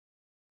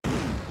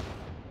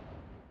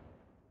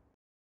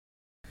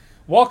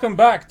Welcome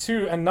back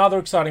to another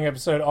exciting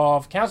episode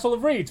of Council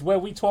of Reeds, where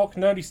we talk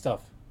nerdy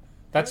stuff.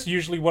 That's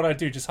usually what I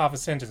do, just half a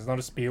sentence, not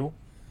a spiel.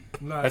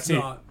 No, That's it's it.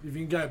 not. If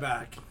you can go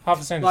back.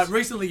 Half a sentence. Like,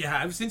 recently you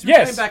have. Since we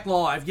Yes. came back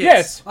live,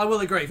 Yes. I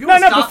will agree. If you No,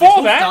 want to no, start before this,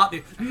 we'll that- start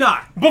this. No.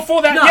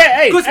 Before that, No. yeah,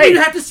 hey, Because hey, we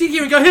have to sit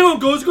here and go, hang on,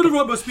 guys, I've got to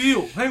write my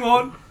spiel. Hang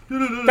on.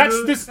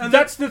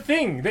 that's the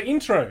thing, the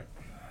intro.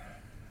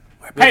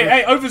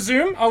 Hey, over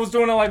Zoom, I was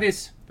doing it like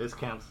this. This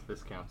counts.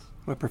 This counts.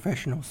 We're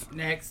professionals.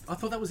 Next. I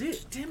thought that was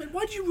it. Damn it,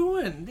 why'd you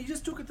ruin? You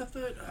just took it the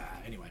third.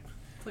 Anyway.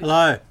 Please.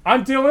 Hello.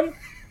 I'm Dylan,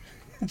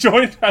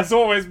 joined as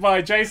always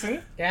by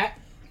Jason, Yeah.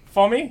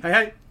 Fommy,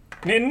 Hey.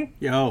 Nitin,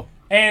 Yo.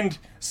 and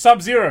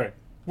Sub-Zero.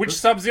 Which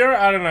Sub-Zero?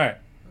 I don't know.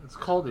 It's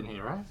cold in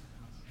here, right?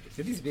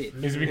 It is a bit.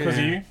 Is it because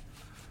of you?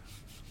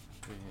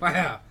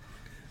 Wow.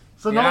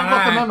 So no one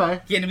got the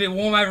memo. Getting a bit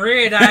warm over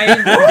here,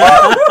 Dave.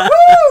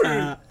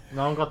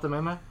 No one got the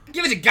memo.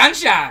 Give us a gun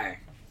show.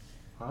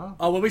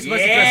 Oh, were we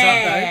supposed to dress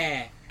up, Dave?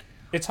 Yeah.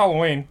 It's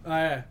Halloween. Oh,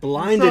 yeah. Said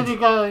Blinded. you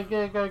go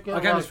get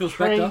Okay, Miss Phil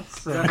Spector.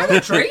 treats Other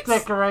and treats?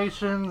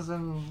 decorations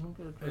and.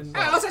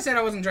 I also said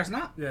I wasn't dressing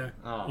up. Yeah.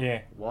 Oh,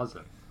 Yeah.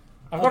 wasn't.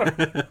 I've got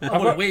a, I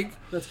want a wig.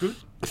 That's good.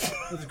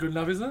 That's good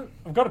enough, isn't it?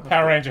 I've got a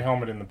Power Ranger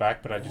helmet in the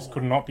back, but I just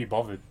could not be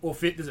bothered. Or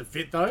fit. Does it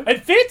fit, though?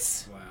 It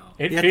fits. Wow.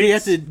 It You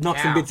have fits. to knock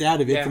some Ow. bits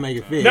out of it Yeah. to make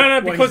it fit. No,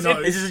 Well, because he's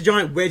not- It's just a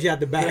giant wedge out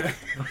the back.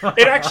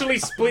 it actually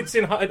splits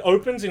in half. It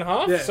opens in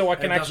half, Yeah. so I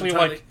can It doesn't actually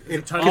totally- like Does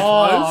it totally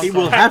Oh, close? It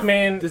will have.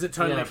 Pac-Man. Does it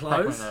totally Yeah,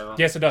 close? Pac-Man over.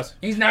 Yes, it does.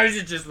 His nose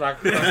is just like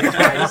his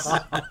face.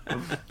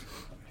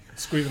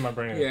 Squeezing my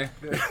brain. Yeah.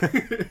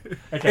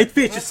 Okay. It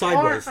fits just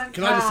sideways.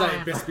 Can I just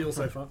say, best spiel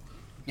so far?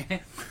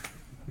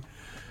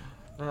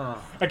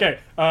 Oh, Okay.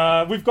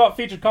 We've got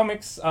featured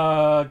comics,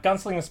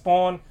 Gunslinger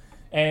Spawn,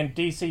 and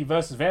DC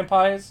versus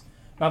Vampires.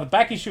 Now the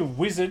back issue of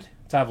Wizard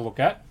to have a look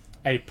at.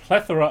 A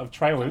plethora of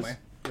trailers. Somewhere.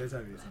 There's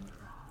over here somewhere.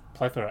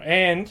 Plethora.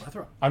 And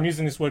Plethora. I'm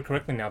using this word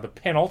correctly now. The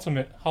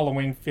penultimate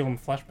Halloween film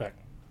flashback.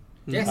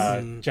 Yes.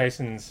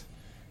 Jason's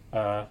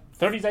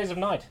 30 Days of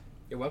Night.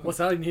 You're welcome. What's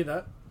that? I didn't hear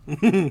that. Oh,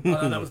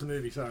 no, that was the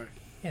movie. Sorry.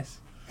 Yes.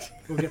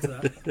 We'll get to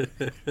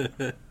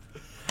that.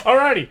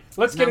 Alrighty,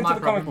 let's get Not into my the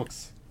comic problem.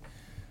 books.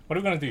 What are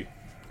we going to do?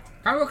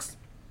 Comic books.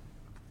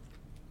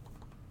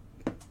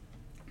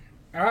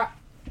 Alright.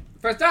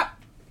 First up.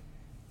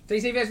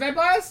 DC vs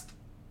Vampires.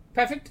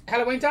 Perfect.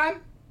 Halloween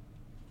time.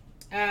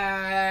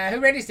 Who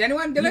read this?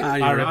 Anyone? Dylan? Nah, I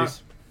you're read right.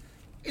 this.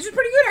 This was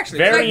pretty good, actually.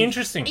 Very Like,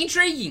 interesting.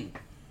 Intriguing.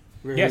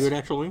 Very Yes. good,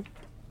 actually. Is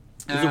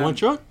it Um, one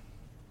shot?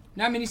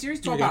 No,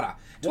 miniseries? 12 Yeah. parter.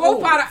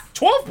 12 parter.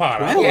 12-parter?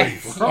 Well, Yeah.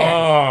 Oh,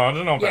 I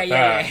don't know about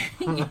Yeah,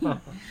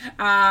 that.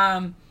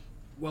 yeah.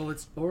 Well,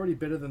 it's already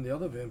better than the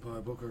other vampire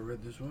book I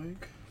read this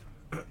week.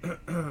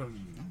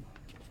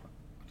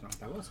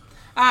 That was.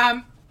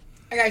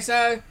 Okay,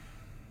 so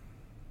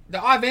the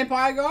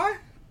iVampire guy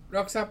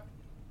rocks up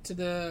to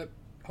the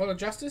Hall of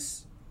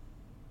Justice.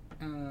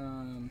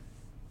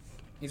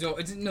 He's all,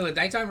 it's in the middle of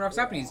the daytime, rocks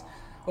up and he's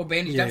all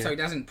bandaged up Yeah. so he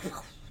doesn't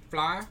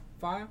fire.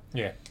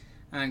 Yeah.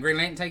 And Green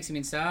Lantern takes him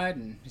inside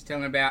and he's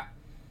telling him about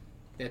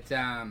that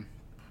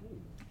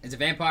there's a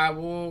vampire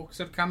war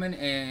sort of coming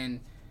and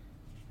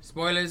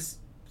spoilers,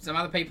 some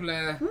other people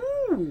are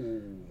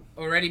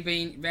already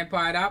being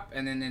vampired up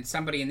and then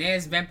somebody in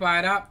there's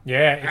vampired up.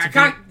 Yeah, it's I a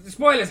can't. The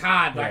spoiler's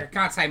hard. Like Yeah. I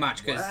can't say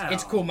much because Wow.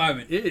 it's a cool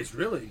moment. It is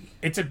really.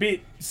 it's a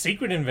bit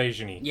secret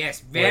invasion-y. Yes,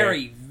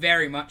 very,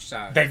 very much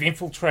so. They've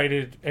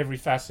infiltrated every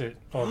facet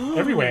of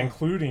everywhere,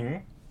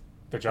 including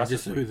the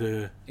Justice Just League.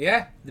 the.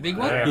 Yeah, the big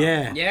one. Yeah.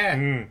 Yeah. Yeah,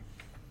 Mm,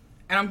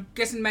 and I'm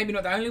guessing maybe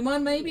not the only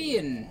one, maybe,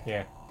 and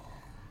yeah.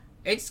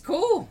 it's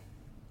cool.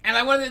 And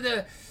like one of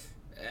the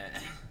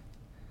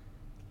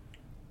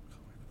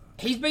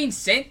he's been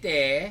sent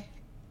there.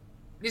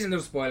 This is a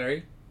little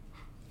spoilery,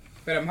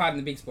 but I'm hiding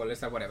the big spoilers,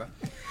 so whatever.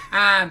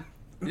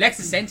 Lex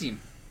has sent him,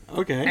 and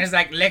Okay. it's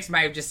like Lex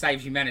may have just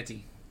saved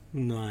humanity.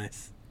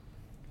 Nice.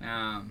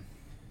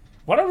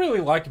 What I really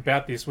like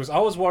about this was I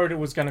was worried it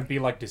was going to be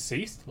like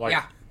Deceased. Like,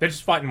 Yeah. they're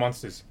just fighting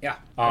monsters. Yeah.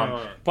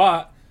 Right.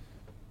 But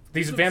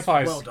these are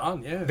vampires. Well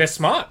done, yeah. They're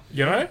smart,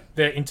 you know?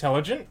 They're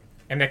intelligent,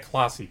 and they're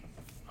classy.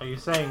 Are you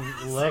saying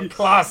Lex?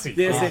 Classy.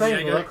 Yeah, Are you San saying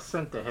Diego. Lex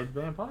sent the head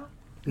vampire?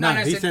 No,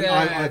 he it's sent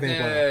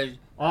iVampire.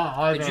 Oh,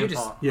 I The Judas.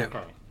 vampire. Yeah.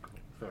 Okay.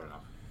 Fair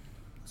enough.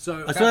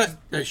 So, I thought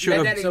that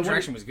shot that of,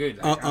 interaction was good.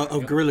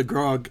 of Gorilla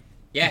Grodd.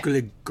 Yeah.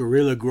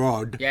 Gorilla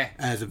Grodd Yeah.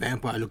 as a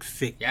vampire looks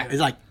sick. Yeah.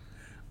 It's like,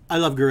 I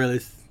love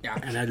gorillas. Yeah.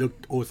 And they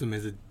looked awesome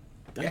as a.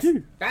 They Yes.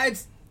 do.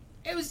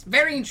 It was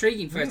very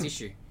intriguing first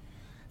issue.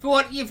 For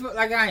what you feel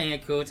like, oh yeah,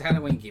 cool, it's a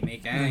Halloween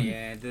gimmick. Oh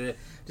yeah, the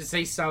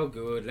Deceased so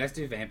good. Let's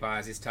do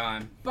vampires this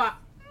time. But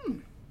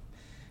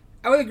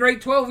I would agree,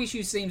 12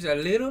 issues seems a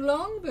little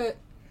long, but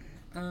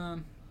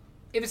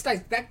if it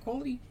stays that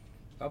quality,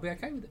 I'll be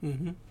okay with it.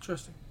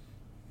 interesting.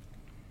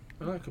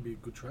 I know it could be a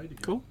good trade again.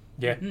 Cool.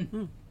 Yeah.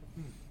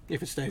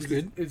 If it stays Is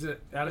good. it, is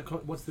it out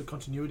of what's the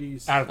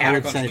continuities? Out of I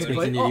would say it's continuity.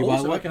 continuity. Well,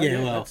 awesome, what? okay, Yeah,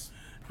 yeah, well, that's-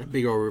 a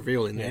big old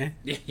reveal in there.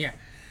 Yeah.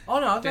 Oh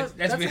no, That's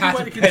that's a a bit good hard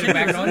way to to put it continue,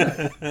 back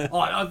isn't it?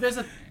 Oh, there's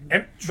a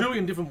And-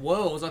 trillion different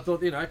worlds. I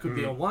thought, it could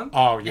be on one.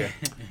 Oh, yeah.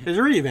 There's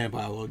already a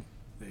vampire world.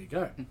 There you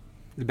go.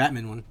 The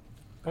Batman one.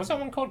 Was that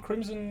one called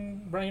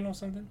Crimson Rain or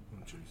something? Oh,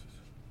 Jesus.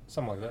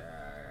 Something like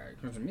that.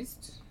 Crimson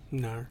Mist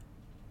No.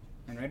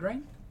 and Red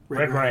Rain.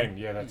 Red Rain.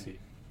 Yeah, that's it.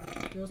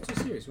 There was 2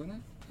 series, wasn't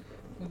there?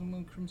 Wasn't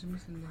one Crimson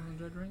Mist and one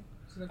Red Rain?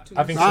 Was it like 2?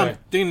 I think I'm so.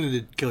 thinking of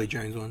the Kelly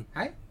Jones one.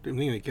 Hey? I'm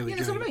thinking of the Kelly Yeah,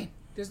 that's Jones. what I mean.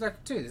 There's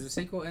like 2. There's a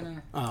sequel and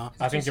a. Uh,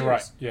 I think two you're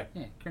right. series.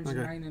 Yeah. Yeah, Crimson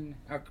Okay. Rain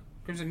and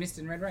Crimson Mist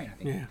and Red Rain.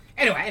 I think. yeah.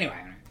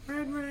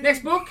 Anyway.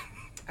 Next book,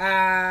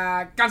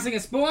 Gunslinger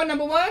Spawn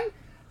 #1.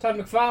 Todd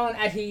McFarlane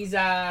at his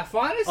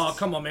finest. Oh,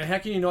 come on, man. How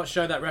can you not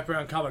show that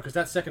wraparound cover? Because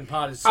that second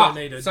part is so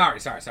needed. Sorry.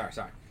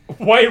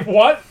 Wait,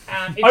 what?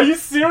 Are you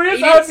serious?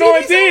 You I had didn't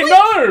no see this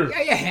idea. No.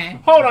 Yeah.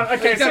 Hold on.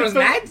 Okay, You thought it was for,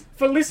 mad?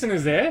 for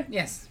listeners there,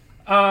 Yes.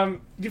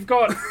 you've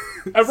got a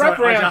Sorry, I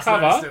wraparound just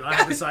noticed cover. it. I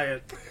had to say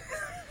it.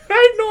 I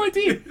had no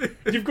idea.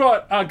 You've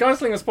got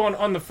Gunslinger Spawn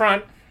on the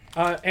front,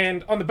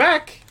 and on the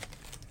back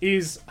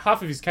is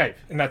half of his cape,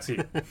 and that's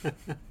it.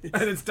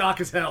 And it's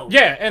dark as hell.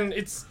 Yeah, and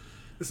it's...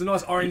 There's some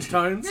nice orange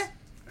tones.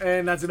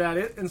 And that's about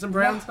it. And some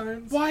brown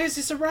tones. Why is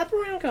this a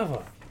wraparound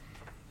cover?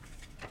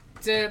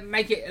 To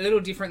make it a little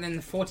different than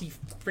the 40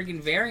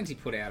 friggin' variants he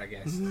put out, I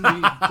guess.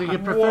 Do you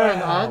prefer an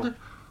Wow. ad,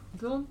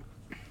 Dylan?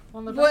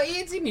 On the Well,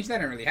 it's Image. They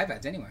don't really have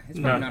ads anyway. It's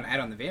probably No. not an ad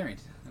on the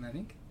variant, I don't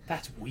think.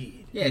 That's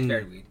weird. Yeah, it's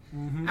very weird.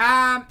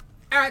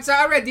 Alright, so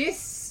I read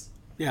this.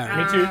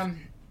 Yeah. Me too.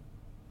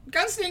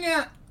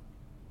 Gunslinger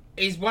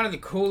is one of the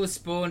coolest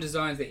Spawn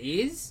designs there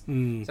is.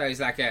 Mm. So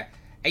he's like a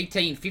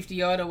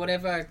 1850 odd or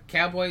whatever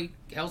cowboy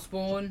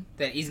Hellspawn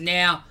that is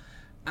now.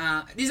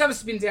 This other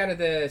spins out of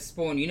the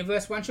Spawn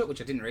Universe one shot,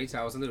 which I didn't read, so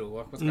I was a little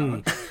like, what's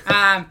going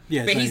on?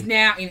 Yeah, but he's same.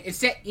 now it's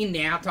set in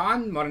now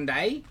time, modern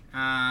day.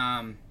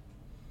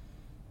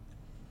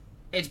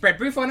 It's Brett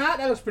Booth on art.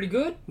 That looks pretty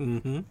good.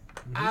 Mm-hmm.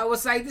 I will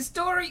say the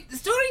story's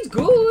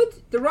good.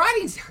 The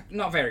writing's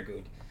not very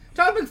good.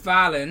 Todd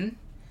McFarlane,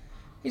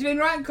 he's been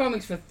writing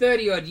comics for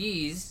 30 odd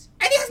years,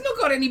 and he has not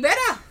got any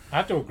better. I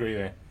have to agree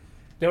there.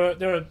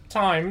 There are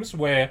times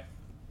where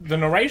the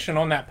narration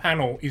on that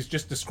panel is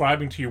just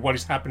describing to you what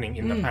is happening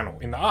in the panel,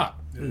 in the art.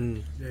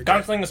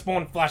 Gunslinger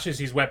Spawn flashes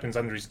his weapons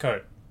under his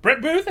coat. Brett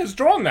Booth has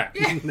drawn that.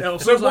 Yeah. No,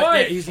 So so like, why-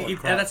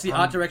 and that's the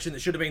art direction that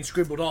should have been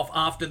scribbled off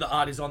after the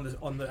art is on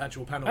the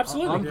actual panel.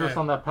 Absolutely. I'm Yeah. just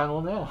on that panel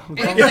now. I'm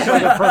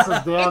just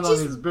presses down on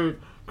just- his boot,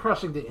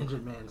 crushing the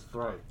injured man's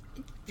throat.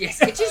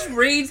 Yes, it just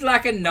reads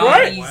like a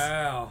 90s.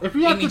 Wow. If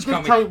you have to Image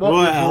comic. dictate what you're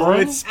Well,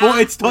 drawing, it's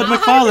Todd 100%.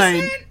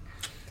 McFarlane.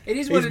 It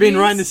is what He's it been is.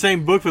 writing the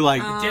same book for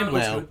like, Damn, it looks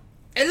well, good.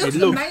 It looks It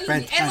looks amazing.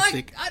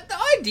 fantastic. And like, the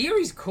idea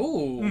is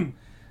cool.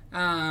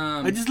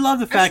 I just love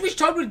the I just fact, wish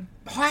Todd would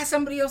hire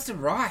somebody else to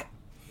write.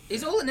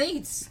 Is all it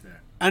needs.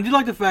 I do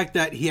like the fact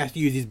that he has to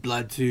use his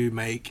blood to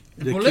make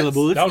the Bullets? killer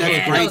bullets. That was That's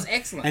good. great. That was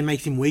excellent. And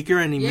makes him weaker,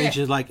 and he Yeah.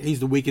 mentions like he's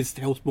the weakest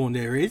Hellspawn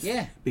there is.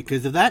 Yeah.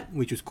 Because of that,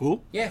 which was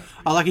cool. Yeah.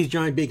 I like his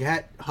giant big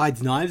hat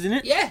hides knives in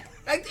it. Yeah.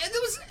 Like,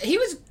 he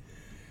was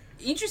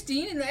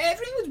interesting, and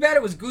everything was about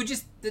it was good.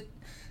 Just the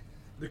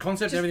The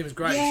concept and everything was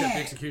great, yeah. except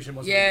the execution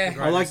wasn't. Yeah.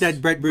 the I like greatest.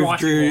 that Brett Booth Writing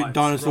drew wise,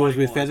 dinosaurs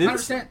with writing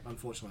wise. feathers. 100%.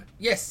 Unfortunately,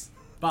 Yes.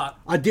 but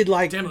I did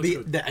like Damn, it looks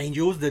good. the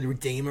angels, the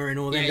Redeemer, and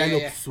all that. Yeah, They yeah,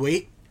 look yeah.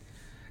 sweet.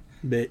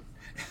 But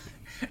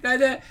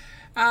No,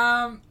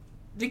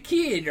 the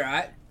kid,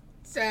 right?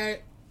 So,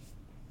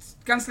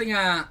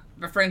 Gunslinger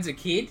befriends a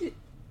kid,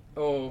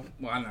 or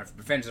well, I don't know if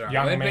befriends the right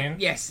Young word, man.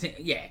 but yes,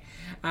 yeah.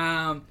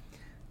 And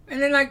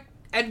then like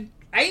an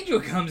angel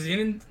comes in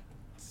and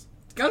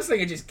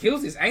Gunslinger just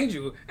kills this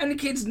angel, and the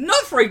kid's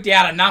not freaked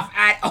out enough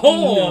at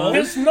all.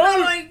 There's no- I'm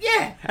like,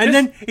 yeah. and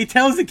then he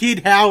tells the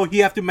kid how he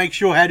have to make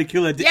sure how to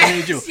kill an Yes,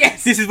 angel.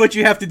 yes. This is what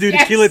you have to do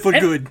Yes. to kill it for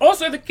And good.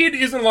 also, the kid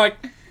isn't like,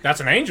 that's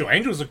an angel.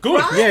 Angels are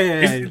good. Right?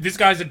 Yeah. This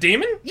guy's a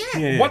demon? Yeah.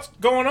 Yeah. What's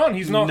going on?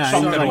 He's not No,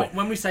 shocked he's at not. all.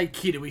 when we say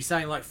kid, are we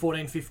saying like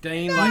 14,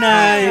 15? No,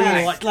 Like,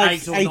 he's like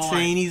 8 or 18.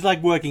 9? He's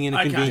like working in a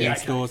Okay, convenience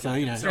okay, store, okay. so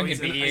you know. So- he's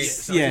a, Drinking beers.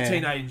 so he's Yeah. a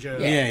teenager.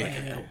 Yeah.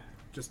 Yeah. Cool.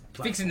 Just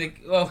play. Fixing the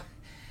well,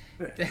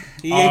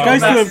 He Oh, goes to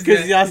that's him because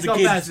the- he asks he's the got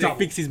kid bad to stuff.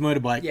 fix his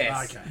motorbike.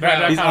 yes. Okay.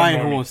 That His kind of iron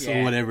moment. horse Yeah.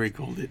 or whatever he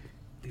called it.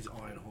 His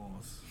iron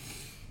horse.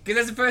 Because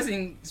that's the first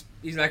thing.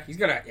 He's like, he's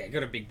got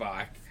a big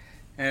bike,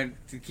 and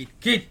the kid,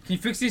 can you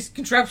fix this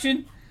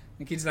contraption?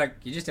 The kid's like,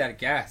 you're just out of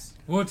gas.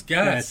 What's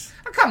gas? Yes.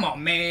 Oh, come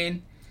on,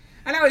 man.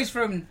 I know he's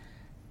from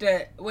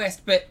the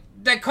West, but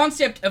the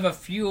concept of a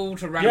fuel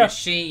to run Yeah. a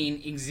machine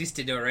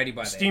existed already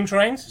by then. Steam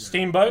trains,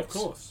 steamboats.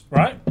 Of course.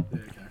 Right? Yeah,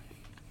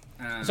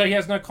 okay. So he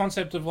has no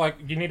concept of like,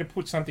 you need to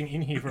put something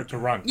in here for it to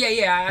run. Yeah,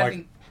 I Like-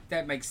 think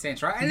that makes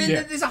sense, right? And then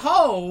Yeah. there's a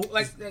whole,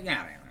 like,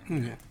 Yeah,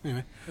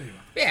 anyway.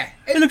 yeah.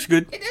 It looks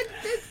good.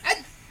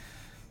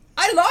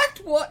 I liked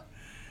what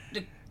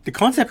The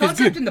concept is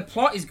concept good. and the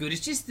plot is good. It's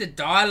just the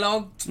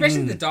dialogue,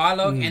 especially the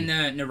dialogue and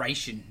the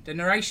narration. The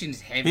narration's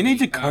heavy. He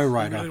needs a You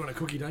co-writer. really want a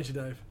cookie, don't you,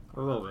 Dave? a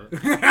little bit.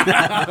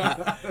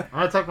 I'm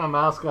gonna take my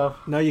mask off.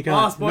 No, you Oh,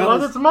 can't. spoilers.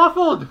 But it's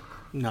muffled.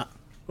 No.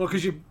 Well,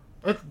 because you.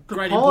 It's the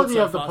Great quality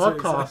input of so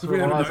the far, so podcast. we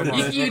haven't relies on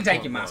noticed. my You can take your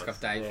headphone mask voice.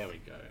 off, Dave. There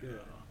we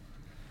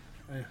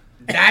go.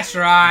 That's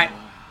right.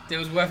 It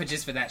was worth it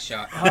just for that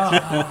shot.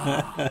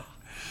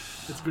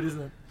 It's good,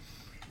 isn't it?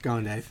 Go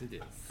on, Dave.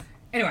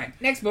 Anyway,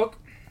 next book.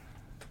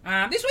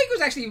 This week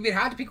was actually a bit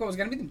hard to pick what was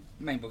going to be the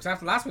main books.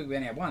 After last week, we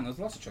only had one. There was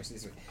lots of choices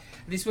this week.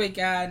 This week,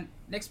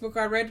 next book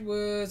I read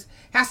was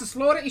House of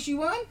Slaughter, issue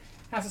 1.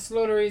 House of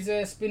Slaughter is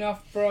a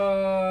spin-off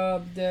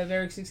from the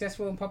very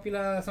successful and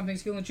popular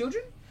Something's Killing the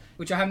Children,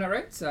 which I have not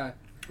read. So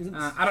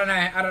I don't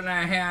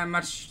know how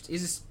much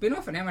is a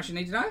spin-off and how much you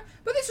need to know.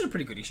 But this is a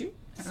pretty good issue.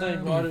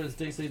 Same writer as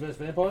DC vs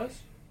Vampires.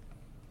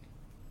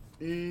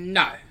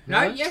 No,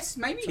 yes,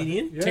 maybe.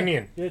 Tinian? Yeah.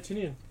 Tinian. Yeah,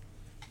 Tinian.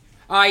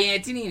 Oh yeah,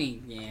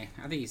 Tinian. Yeah,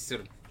 I think he's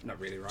sort of not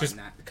really writing Just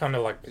that. kind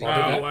of like Oh,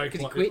 plotted it. wait.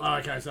 'Cause he quit.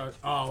 Okay, so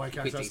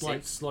Quit it's DC.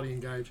 like Slotty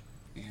and Gage.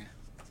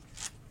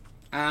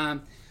 Yeah.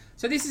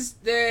 So this is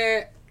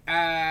the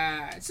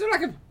it's sort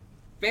of like a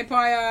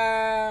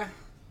vampire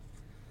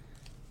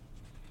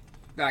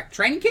like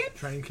training camp,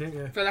 Training camp,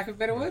 yeah. for lack of a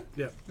better word.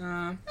 Yeah. It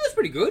was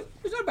pretty good.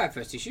 It was not a bad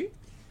first issue.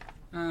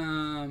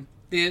 The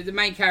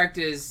main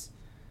character's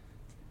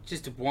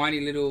just a whiny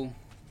little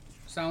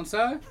so and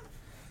so.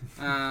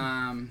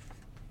 And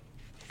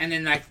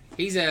then like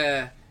he's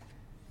a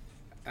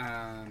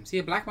is he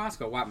a black mask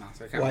or a white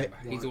mask? I can't White.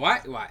 remember. He's a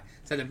white.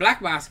 So the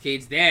black mask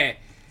kids, they're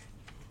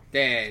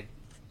a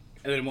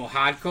little more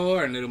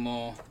hardcore and a little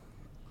more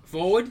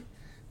forward,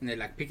 and they're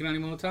like picking on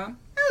him all the time.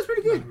 That was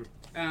pretty good.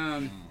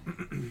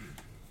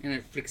 And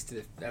it flicks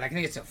to the I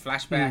think it's a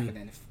flashback and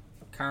then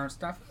the current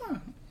stuff.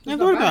 I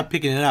thought about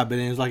picking it up, but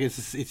then it's like it's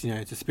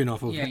a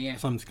spin-off of Yeah.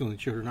 Something's Killing the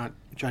Children,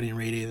 which I didn't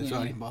read either, so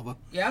I didn't bother.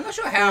 Yeah, I'm not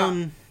sure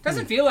how.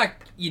 Doesn't feel like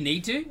you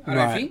need to. I don't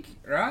Right. think.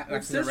 Right?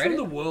 Like It says I read from it.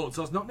 the world,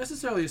 so it's not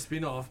necessarily a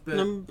spin-off, but...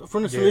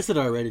 From the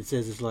solicitor I read, it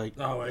says it's like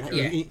oh,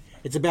 okay. Yeah.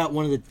 it's about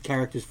one of the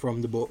characters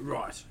from the book.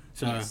 Right.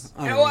 So Yes.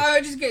 I don't Well, know.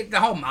 I just get the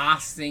whole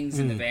mask things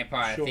and the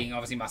vampire Sure. thing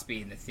obviously must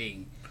be in the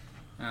thing.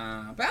 But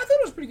I thought it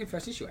was a pretty good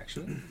first issue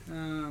actually.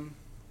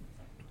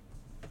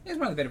 It was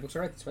one of the better books I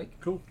read this week.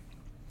 Cool.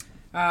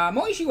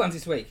 More issue ones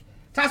this week.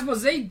 Task Force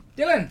Z.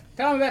 Dylan,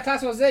 tell me about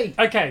Task Force Z.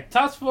 Okay,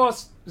 Task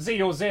Force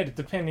Z or Z,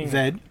 depending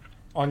Zed,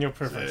 on your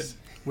preference.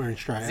 we're in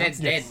Australia. Zed's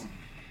dead.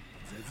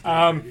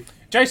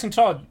 Jason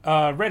Todd,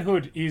 Red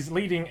Hood, is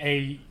leading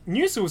a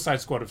new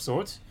Suicide Squad of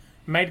sorts,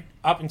 made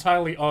up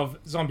entirely of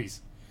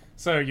zombies.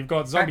 So you've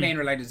got zombie,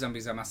 Batman-related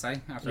zombies, I must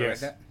say, after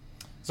Yes. I read that.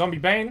 zombie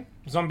Bane,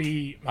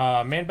 zombie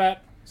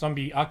Man-Bat,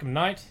 zombie Arkham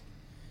Knight.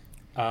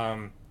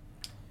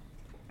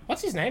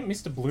 What's his name?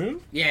 Mr.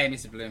 Bloom? Yeah,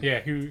 Mr. Bloom. Yeah,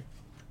 who?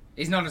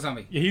 He's not a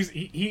zombie. Yeah,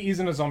 he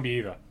isn't a zombie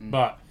either.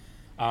 But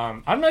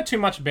I don't know too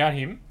much about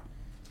him.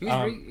 He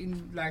was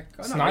in, like,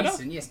 not Snyder?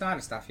 recent. Yeah,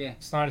 Snyder stuff, yeah.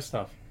 Snyder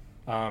stuff.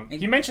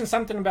 He mentioned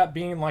something about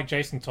being like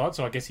Jason Todd,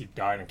 so I guess he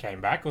died and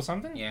came back or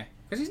something. Yeah.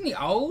 Because isn't he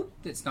old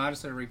that Snyder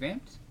sort of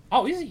revamped?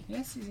 Oh, is he?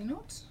 Yes, is he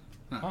not?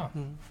 Oh. I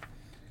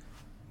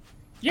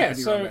Yeah, could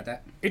be wrong so about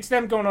that. it's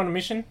them going on a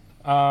mission.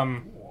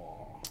 What's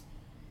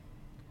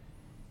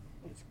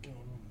going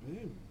on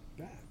there?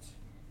 Bats.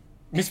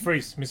 Miss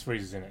Freeze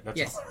is in it. That's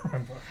Yes. all I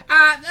remember.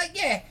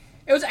 Yeah,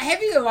 it was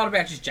heavy a lot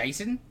about just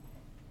Jason.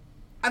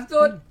 I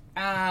thought,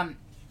 it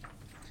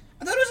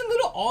was a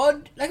little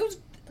odd. Like it was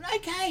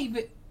okay,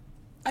 but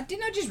I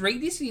didn't just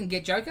read this and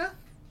get Joker.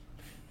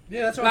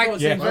 Yeah, that's what Like, I thought.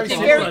 yeah, It seemed very they're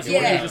similar very, to what you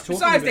were yeah. just talking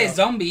Besides, they're about.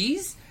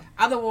 zombies.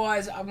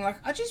 Otherwise, I'm like,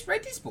 I just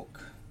read this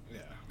book Yeah.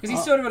 because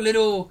he's sort of a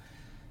little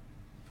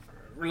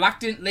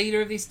reluctant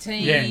leader of this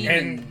team. Yeah,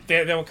 and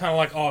they were kind of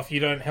like, oh, if you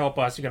don't help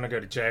us, you're going to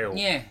go to jail.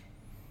 yeah,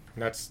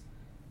 And that's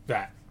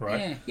that,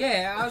 right?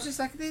 yeah. I was just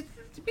like, they're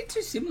a bit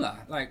too similar.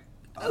 Like,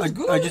 that was I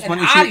good. just and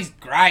want to art shoot- is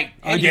great.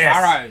 Andy yes.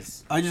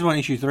 Burrows. I just want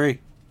issue 3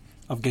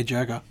 of Get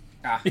Joker.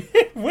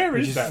 Where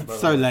Which is that? by the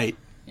so way? late.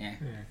 Yeah.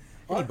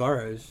 Eddie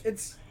Burrows. It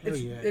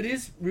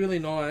is really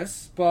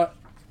nice, but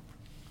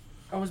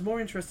I was more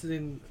interested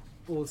in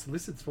all the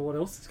solicits for what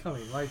else is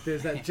coming. Like,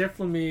 there's that Jeff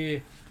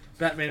Lemire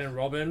Batman and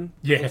Robin.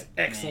 Yeah. It was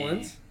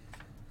excellent.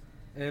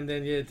 And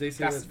then, DC vs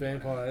That's-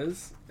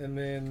 Vampires. And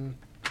then,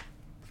 what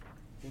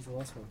was the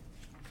last one?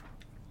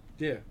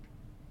 Yeah.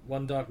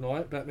 One Dark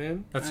Knight,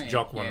 Batman. That's Oh, yeah,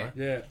 Jock one, yeah. right?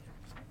 Yeah.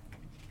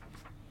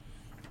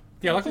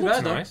 Yeah, like it Not too looks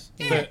bad, though. nice.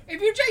 Yeah, But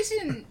if you're a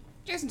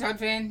Jason Todd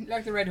fan,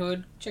 like the Red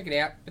Hood, check it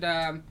out. But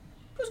it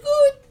was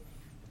good.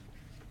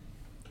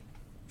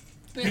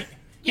 But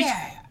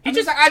yeah, I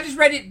just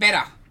read it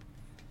better.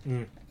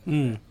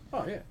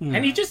 Oh, yeah.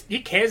 and he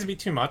cares a bit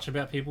too much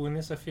about people in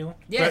this, I feel.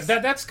 Yes.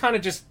 But that's kind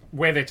of just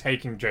where they're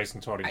taking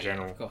Jason Todd in Yeah,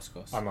 general. of course.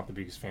 I'm not the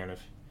biggest fan of,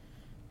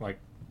 like,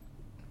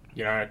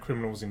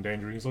 criminals in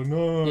danger. He's like,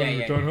 no,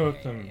 Yeah, don't hurt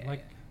yeah, them. yeah,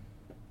 like,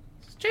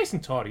 it's Jason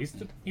Todd. He's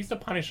the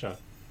Punisher.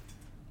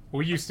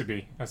 Or used to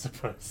be, I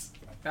suppose.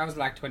 That was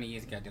like 20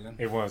 years ago, Dylan.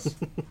 It was.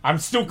 I'm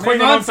still Move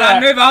clinging on, on to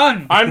son. that. Move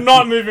on. I'm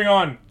not moving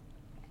on.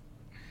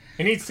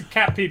 He needs to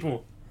cap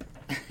people.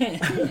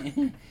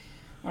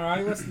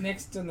 Alright, what's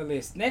next on the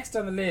list? Next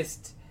on the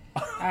list,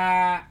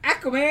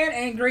 Aquaman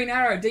and Green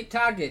Arrow, Deep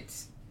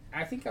Target.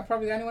 I think I'm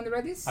probably the only one that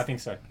read this. I think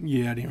so.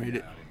 Yeah, I didn't read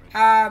it.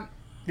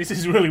 This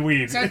is really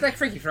weird. So it's like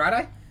Freaky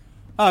Friday.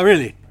 Oh,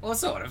 really? Well,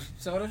 sort of.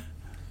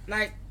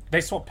 Like, They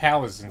swap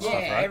powers and yeah,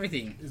 stuff, right?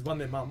 everything. Is one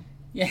their mum.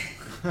 Yeah.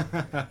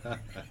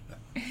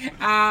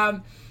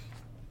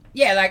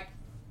 Yeah, like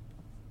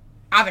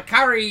Arthur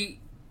Curry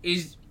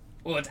it's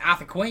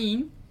Arthur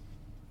Queen,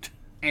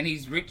 and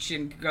he's rich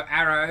and got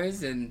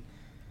arrows and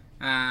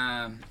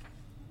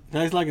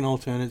That's like an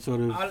alternate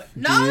sort of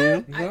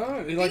no. deal.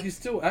 No, like he's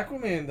still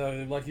Aquaman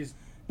though. Like he's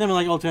No, but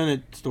like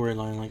alternate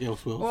storyline, like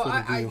Elseworld Well, sort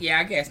of deal. yeah,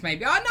 I guess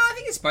maybe. Oh no, I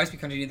think it's supposed to be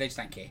continued. They just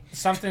don't care.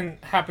 Something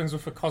happens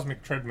with a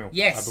cosmic treadmill.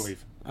 Yes. I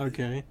believe.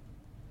 Okay.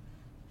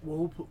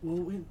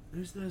 Whirlwind.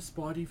 Who's the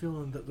Spidey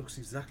villain that looks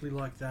exactly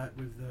like that?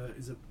 With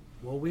is it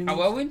Whirlwind? Oh,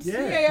 Whirlwind?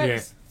 Yeah. Yeah.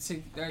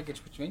 See, I get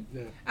what you mean.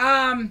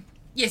 Yeah.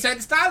 Yeah. So at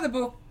the start of the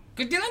book,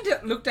 because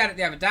Dylan looked at it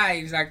the other day,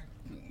 he was like,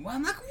 "Well,"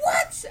 I'm like,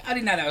 "What?" I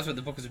didn't know that was what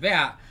the book was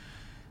about.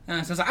 So I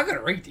was like, "I've got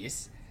to read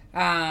this." But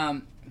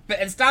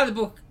at the start of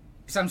the book,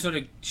 some sort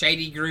of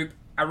shady group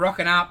are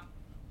rocking up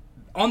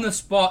on the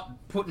spot,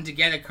 putting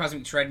together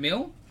Cosmic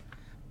Treadmill,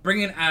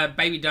 bringing a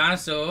baby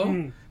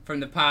dinosaur from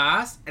the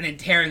past, and then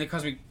tearing the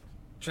Cosmic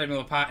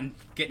Treadmill apart and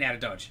getting out of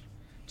Dodge.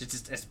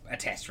 Just a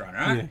test run,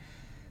 right? Yeah.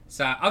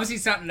 So obviously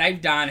something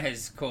they've done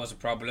has caused a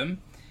problem.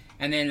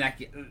 And then I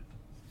think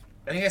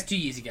that's 2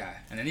 years ago.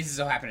 And then this is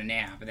all happening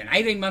now. But then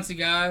 18 months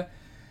ago,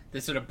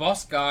 the sort of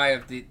boss guy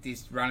of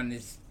this running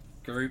this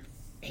group,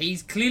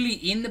 he's clearly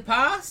in the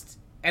past.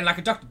 And like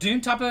a Doctor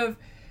Doom type of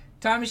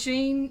time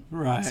machine.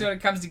 Right. Sort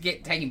of comes to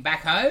take him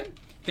back home.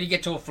 But he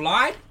gets all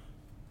flied.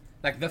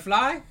 Like the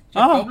fly. Do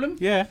you have a problem?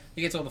 Yeah.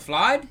 He gets all the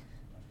flied.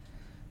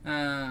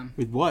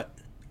 With what?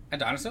 A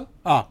dinosaur.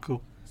 Oh,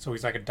 cool. So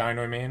he's like a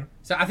Dino Man.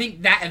 So I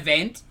think that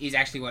event is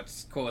actually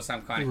what's caused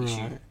some kind of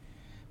issue. Right.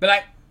 But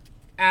like,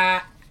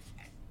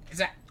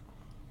 so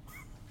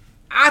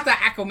Arthur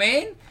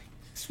Aquaman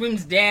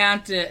swims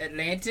down to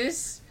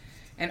Atlantis,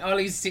 and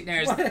Ollie's sitting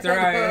there as the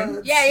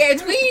throne. Yeah,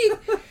 it's weird.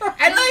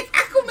 And like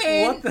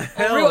Aquaman, What the or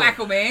hell? real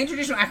Aquaman,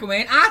 traditional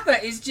Aquaman, Arthur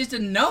is just a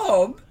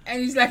knob,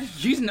 and he's like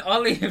using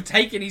Ollie have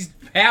taken his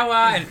power,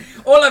 and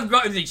all I've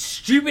got is these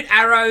stupid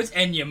arrows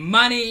and your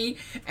money,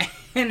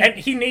 And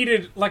he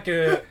needed like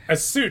a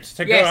suit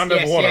to Yes, go under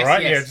yes, the water, yes,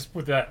 right? yes. Yeah, just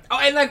with that. Oh,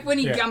 and like when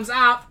he Yeah. comes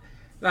up,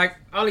 like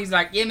Ollie's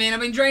like, "Yeah, man, I've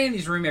been draining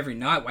this room every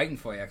night waiting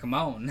for you. Come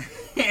on."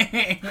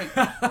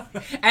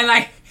 And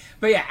like,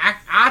 but yeah,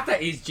 Arthur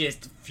is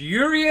just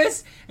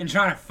furious and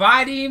trying to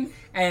fight him,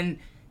 and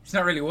it's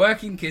not really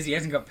working because he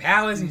hasn't got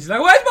powers. And he's like,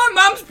 "Where's my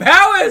mum's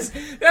powers?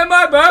 They're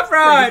my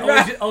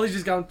birthright." Ollie's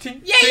just going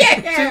tink.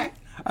 Yeah.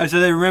 Oh,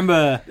 so they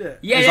remember.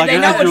 Yeah, it's like they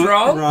an know what's actual-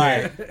 wrong.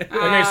 Right.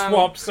 And they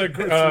swap. So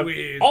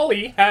weird.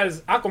 Ollie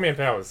has Aquaman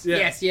powers. Yeah.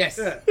 Yes.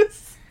 Yeah.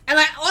 And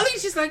like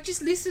Ollie's just like,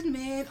 just listen,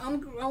 man.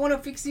 I want to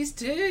fix this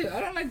too. I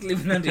don't like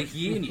living under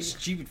here and your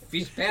stupid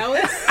fish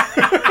powers.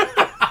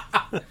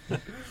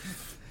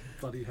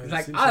 Bloody Homer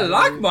Like, Simpson. I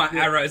like my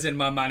Yeah. arrows and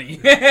my money.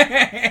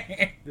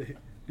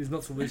 He's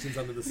not solutions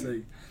under the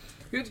sea.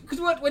 Because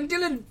when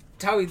Dylan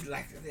told me,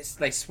 like, this,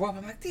 they swap,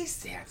 I'm like, this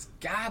sounds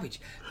garbage.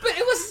 But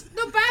it was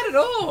not bad at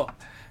all.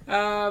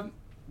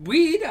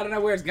 Weird, I don't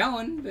know where it's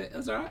going, but it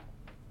was alright.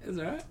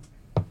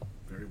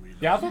 Very weird.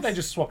 Yeah, I thought they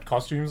just swapped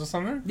costumes or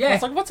something. Yeah. I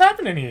was like, what's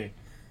happening here?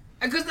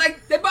 Because,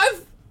 like, they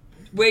both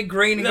wear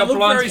green and They got look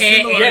blonde very hair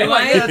similar.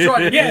 anyway. Yeah, that's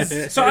right.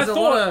 Yes. So I There's a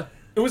lot thought of-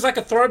 it was like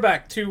a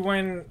throwback to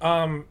when,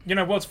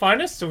 World's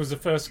Finest. It was the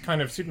first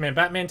kind of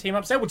Superman-Batman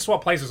team-ups. They would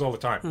swap places all the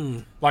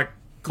time. Like,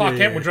 Clark Yeah,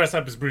 Kent yeah. would dress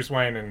up as Bruce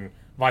Wayne and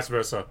vice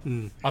versa.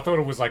 I thought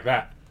it was like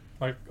that.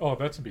 Like, oh,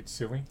 that's a bit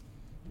silly.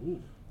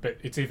 Ooh. But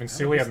it's even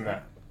sillier is than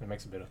that. It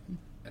makes it better.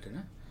 I don't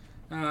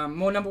know.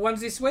 More number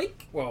ones this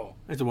week. Well,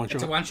 It's a one it's a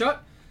shot. one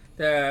shot.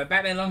 The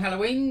Batman Long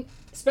Halloween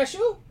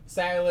special.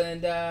 Sale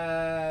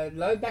and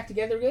Load back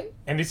together again.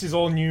 And this is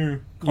all new Yeah,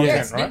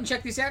 content, didn't right?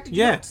 check this out. Did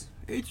you Yeah. not?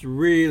 It's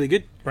really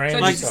good. Brand So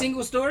new just a stuff.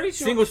 single story?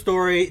 Sure. Single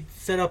story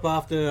set up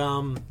after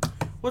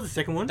what's the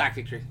second one? Dark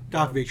Victory.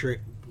 Dark Victory.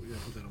 Yeah,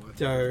 put that away.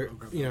 So I'll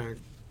grab you that. know,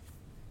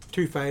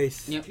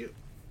 Two-Face. Yep.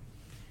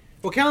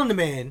 Well, Calendar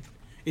Man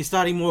is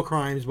starting more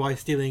crimes by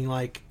stealing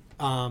like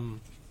what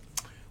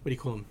do you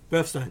call them?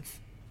 Birthstones,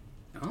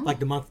 Oh. like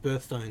the month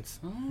birthstones.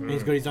 Oh. And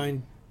he's got his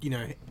own,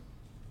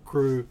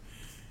 crew.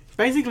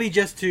 Basically,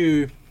 just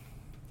to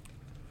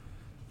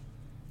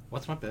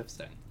What's my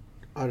birthday?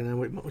 I don't know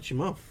what's your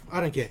month.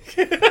 I don't care.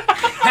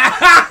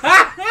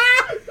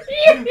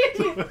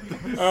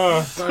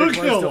 So close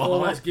to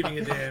almost giving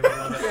a damn. I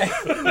love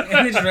it.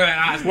 And it's really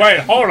nice. Wait,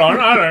 hold on.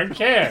 I don't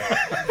care.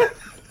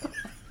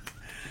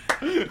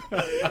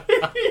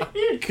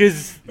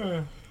 Because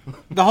the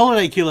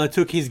Holiday Killer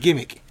took his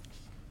gimmick,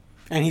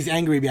 and he's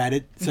angry about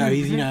it. So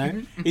he's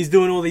he's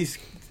doing all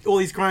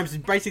these crimes to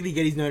basically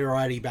get his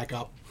notoriety back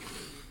up.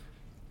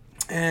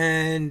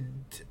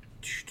 And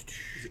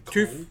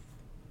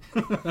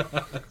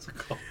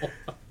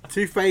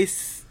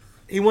Two-Face,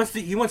 he wants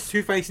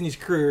Two-Face in his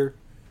crew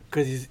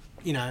because he's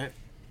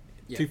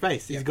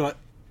Two-Face. He's got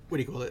what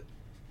do you call it?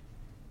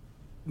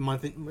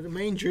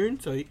 May and June.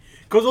 So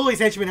because all these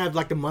henchmen have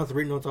like the month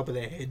written on top of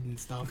their head and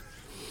stuff.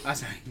 Oh,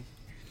 sorry.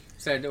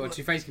 So what,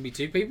 Two-Face can be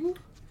two people?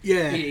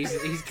 Yeah,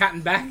 He's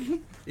cutting back.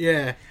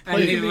 yeah. And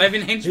you need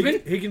 11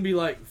 henchmen? He can be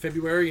like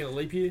February in a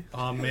leap year.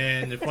 Oh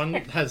man, if one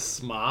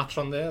has March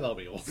on there, that'll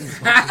be awesome.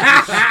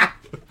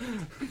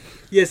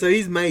 Yeah, so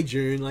he's May,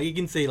 June. Like, you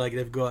can see, like,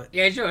 they've got...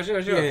 Yeah, sure.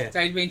 Yeah. So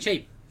he's being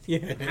cheap. Yeah.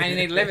 And you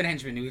need 11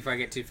 henchmen if I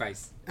get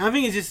Two-Face. I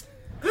think it's just...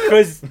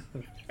 Because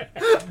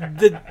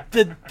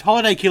the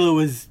Holiday Killer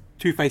was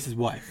Two-Face's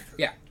wife.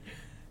 Yeah.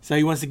 So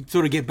he wants to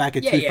sort of get back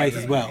at Two-Face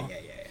as well. Yeah.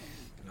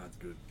 That's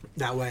good.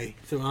 That way.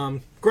 So,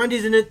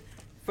 Grundy's in it.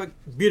 Fuck,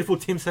 beautiful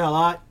Tim Sale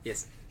art.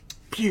 Yes.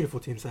 Beautiful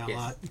Tim Sale Yes.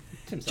 art.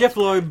 Jeff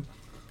Loeb.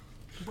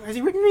 Has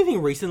he written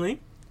anything recently?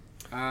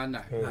 No.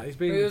 No, he's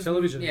been It in was-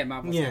 television. Yeah,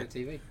 Marvel Yeah.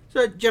 TV.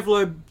 So, Jeff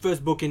Loeb,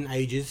 first book in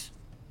ages.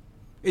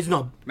 It's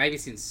not, Maybe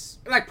since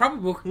proper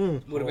book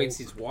Mm. would have been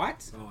since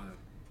White. Oh,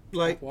 yeah.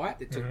 like, White.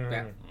 It took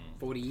about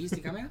 40 years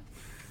to come out.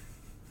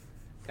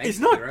 Thanks, it's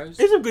not. heroes.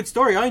 It's a good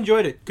story. I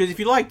enjoyed it. Because if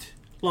you liked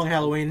Long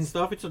Halloween and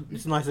stuff, it's a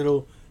nice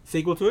little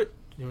sequel to it.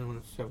 You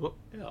want to have a look?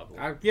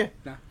 Yeah.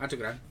 No, I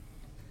took it home.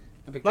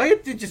 I picked Like, it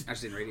up. it just, I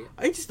just didn't read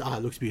it.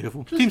 it looks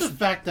beautiful. Just the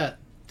fact that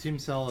Tim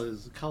Sale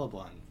is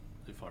colorblind,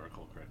 if I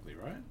recall correctly,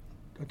 right?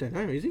 I don't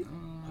know, is he?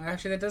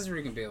 Actually, that does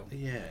ring a bell.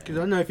 Yeah. Because I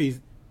don't know if he's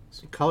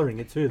colouring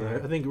it too,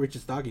 though. I think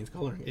Richard Starking's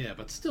colouring it. Yeah,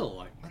 but still,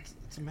 like, that's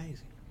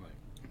amazing. Like,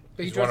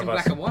 But he He's draws one in of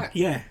black us. and white.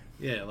 Yeah.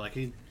 yeah, like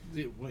he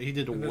did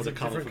a And there's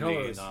watercolor different for me,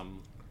 colours. and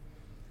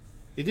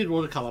he did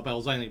watercolor, but it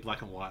was only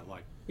black and white,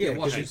 like Yeah,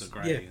 what shades because of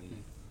grey, yeah.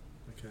 and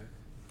Okay.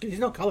 he's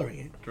not colouring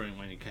it. during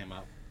when he came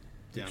up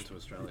down to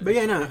Australia. But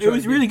yeah, no, it Try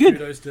was and really give good.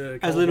 Kudos to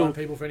As colorblind little-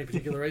 people for any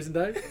particular reason,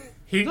 Dave.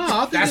 He, No, I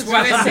think That's it's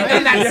why they're sitting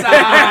on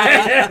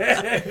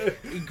that side.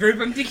 You group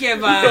them I thought he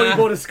together.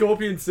 bought a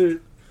scorpion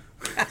suit.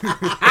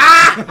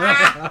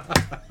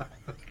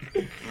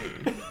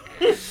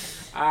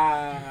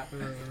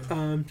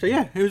 So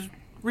yeah, it was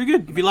really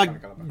good. If you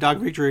like Dark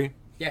Victory,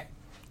 Yeah.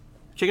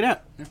 check it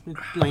out.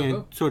 Like, it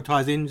Cool. sort of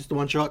ties in, just the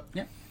one shot.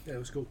 Yeah, it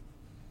was cool.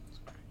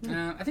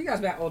 I think that was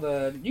about all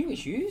the new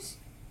issues.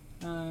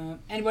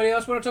 Anybody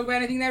else want to talk about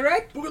anything they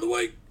read? Book of the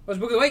week. What's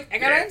book of the week?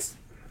 Echolands?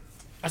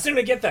 I seem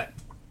to get that.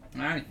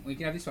 Alright, we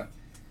can have this one.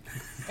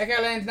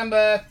 Echolands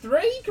number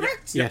 3,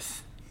 correct?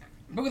 Yes.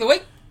 Book of the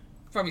week,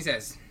 Frommy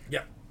says.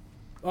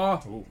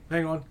 Oh, Ooh.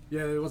 hang on.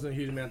 Yeah, there wasn't a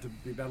huge amount to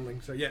be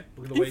battling. So yeah,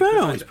 book of the week.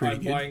 Inferno because is pretty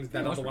I'm good. buying that Yeah,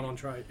 other that's one on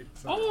trade.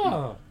 So,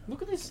 Oh,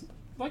 look at this.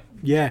 Like,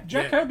 Yeah.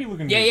 Jack Yeah. Kirby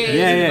looking. Yeah, dude. he was in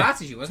Yeah. the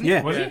last issue, wasn't he?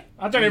 Yeah. Was Yeah. he?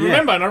 I don't even Yeah.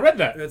 remember, and I read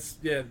that. It's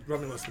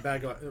Robin was the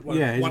bad guy.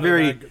 Yeah, it's one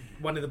very- of the bad,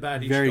 one of the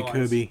bad Very guys.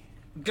 Kirby.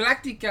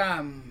 Galactic,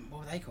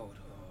 what were they called?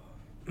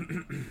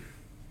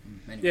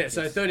 Yeah,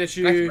 so third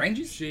issue. Galactic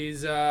Rangers?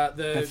 She's That's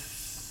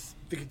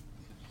the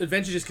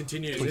adventure just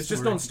continues. Toy It's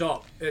just Story.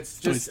 non-stop. It's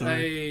Toy just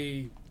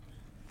a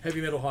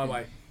heavy metal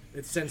highway.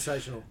 It's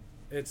sensational.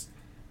 It's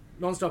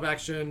non-stop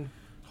action.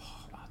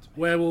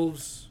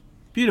 Werewolves,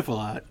 beautiful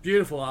art.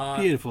 beautiful art,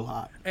 Beautiful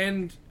art.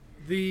 and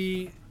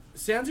the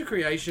Sounds of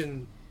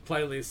Creation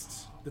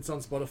playlist that's on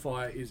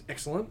Spotify is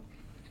excellent.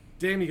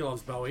 Damn, he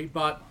loves Bowie,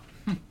 but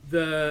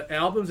the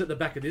albums at the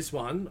back of this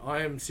one,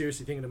 I am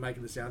seriously thinking of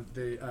making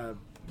the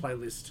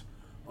playlist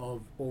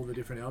of all the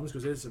different albums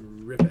because there's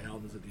some ripper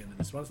albums at the end of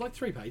this one. It's like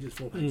 3 pages,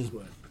 4 pages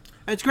worth.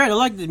 It's great. I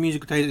like the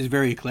musical taste. It's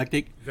very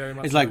eclectic. Very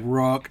much. It's so. like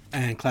rock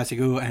and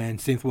classical and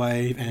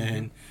synthwave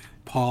and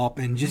pop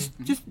and just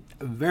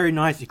a very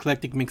nice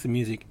eclectic mix of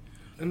music.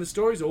 And the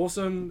story's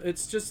awesome.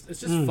 It's just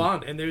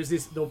fun. And there's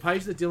the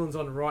page that Dylan's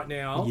on right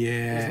now.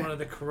 Yeah. is one of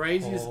the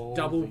craziest Holy.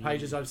 double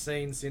pages I've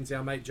seen since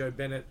our mate Joe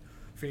Bennett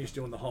finished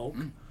doing the Hulk.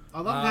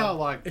 I love how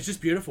like It's just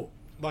beautiful.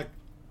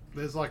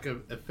 there's like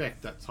an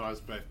effect that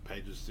ties both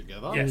pages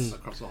together Yes.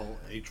 across the whole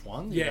each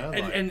one. Yeah, you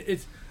know, like- and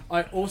it's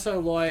I also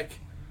like.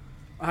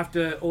 I have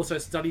to also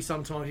study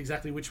sometimes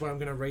exactly which way I'm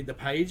going to read the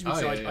page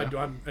because Oh, yeah,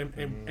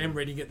 yeah. I'm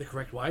reading it the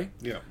correct way.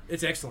 yeah.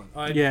 It's excellent.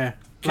 I Yeah.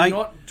 Like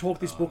cannot talk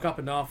this book up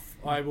enough.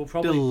 I will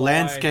probably the buy-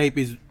 landscape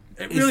is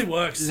It really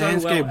works so well.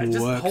 landscape And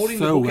just works holding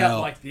so the book well.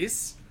 out like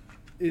this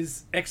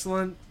is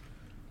excellent.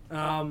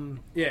 Yeah,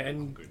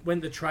 and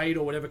when the trade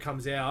or whatever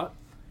comes out,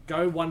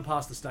 go one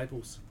past the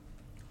Staples.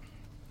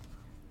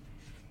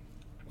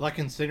 Like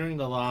considering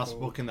the last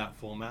book in that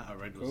format I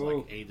read was Cool.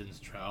 like Eden's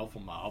Trail for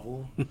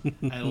Marvel, and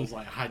it was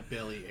like had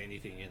barely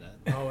anything in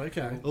it. Oh,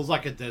 okay. It was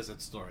like a desert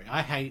story.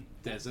 I hate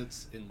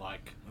deserts in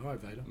like All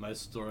right, Vader.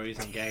 most stories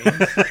and games.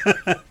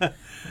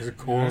 There's a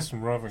chorus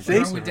from Robin. See?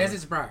 What's wrong with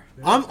deserts, bro?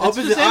 I'm It's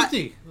opposite. just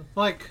empty.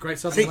 Like Great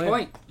Southern See, Land.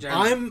 Point,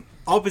 Jeremy. I'm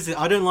opposite.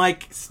 I don't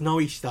like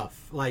snowy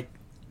stuff. Like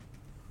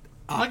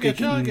I get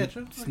you. I Arctic get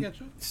you. and I get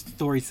you.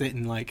 story set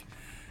in like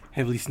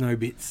heavily snow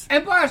bits.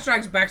 Empire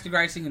Strikes Back's the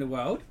greatest thing in the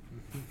world.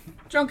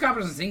 John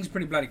Carpenter's thing's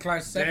pretty bloody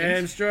close.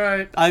 Damn Second.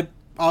 straight. I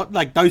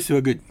like those two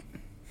are good.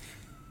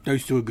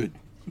 Those two are good.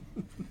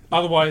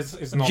 Otherwise,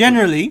 it's not.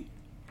 Generally,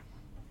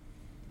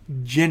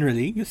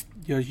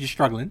 you're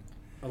struggling.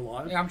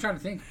 Alive. Yeah, I'm trying to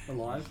think.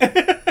 Alive.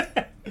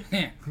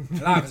 Yeah,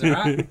 alive is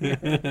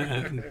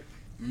alright.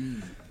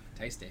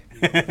 Tasty.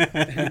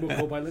 Any book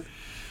called by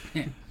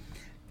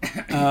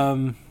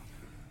Um,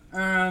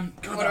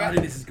 God, what about?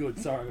 this is good.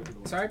 Sorry.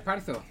 Sorry,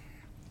 party thought.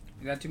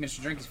 You had too much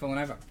to drink. He's falling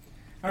over.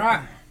 All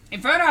right,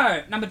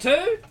 Inferno number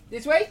 2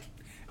 this week.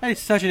 that is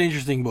such an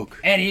interesting book.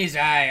 It is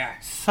a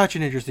Such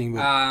an interesting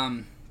book.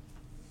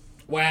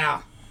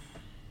 wow,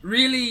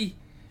 really.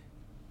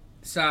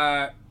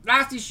 So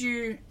last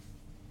issue,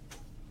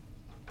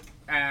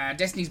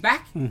 Destiny's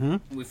back.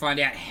 Mm-hmm. We find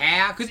out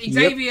how, because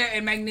Xavier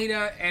and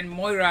Magneto and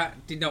Moira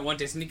did not want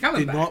Destiny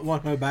coming Did back. not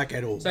want her back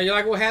at all. So you're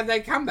like, well, how'd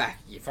they come back?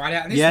 You find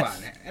out in this Yes.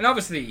 one. And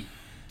obviously,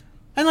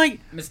 And like,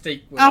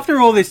 Mystique... after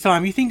all this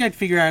time, you think they'd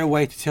figure out a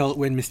way to tell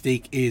when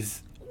Mystique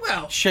is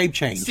Well, shape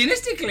changed?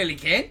 Sinister clearly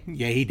can.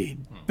 Yeah, he did.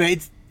 But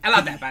it's I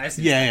love that, but that's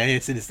yeah,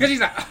 Sinister. Because he's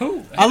like,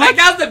 oh, I like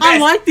that was the best. I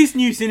like this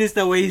new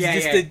Sinister where he's yeah,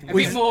 just a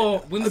bit more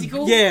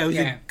whimsical. Yeah, it was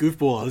a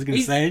goofball. I was going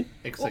to He's- say.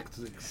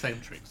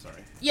 Eccentric,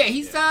 sorry. Yeah,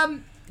 he's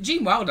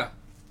Gene Wilder.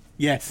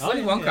 Yes,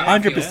 Willy Wonka. yeah.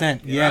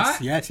 100%. Yeah, Yes,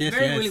 right? yes,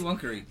 Very yes. Willy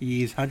Wonka-y.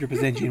 He is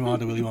 100% Gene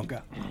Wilder, Willy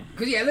Wonka.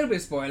 Because, yeah, a little bit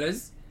of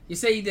spoilers. You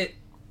see that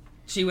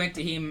she went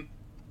to him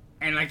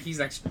and, like, he's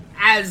like,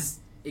 as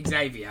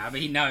Xavier, but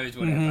he knows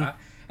whatever. Mm-hmm.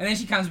 And then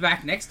she comes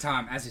back next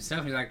time as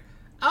herself. He's like,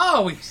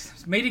 oh, we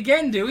meet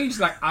again, do we? She's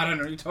like, I don't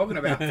know what you're talking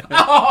about.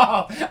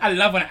 Oh, I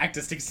love when an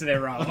actor sticks to their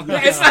role.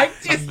 It's like,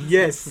 just,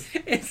 Yes.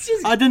 it's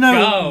just I don't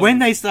know gold. when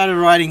they started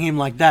writing him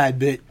like that,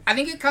 but I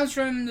think it comes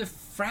from the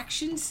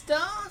Fraction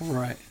stuff.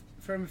 right.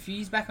 From a few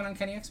years back on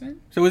Uncanny X-Men.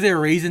 So was there a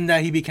reason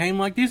that he became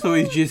like this, or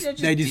is just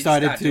they decided did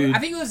start doing to it. I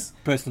think it was,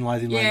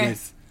 personalize him like Yeah.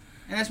 this?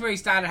 and that's where he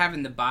started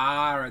having the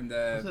bar and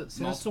Was the it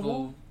Sinister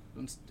War?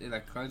 multiple,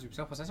 like clothes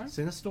himself. What's that? Sorry,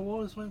 Sinister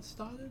War is when it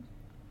started?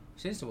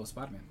 Sinister War,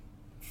 Spider-Man.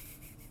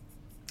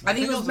 I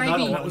think it was another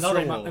maybe. one. That was Another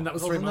 3 war. months, and that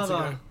was There 3 was months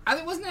another- ago. I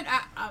think wasn't it?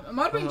 It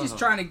might have been just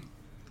trying to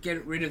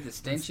get rid of the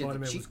stench of the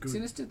Spider-Man was chick good.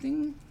 Sinister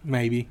thing.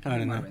 Maybe I don't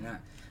Might know. have been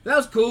that. But that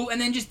was cool, and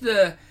then just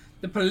the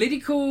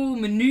political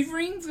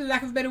manoeuvring, for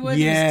lack of a better word,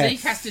 Yes,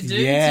 Mystique has to do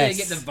yes. to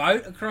get the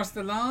vote across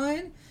the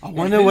line. I and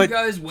wonder who what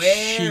goes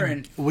where she,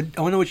 and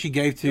I wonder what she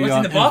gave to. what's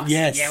in the box.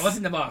 Yes. Yeah, what's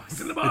in the box?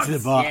 In the It's box. in the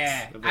box.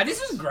 Yeah,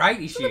 this was a great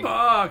issue.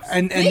 Box.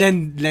 And Big?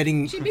 then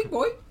letting She a big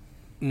boy.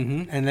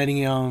 and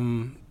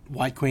letting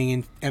White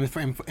Queen and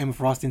Emma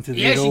Frost into the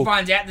Yeah, middle. she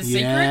finds out the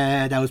secret.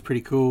 Yeah, that was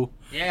pretty cool.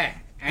 Yeah.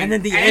 And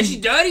then the and end- she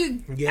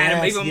dirty Yes,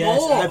 Adam even yes,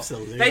 more.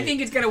 absolutely. They think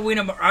it's going to win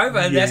them over.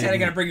 and That's how they're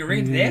going to bring her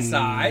into their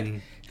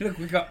side. Look,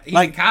 we got even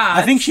Like cards.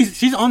 I think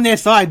she's on their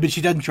side, but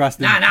she doesn't trust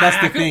them.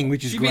 That's the thing,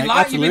 which is You've great. been lying,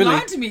 Absolutely, You've been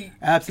lying to me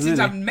Absolutely. since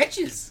I've met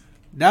you.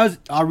 that was.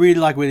 I really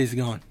like where this is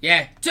going.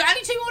 Yeah. So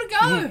only 2 more to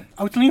go.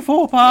 Oh, it's only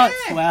 4 parts.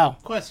 Yeah. Wow.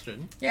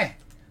 Question. Yeah.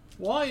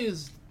 Why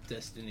is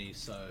Destiny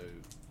so,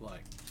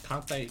 like,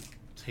 can't they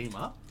team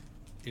up?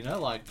 You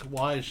know, like,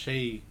 why is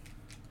she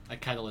a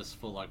catalyst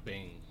for, like,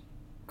 being...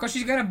 Because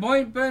she's going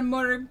to burn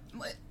Moira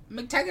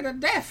McTaggart to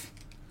death.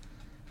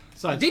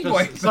 So it's Deep just,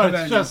 boy so burn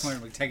it's just, Moira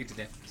McTaggart to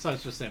death. so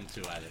it's just them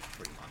two at it,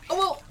 pretty much. Oh,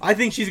 well. I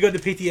think she's got the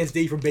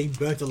PTSD from being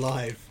burnt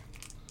alive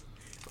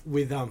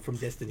with from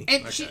Destiny.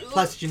 And she,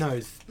 Plus, she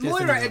knows.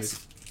 Moira, Destiny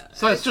it's...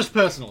 So it's just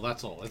personal,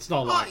 that's all. It's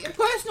not like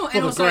personal for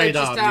and the also great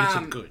just...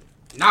 mutual good.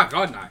 No,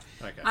 God,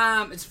 no.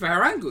 Okay. It's for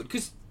her own good.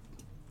 Because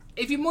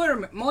if you're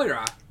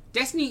Moira,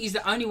 Destiny is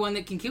the only one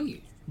that can kill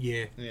you.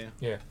 Yeah. Yeah.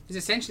 Yeah. Is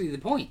essentially the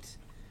point.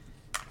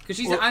 Because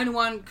she's the only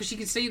one, because she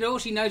can see it all.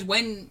 She knows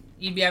when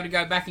you'd be able to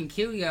go back and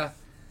kill you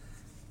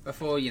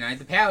before,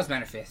 the powers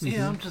manifest.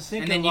 Yeah, I'm just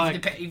thinking, And then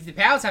like... if the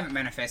powers haven't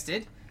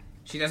manifested,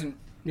 she doesn't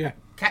Yeah.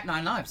 cat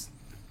 9 lives.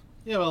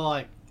 Yeah, well,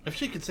 like, if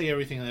she could see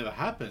everything that ever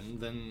happened,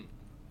 then,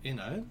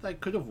 they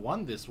could have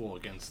won this war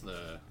against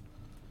the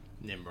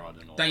Nimrod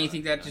and all Don't you that,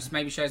 think that just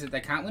maybe shows that they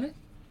can't win it?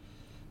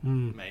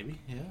 Maybe,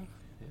 yeah.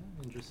 Yeah,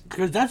 interesting.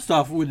 Because that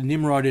stuff with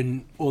Nimrod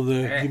and all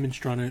the Yeah. humans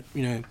trying to,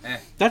 Yeah.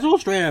 that's all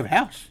straight out of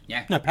House.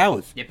 Yeah. No,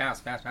 Powers. Yeah, powers.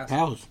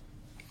 Powers.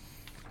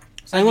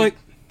 So And if like,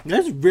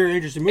 that's a very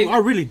interesting movie. I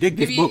really dig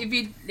if this you, book. if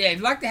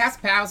you like the House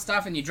of Powers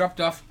stuff and you dropped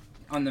off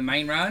on the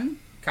main run,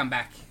 come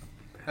back.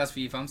 That's for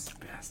you, Fums.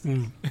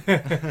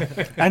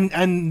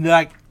 And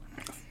like,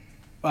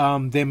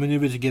 their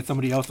maneuver to get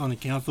somebody else on the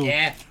council,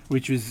 Yeah.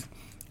 which was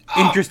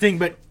Oh. interesting,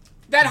 but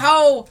That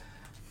whole...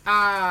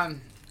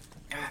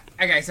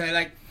 okay, so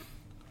like...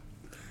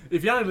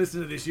 If you only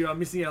listen to this, you are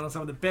missing out on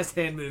some of the best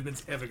hand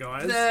movements ever,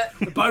 guys.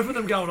 The- Both of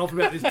them going off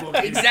about this book.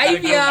 is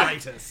Xavier- the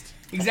greatest.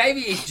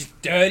 Xavier is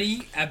just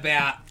dirty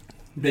about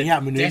being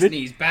outmaneuvered.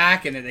 Destiny's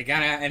back and that they're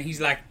gonna, and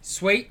he's like,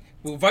 sweet,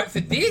 we'll vote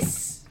for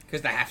this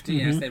because they have to,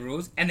 it's their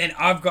rules. And then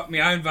I've got my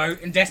own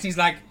vote, and Destiny's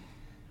like,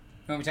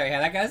 want me to tell you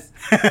how that goes?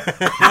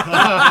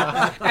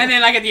 And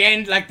then like at the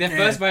end, like the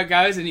first vote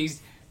goes, and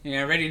he's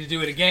ready to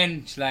do it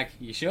again. She's like,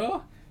 you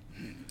sure?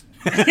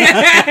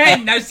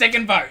 No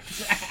second vote.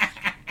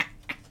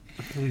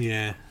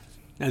 Yeah,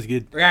 that was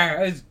good.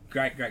 Yeah, it was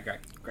great.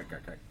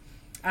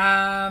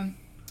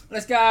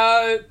 Let's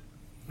go.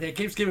 Yeah, it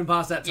keeps skipping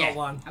past that top Yeah,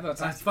 one. I thought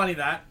so. It's funny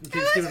that. It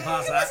keeps skipping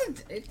past that.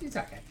 It's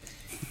okay.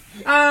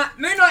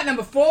 Moonlight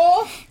number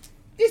 4.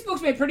 This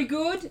book's been pretty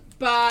good,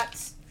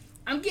 but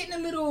I'm getting a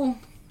little...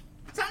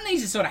 Something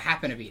needs to sort of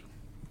happen a bit.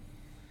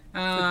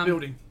 It's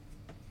building.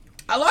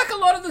 I like a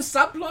lot of the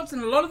subplots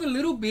and a lot of the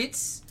little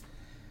bits,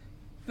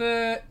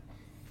 but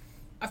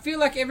I feel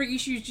like every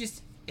issue is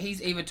just...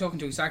 He's either talking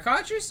to his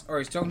psychiatrist or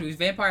he's talking to his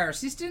vampire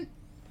assistant,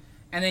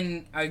 and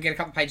then I get a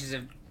couple pages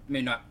of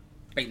Moon Knight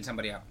beating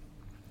somebody up.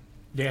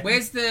 Yeah.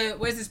 Where's the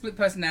split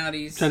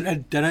personalities? So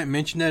they don't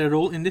mention that at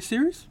all in this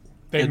series?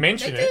 They They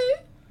mention it. do.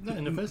 No,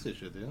 in the first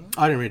issue, didn't it?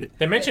 I didn't read it.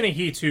 They mention it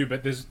here too,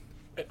 but there's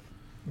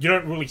you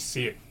don't really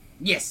see it.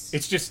 Yes.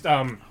 It's just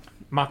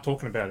Mark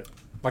talking about it.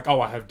 Like,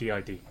 oh, I have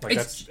DID. Like,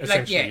 that's It's like,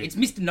 essentially yeah, it. it's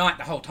Mr. Knight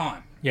the whole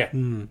time. Yeah.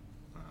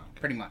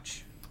 Pretty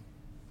much.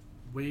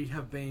 We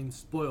have been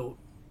spoilt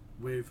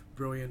with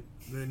brilliant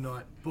Moon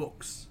Knight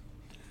books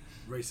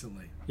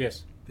recently.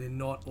 Yes. They're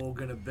not all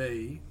going to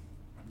be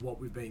what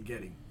we've been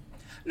getting.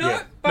 No,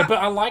 yeah. but, But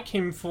I like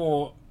him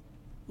for,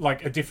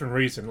 like, a different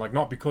reason. Like,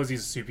 not because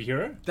he's a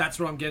superhero. That's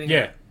what I'm getting Yeah.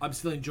 at. I'm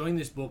still enjoying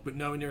this book, but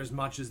nowhere near as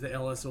much as the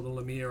Ellis or the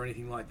Lemire or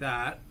anything like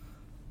that.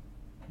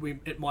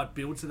 It might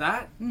build to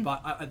that,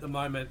 but at the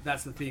moment,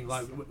 that's the thing.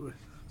 Like,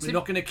 we're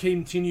not going to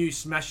continue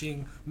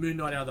smashing Moon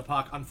Knight out of the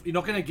park. You're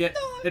not going to get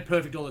it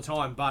perfect all the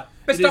time, but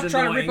but it stop is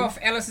trying to annoying. rip off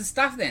Ellis's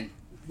stuff then.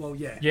 Well,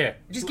 yeah, Yeah.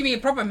 Just give me a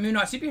proper Moon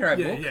Knight superhero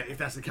yeah, book. yeah. If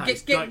that's the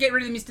case, Get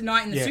rid of the Mr.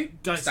 Knight and the Yeah.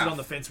 suit don't stuff. sit on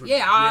the fence with Yeah,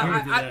 it. I- I'm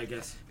with you I- there, I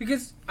guess.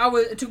 Because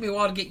it took me a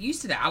while to get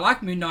used to that. I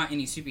like Moon Knight in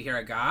his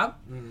superhero garb.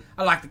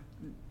 I like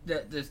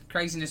the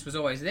craziness was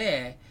always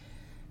there,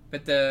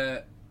 but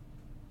don't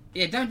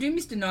do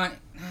Mr. Knight.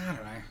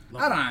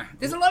 I don't know.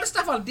 There's a lot of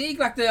stuff I dig,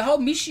 like the whole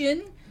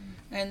mission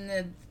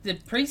and the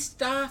priest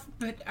stuff,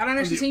 but I don't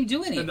actually see him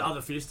doing And it. the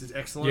Other Fist is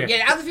excellent. Yeah.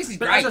 Yeah, the Other Fist is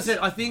But great. as I said,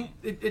 I think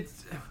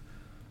it's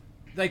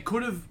they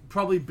could have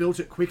probably built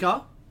it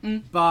quicker,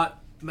 but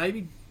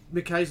maybe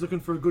McKay's looking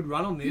for a good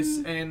run on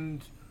this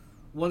and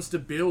wants to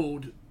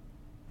build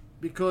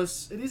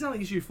because it is only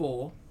issue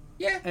 4,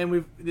 yeah.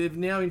 and they've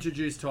now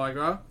introduced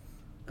Tigra,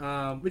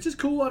 which is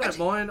cool. I don't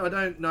mind. I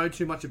don't know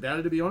too much about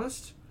it, to be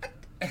honest.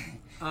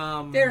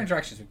 Their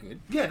interactions were good.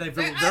 Yeah, they're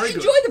very, I very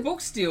enjoy good. the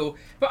book still,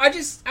 but I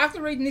just,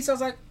 after reading this, I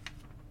was like,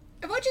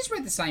 have I just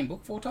read the same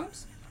book 4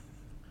 times?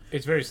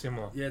 It's very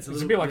similar. Yeah, it's a a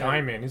little- bit like yeah.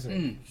 Iron Man, isn't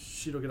it?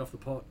 Shit, will get off the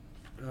pot.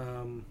 I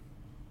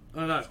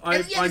don't know.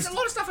 There's a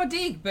lot of stuff I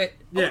dig, but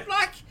I Yeah. would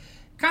like,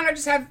 can't I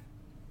just have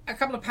a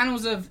couple of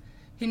panels of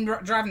him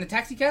driving the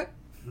taxi cab?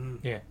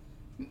 Yeah.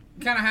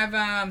 Can't I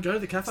have Go to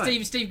the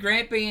cafe. Steve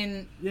Grant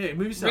being Yeah,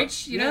 movie stuff.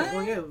 rich, you know,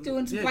 well, yeah,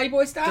 doing some yeah.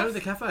 Playboy stuff? Go to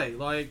the cafe.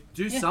 Like,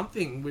 do Yeah.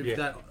 something with Yeah.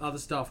 that other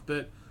stuff.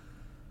 But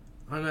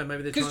I don't know.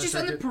 Maybe they're Because trying just to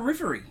on the take it.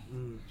 periphery.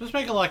 Just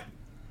make it like,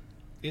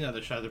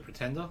 the show The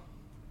Pretender.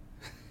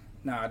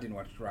 No, I didn't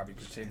watch Robbie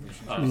Pretend.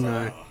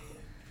 No.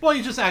 Well,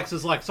 he just acts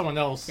as like someone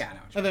else, Yeah, I know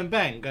what you and then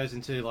bang goes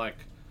into like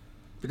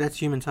But that's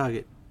Human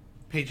Target.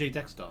 PG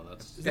Dexter.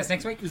 That's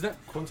next week? Is that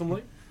Quantum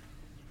Leap?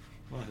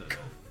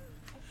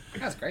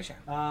 That was a great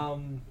show.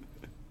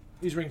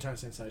 His ringtone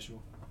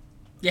sensational.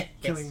 Yeah,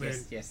 Killing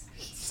yes.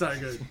 So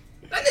good.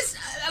 And there's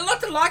a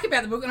lot to like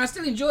about the book, and I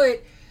still enjoy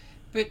it,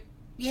 but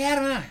yeah, I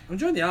don't know. I'm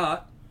enjoying the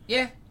art.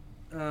 Yeah,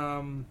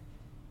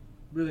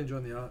 Really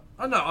enjoying the art.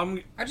 I know.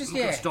 I'm I just, not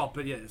gonna yeah. stop,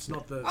 but yeah, it's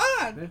not the.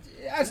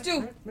 it's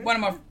still one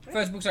of my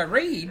first books I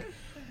read,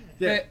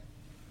 Yeah.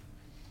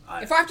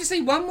 but if I have to see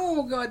one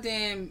more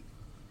goddamn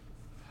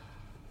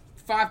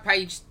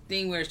 5-page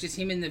thing where it's just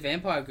him and the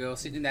vampire girl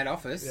sitting in that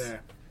office, Yeah.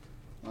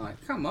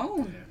 like, come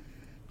on.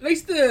 At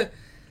least the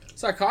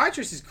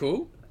psychiatrist is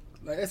cool.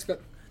 Like, that's got.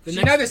 The You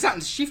next- know there's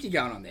something shifty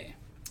going on there.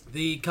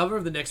 The cover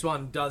of the next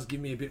one does give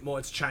me a bit more.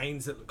 It's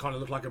chains that kind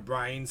of look like a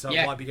brain, so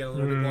Yeah. it might be getting a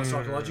little bit more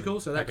psychological.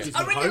 So that Okay. gives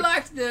I me really hope.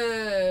 liked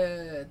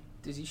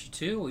there's issue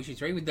 2 or issue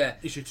 3 with the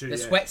Issue 2, the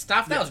yeah. sweat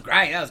stuff. That Yeah. was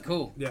great. That was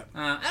cool. Yeah.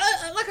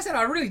 Like I said,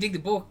 I really dig the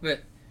book,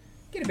 but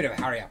get a bit of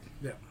a hurry up.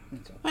 Yeah.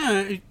 I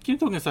don't know, you're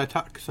talking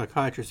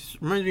psychiatrist.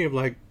 It reminds me of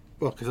like,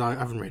 well, because I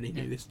haven't read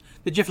any of this.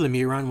 The Jeff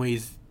Lemire run where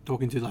he's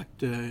talking to like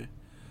the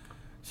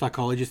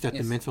psychologist at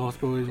Yes. the mental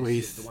hospital, where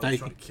he's The one that's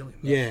trying staking. to kill him.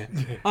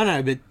 Yeah, I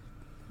know, but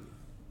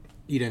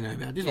you don't know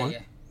about this Yeah, one. yeah.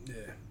 Yeah.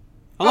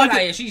 I like oh, no,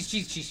 it. yeah, she's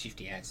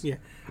shifty as. Yeah,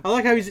 I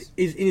like how he's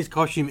in his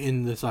costume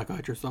in the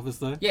psychiatrist's office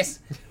though. Yes.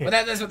 Well,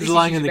 that's what this He's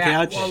lying issue's on the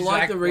about. couch. Well, I She's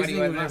like the what do you reasoning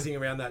want and to know? everything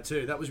around that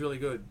too. That was really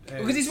good. And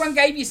Because this one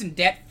gave you some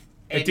depth.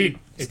 It did. It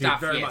did. stuff,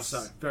 very yes.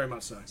 much so. Very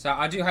much so. So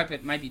I do hope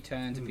it maybe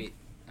turns a bit.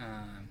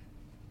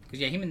 Because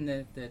yeah, him and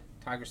the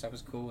tiger stuff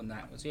was cool, and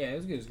that was it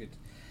was good. It was good.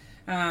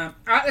 All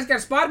right, let's go to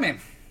Spider-Man.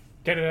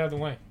 Get it out of the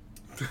way.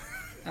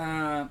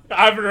 Uh,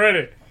 I haven't read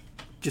it.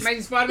 Just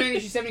Amazing Spider-Man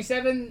issue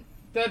 77,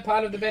 third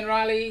part of the Ben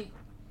Reilly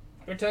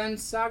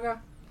Returns saga.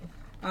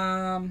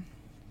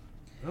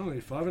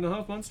 Only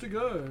 5.5 months to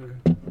go.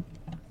 I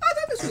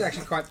thought this was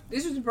actually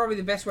this was probably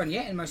the best one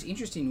yet and most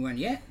interesting one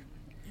yet.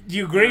 Do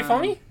you agree,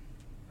 Fonny?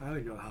 I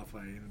only got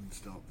halfway in and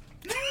stopped.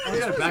 I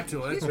got back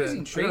to it. This but was I got a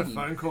intriguing.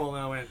 phone call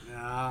and I went,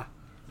 nah.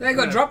 They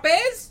got drop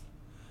bears?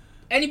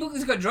 Any book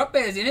that's got drop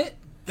bears in it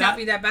can't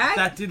be that bad.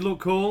 That did look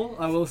cool,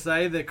 I will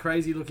say. The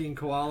crazy looking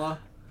koala.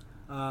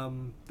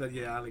 But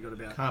yeah, I only got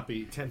about Can't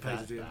be 10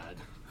 pages that in. bad.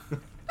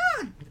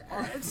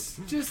 It's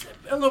just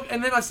look,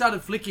 and then I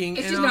started flicking,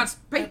 It's and, just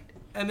not.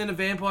 and then a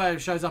vampire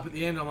shows up at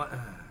the end. And I'm like,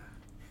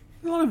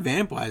 a lot of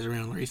vampires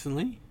around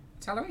recently.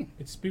 It's Halloween.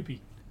 It's spoopy.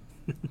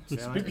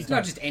 Sound It's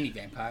not just any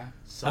vampire.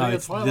 So Oh, yeah,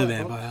 it's the Twilight,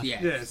 vampire.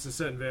 Yeah. yeah, it's a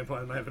certain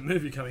vampire may have a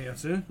movie coming out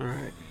soon. All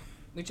right.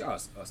 Which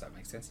also that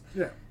makes sense.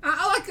 Yeah,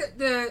 I like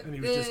And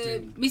he was just the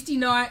in- Misty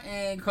Knight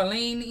and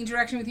Colleen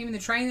interaction with him in the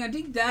train. I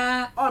dig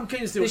that. I'm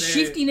keen to see The what they're-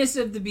 shiftiness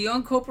of the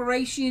Beyond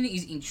Corporation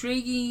is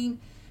intriguing.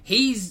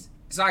 He's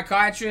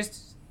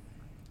psychiatrist.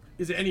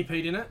 Is there any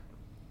Pete in it?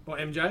 Or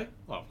MJ?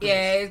 Well,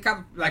 Yeah, a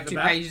couple, like At the 2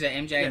 back? pages of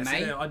MJ and so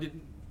May. yeah, I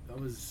didn't. I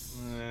was.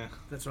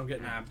 That's what I'm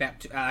getting at.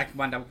 About like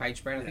 1 double page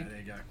spread, I Yeah, think. there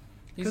you go.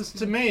 because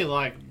to me,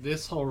 like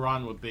this whole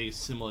run would be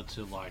similar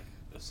to like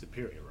a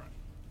Superior run.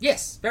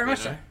 Yes, very much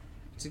know? so.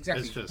 It's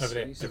exactly. It's just Over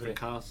there, different over there.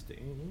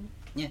 casting.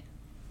 Yeah,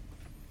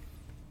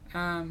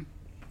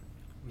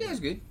 it was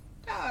good.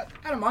 I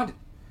don't mind it.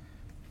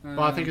 But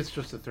I think it's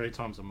just the 3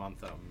 times a month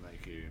that will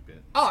make you a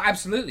bit. Oh,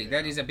 absolutely.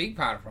 That is a big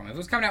part of the problem. If it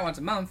was coming out once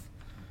a month,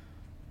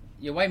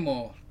 you're way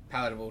more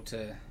palatable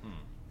to.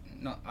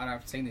 Not.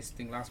 I've seen this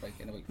thing last week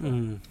and the week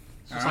before.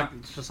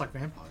 It's just like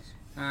vampires.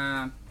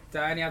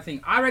 The only other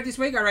thing I read this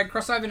week, I read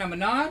Crossover number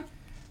 9.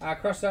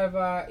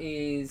 Crossover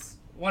is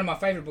one of my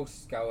favourite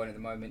books going at the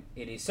moment.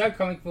 It is so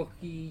comic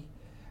booky,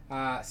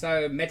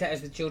 so meta,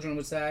 as the children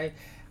would say.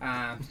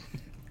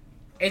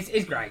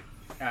 It's great.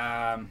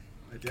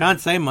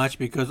 Can't say much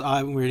because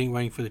I'm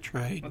waiting for the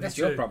trade. Well, that's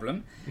Me your too.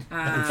 problem.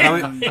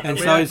 And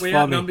so is we Fommy.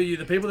 outnumber you.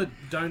 The people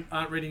that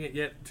aren't reading it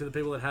yet to the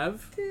people that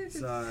have.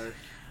 So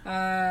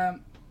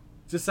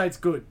just say it's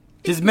good.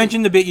 Just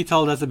mention the bit you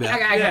told us about.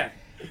 Okay.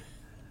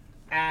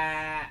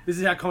 Yeah. This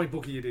is how comic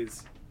booky it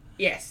is.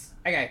 Yes.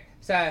 Okay.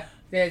 So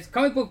there's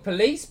comic book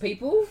police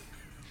people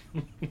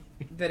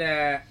that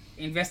are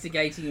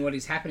investigating what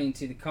is happening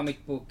to the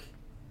comic book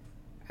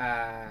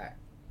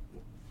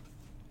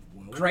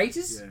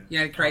creators. Yeah. You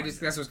know, the creators.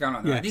 That's what's going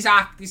on. Yeah. This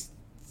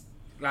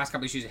last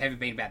couple of issues haven't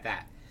been about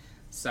that.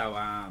 So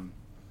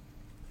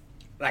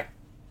like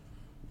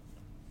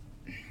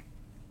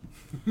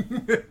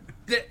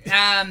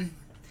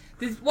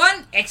there's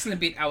one excellent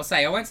bit I will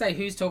say. I won't say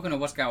who's talking or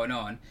what's going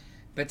on,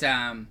 but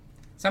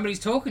somebody's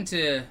talking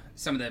to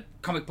some of the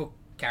comic book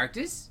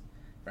characters,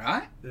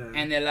 right? Yeah.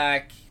 And they're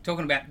like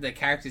talking about the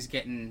characters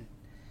getting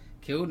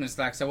killed, and it's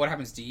like, so what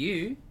happens to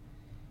you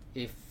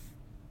if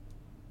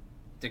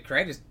the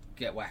creators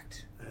get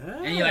whacked?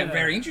 And you're like,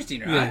 very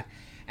interesting, right? Yeah.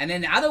 And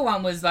then the other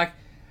one was like,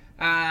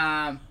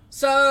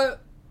 so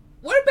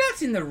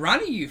whereabouts in the run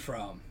are you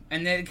from?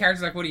 And then the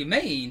character's like, what do you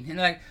mean? And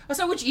they're like, oh,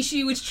 so which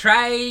issue, which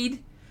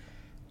trade?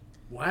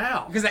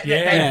 Wow. Because they've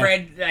Yeah.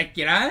 read, like,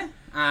 you know?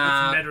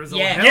 That's meta as all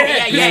yeah, hell.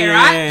 yeah,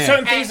 right? Yeah.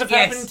 Certain things have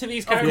Yes. happened to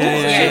these Of course.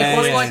 characters. Yeah.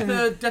 It's Yeah. like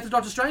the Death of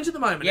Doctor Strange at the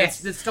moment.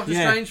 Yes. It's Doctor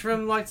Yeah. Strange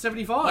from like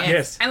 75. Yeah.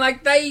 Yes. And,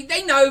 like,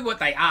 they know what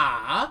they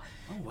are,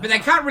 Oh, wow. but they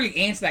can't really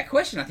answer that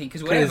question, I think,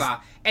 because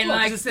whatever. And, Well,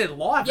 'cause like, it's their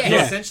life. Yeah. So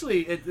Yeah.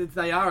 essentially,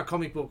 they are a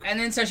comic book and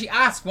then so she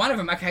asked one of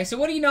them, okay, so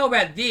what do you know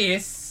about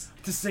this?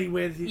 to see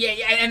where the... Yeah,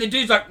 and the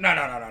dude's like, no.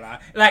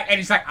 Like, and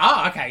it's like,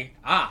 okay.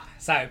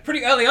 So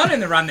pretty early on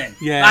in the run then.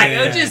 Yeah, Like,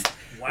 yeah. it was just,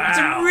 Wow.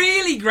 some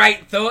really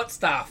great thought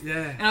stuff.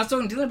 Yeah. And I was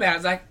talking to Dylan about it,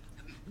 it's like,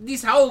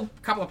 this whole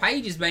couple of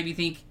pages made me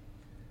think,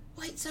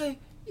 wait, so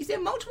is there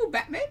multiple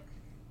Batmen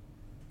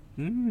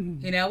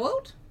in our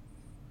world?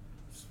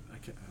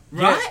 Okay.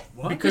 Right?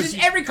 What? Because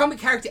every comic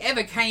character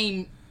ever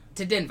came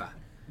to Denver.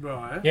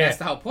 Right. Yeah. That's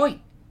the whole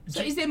point.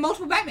 So is there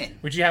multiple Batmen?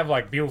 Would you have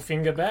like Bill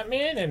Finger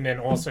Batman and then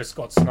also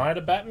Scott Snyder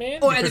Batman?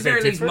 Or at the Because they're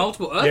very least, different?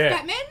 multiple Earth Yeah.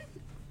 Batmen?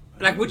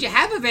 Like, would you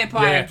have a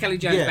Vampire Yeah. and Kelly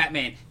Jones Yeah.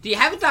 Batman? Do you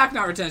have a Dark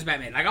Knight Returns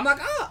Batman? Like, I'm like,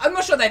 I'm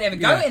not sure they'd ever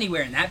go Yeah.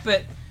 anywhere in that,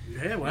 but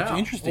Yeah, wow. That's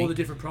interesting. All the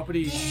different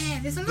properties. yeah,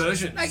 there's a lot.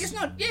 Versions. Like, it's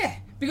not,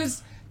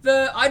 because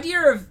the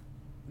idea of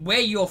where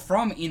you're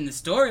from in the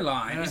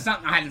storyline Yeah. is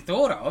something I hadn't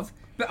thought of.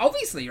 But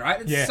obviously, right,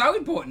 it's Yeah. so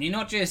important. You're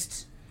not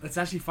just. It's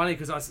actually funny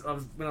because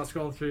when I was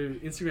scrolling through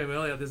Instagram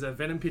earlier, there's a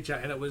Venom picture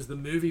and it was the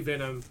movie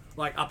Venom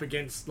like up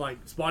against like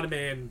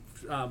Spider-Man,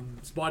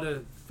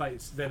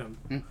 Spider-Face Venom.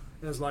 And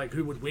it was like,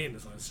 who would win?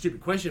 It's like a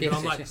stupid question, Yes, but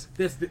I'm yes,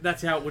 like,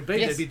 that's how it would be.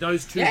 Yes. There'd be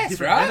those two Yes,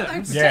 different right? Like,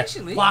 Venoms. Yeah.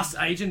 potentially. Plus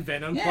Agent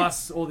Venom, Yeah.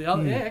 plus all the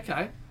other. Yeah,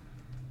 okay.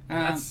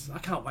 I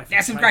can't wait for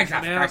That's the some trailer great to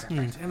come stuff, out.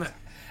 great stuff. Damn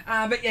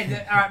it. But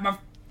yeah, all right,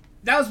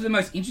 that was the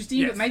most interesting.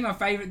 Yes. But maybe my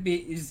favourite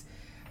bit is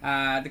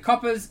the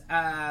coppers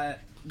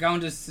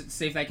going to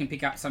see if they can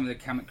pick up some of the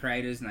comic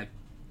creators, and they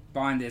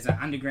find there's an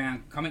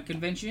underground comic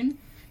convention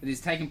that is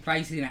taking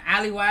place in an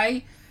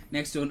alleyway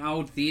next to an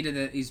old theatre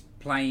that is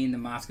playing The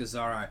Mask of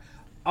Zorro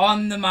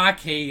on the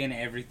marquee and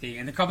everything.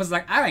 And the coppers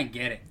like, I don't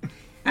get it.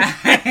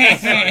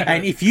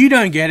 And if you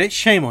don't get it,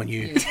 shame on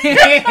you.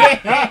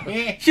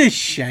 Just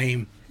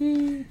shame.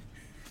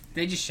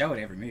 They just show it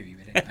every movie,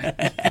 but anyway.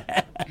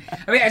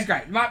 I mean, it's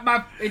great.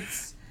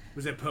 It's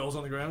Was there pearls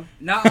on the ground?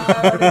 no,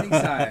 I don't think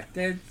so.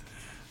 They're-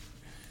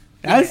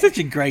 That's such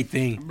a great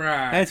thing.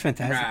 Right, That's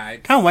fantastic.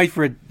 right. Can't wait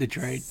for the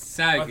trade.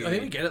 So I good.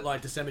 think we get it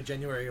like December,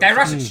 January. Or They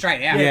rush something. it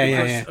straight out. Yeah,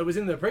 because yeah. It was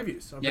in the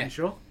previews. I'm Yeah. pretty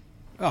sure.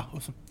 Oh,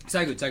 awesome.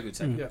 So good, so good,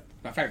 so good. Yeah.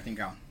 My favourite thing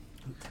going.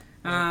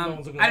 No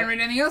one's looking I at didn't it.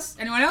 read anything else.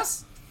 Anyone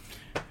else?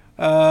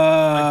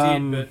 I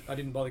did, but I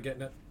didn't bother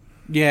getting it.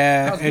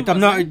 Yeah, That was good, I'm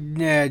not. wasn't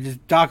Yeah,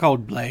 just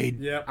Darkhold Blade.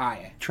 Yeah. Ah,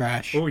 yeah.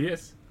 Trash. Oh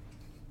yes.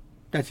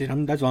 That's it.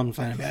 That's what I'm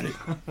saying about it.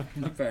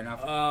 Fair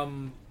enough.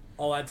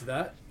 I'll add to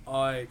that.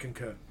 I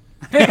concur.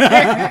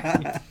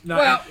 No,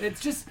 Well- it's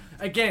just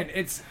again,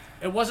 it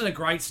wasn't a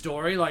great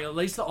story. Like at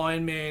least the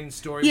Iron Man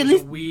story Yeah, was at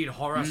least- a weird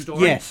horror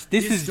story. yes,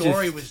 this is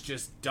story just- was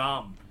just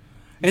dumb.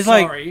 It's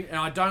like- Sorry, and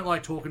I don't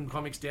like talking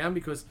comics down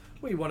because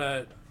we want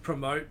to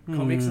promote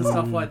comics and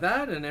stuff like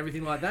that and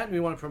everything like that, and we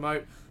want to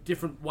promote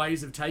different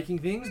ways of taking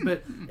things,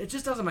 but it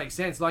just doesn't make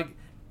sense. Like,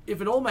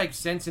 if it all makes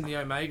sense in the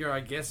Omega, I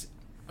guess,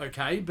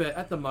 okay, but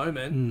at the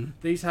moment,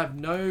 these have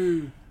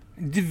no...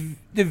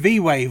 The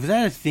V-Wave, was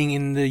that a thing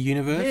in the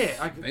universe? Yeah,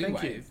 thank you.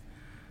 V-Wave.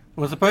 Well,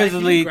 Can you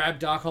supposedly... grab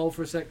Darkhold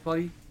for a sec,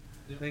 buddy?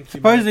 Thank you,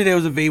 Supposedly there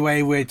was a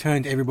V-Wave where it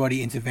turned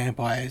everybody into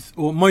vampires,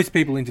 or most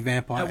people into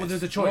vampires. well,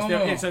 there's a choice.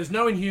 Oh. So there's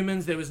no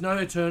Inhumans, there was no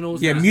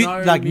Eternals. Yeah, there was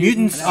no like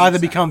mutants And either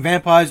that's become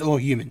vampires or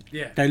human.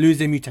 Yeah. They lose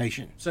their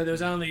mutation. So there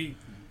was only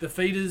the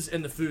feeders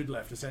and the food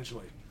left,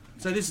 essentially.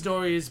 So this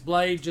story is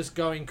Blade just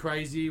going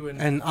crazy when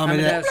And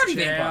Amadeus- Bloody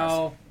Chow.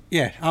 vampires.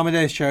 Yeah,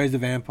 Amadeus chose the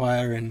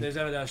vampire, and There's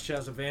Amadeus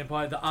Chow's a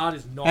vampire. The art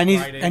is not And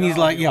he's- great and either, he's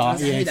like, I'll be yeah,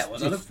 honest. I yeah, knew it's- that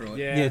was. I looked through it.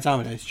 Yeah. yeah, it's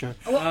Amadeus Cho.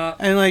 Uh,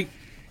 And like,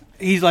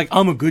 he's like,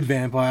 I'm a good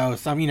vampire or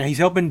something. You know, he's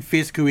helping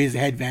Fisk, who is the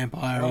head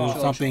vampire or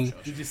sure, something,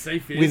 Did you see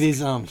Fizz? with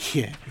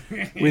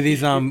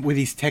his with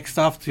his tech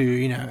stuff to,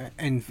 you know,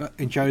 and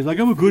Cho's like,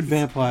 I'm a good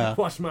vampire.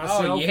 Wash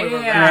myself Oh, with yeah. a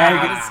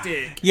Yeah. with a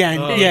stick. Yeah,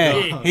 and,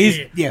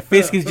 Oh, yeah,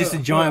 Fisk is just a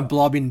giant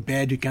blob in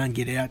bed who can't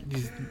get out.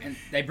 Just, And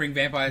they bring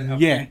vampires up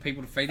Yeah.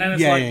 people to feed And them.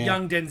 it's Yeah, like yeah.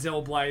 young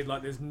Denzel Blade,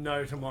 like there's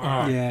no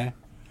tomorrow. Oh. yeah.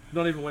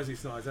 Not even Wesley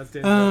Snipes. That's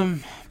Denzel.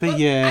 But Well,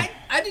 yeah.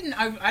 I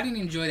didn't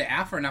enjoy the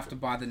alpha enough to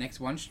buy the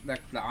next one,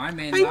 like the Iron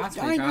Man I- last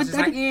week. I was just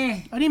like,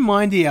 I didn't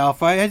mind the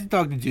alpha. It has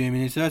Doctor Doom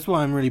in it, so that's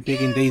why I'm really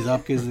picking these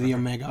up because of the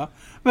Omega.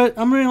 But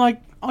I'm really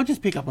like, I'll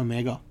just pick up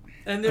Omega.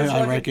 And there's I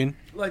like reckon.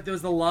 like there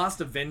was the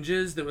last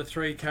Avengers. There were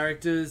 3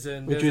 characters,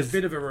 and Which there's was a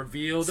bit of a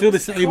reveal. Silver That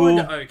was Sable,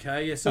 kinda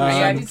okay. Yeah, Silver yeah, I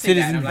Sable, did see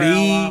that. Citizen I'm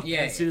V. like,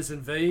 yeah, yeah.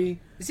 Citizen V.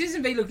 The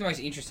Citizen V looked the most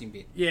interesting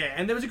bit. Yeah,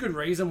 and there was a good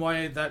reason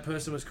why that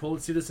person was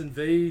called Citizen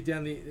V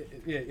down the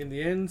in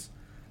the end.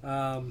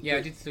 Yeah,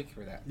 I did look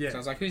through that. Yeah. So I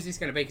was like, who's this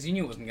going to be? Because you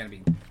knew it wasn't going to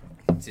be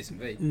Citizen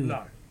V.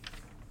 No.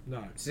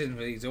 Citizen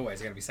V is always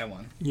going to be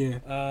someone. Yeah.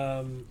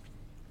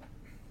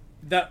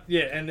 That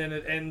and then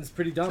it ends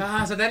pretty dumb.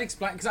 So that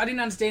explains, because I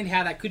didn't understand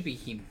how that could be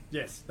him.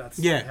 Yes, that's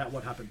Yeah.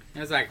 what happened.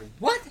 And I was like,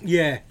 what?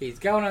 Yeah. He's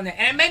going on there.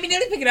 And it made me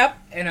nearly pick it up,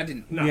 and I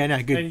didn't. No. Yeah,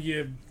 no, good. And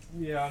you,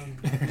 yeah,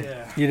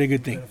 You did a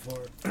good thing. for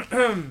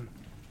it.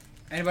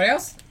 Anybody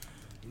else?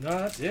 No,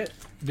 that's it.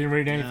 Didn't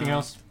read anything No.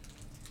 else?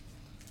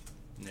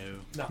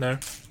 No. No.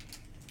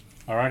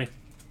 Alrighty.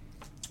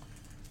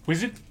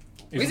 Wizard?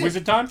 Is Wizard. it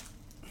wizard time?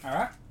 All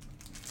right.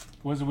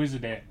 Where's the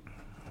wizard at?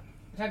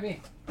 Have you?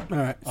 All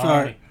right. So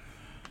Alrighty.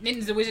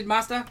 Ninten's the Wizard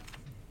Master.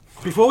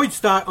 before we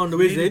start on the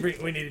wizard,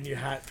 We need a new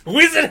hat.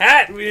 Wizard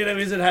hat! We need a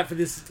wizard hat for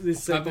this I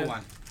segment. bought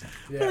one.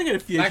 Yeah. I got a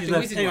few Like issues the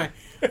left. wizard Anyway,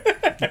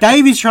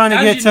 Dave is trying to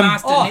get Dungeon some.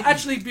 Master. Oh, Ninten.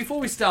 actually, before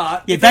we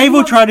start, Yeah, if Dave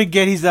will anyone- try to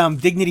get his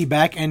dignity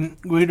back, and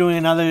we're doing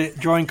another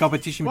drawing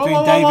competition between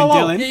Dave and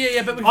Dylan.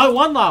 Yeah, but I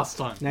won last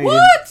time. No, you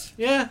didn't.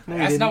 Yeah. No, you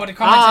That's didn't. not what the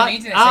comments on the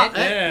internet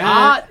said. Yeah.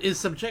 Art is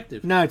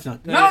subjective. No, it's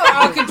not. No,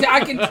 I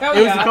can tell It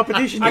you. was a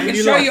competition. I can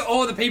you show lost. you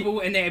all the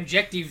people and their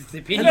objective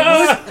opinions.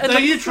 Are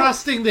you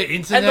trusting the And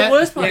internet? the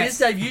worst part Yes. is,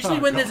 Dave, usually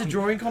when there's a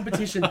drawing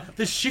competition,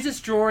 the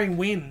shittest drawing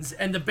wins,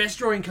 and the best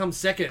drawing comes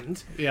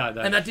second. Yeah, I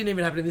know. And that didn't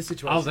even happen in this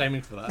situation. I was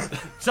aiming for that.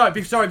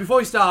 Sorry, before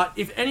we start,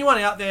 if anyone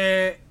out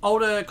there,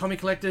 older comic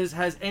collectors,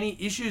 has any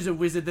issues of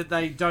Wizard that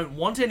they don't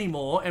want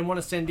anymore and want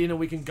to send in and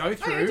we can go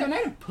through,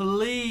 donate 'em.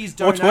 please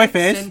Or donate. toy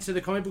fairs. Send to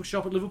the comic book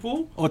shop at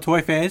Liverpool, Or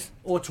toy fairs.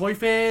 or toy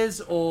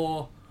fairs,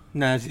 or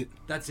No, that's it.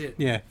 that's it.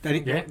 Yeah, they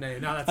didn't. Yeah.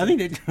 No, that's I it.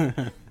 think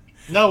that.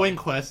 No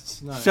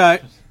inquests. No.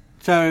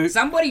 So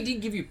Somebody did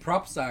give you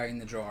props though in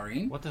the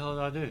drawing. What the hell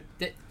did I do?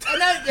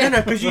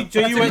 no, because you That's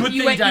a went. good you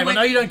thing, went- Dave. you I went-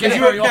 know you don't get you it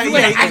very went- often. no,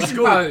 yeah, Yeah, it's action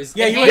good. pose.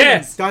 Yeah, and you went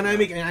hands.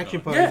 dynamic and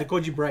action pose. Yeah. They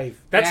called you brave.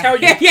 That's how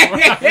you.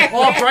 Yeah.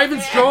 Oh, brave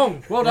and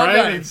strong. Well done,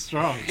 Brave Dave. and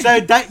strong. So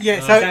that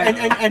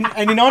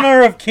and in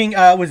honor of King,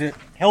 was it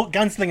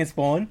Gunslinger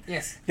Spawn?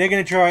 Yes. They're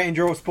going to try and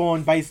draw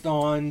Spawn based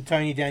on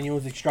Tony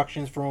Daniels'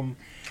 instructions from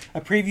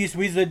a previous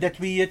wizard that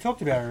we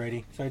talked about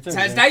already. So it's over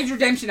So it's there. Dave's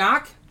redemption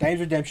arc.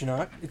 Dave's Redemption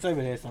arc. It's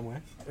over there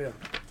somewhere. Yeah.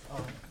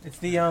 It's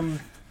the Do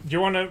you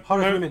want to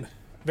Hottest know Women.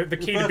 the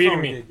key to first beating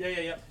one we me?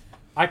 did. Yeah.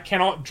 I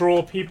cannot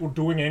draw people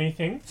doing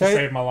anything to So-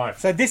 save my life.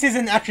 So this is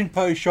an action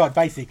pose shot,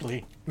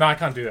 basically. No, I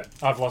can't do that.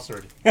 I've lost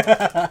already.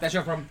 That's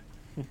your problem.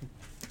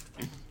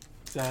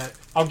 So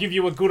I'll give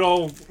you a good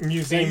old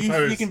museum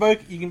pose.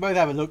 you can both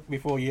have a look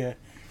before you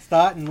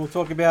start, and we'll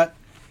talk about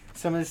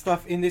some of the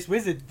stuff in this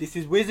wizard. This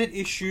is Wizard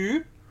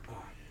issue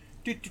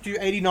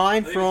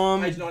 89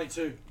 from Page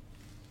 92.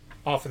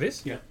 Oh, for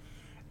this? Yeah.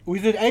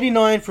 Wizard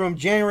 89 from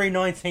January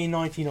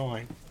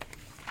 1999.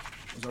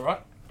 Is that right?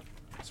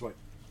 Sweet.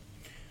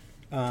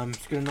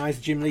 It's got a nice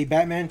Jim Lee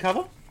Batman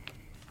cover.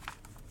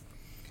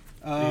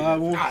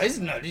 This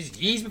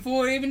is years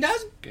before it even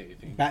does.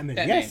 Batman,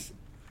 Batman. yes.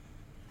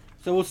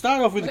 So we'll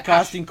start off with the With Ash.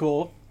 casting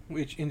call,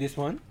 which in this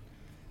one,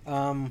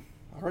 I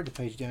wrote the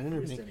page down and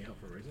everything. Standing up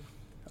for a reason.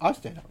 I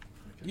stand up.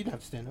 You don't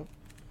have to stand up.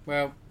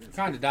 Well,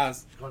 kind of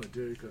does. Kind of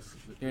do, because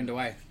You're in the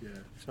way. yeah,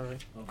 Sorry.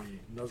 I'll be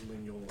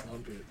nuzzling your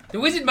armpit. The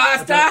Wizard I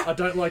Master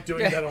don't like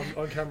doing Yeah. that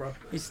on camera.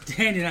 is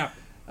standing up.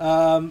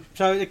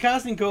 So the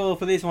casting call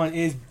for this one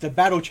is the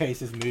Battle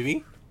Chasers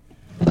movie.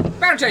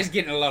 Battle Chase is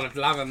getting a lot of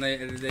love on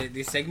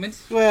this segment.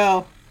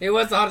 Well, It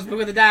was the hottest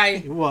book of the day.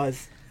 it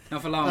was.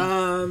 Not for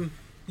long.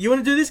 You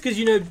want to do this because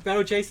you know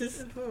Battle Chasers?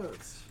 It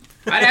hurts.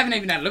 I haven't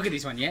even had a look at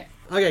this one yet.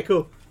 Okay,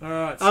 cool. All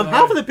right. So,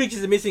 Half of the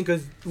pictures are missing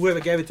because whoever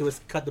gave it to us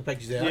cut the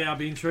pictures out. Yeah, I'll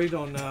be intrigued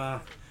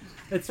on.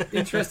 It's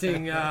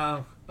interesting.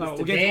 We'll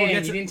Damn, get you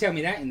to, didn't tell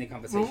me that in the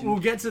conversation. we'll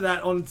get to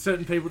that on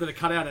certain people that are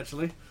cut out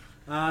actually.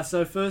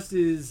 So first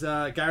is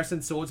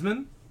Garrison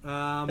Swordsman.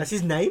 That's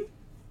his name?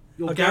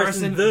 Your Oh,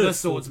 Garrison Garrison the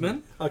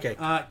Swordsman. Okay.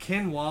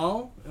 Ken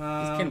Weil. It's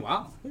Ken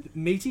Wow.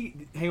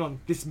 Meaty. Hang on.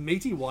 This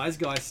meaty wise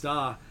guy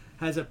star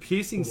has a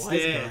piercing Wise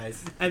stare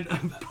guys. and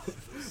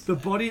the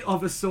body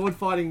of a sword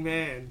fighting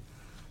man.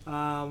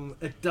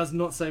 It does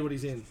not say what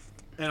he's in,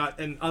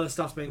 and other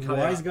stuff's been cut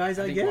Wise out. guys,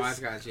 I I think guess? Wise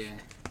Guys, yeah.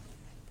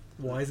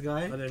 Wise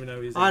guy? I don't even know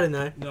who he's. I don't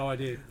know. No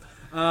idea.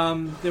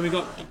 Then we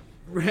got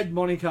Red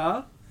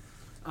Monica.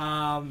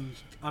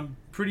 I'm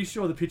pretty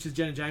sure the picture's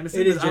Jenna Jameson.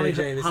 It is but only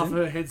Jenna Jameson. half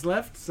her head's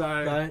left, so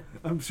Right.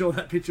 I'm sure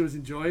that picture was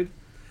enjoyed.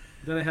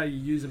 Don't know how you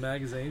use a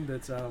magazine,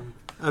 but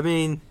I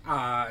mean,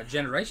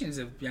 Generations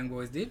of young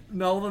boys did.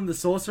 Melvin the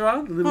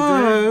Sorcerer, the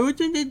little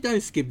dude.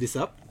 don't skip this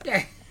up.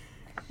 Yeah.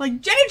 Like,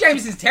 Jenna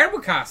Jameson's terrible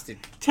casted.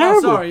 terrible.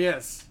 Oh, sorry,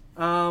 yes.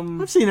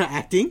 I've seen her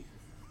acting.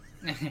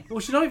 Well,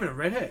 she's not even a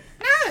redhead.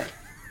 No.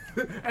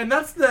 And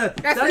that's their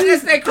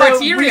their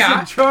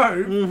criteria.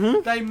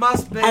 Trope. They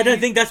must be. I don't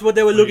think that's what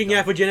they were looking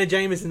at for Jenna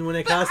Jameson when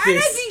they But cast I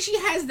this. don't think she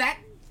has that.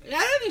 I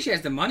don't think she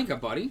has the Monica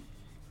body.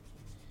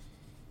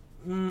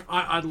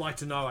 I'd like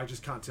to know. I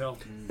just can't tell.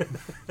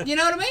 You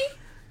know what I mean?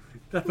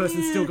 That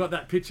person's still got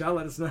that picture.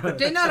 Let us know.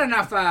 There's not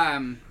enough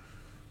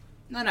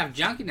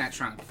junk in that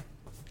trunk.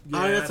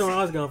 Oh, that's not what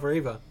I was going for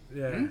either.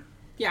 Yeah.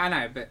 Yeah, I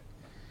know, but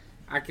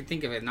I could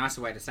think of a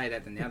nicer way to say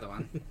that than the other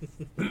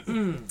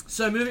one.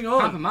 So moving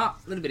Pump on. them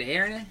up, a little bit of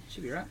air in there,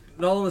 should be right.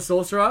 Nolan the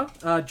Sorcerer.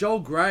 Joel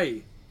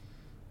Grey.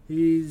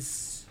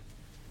 He's.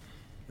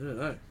 I don't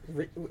know.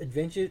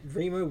 Adventure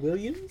Remo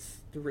Williams?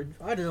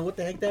 I don't know what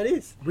the heck that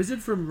is.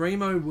 Wizard from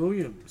Remo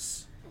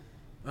Williams.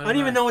 I don't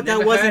even know what that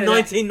Never was heard in of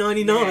that.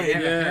 1999. Yeah,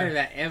 never Yeah. heard of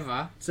that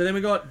ever. So then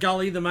we got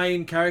Gully, the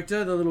main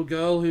character, the little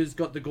girl who's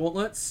got the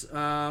gauntlets.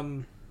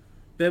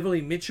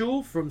 Beverly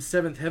Mitchell from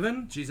Seventh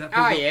Heaven. Jeez, that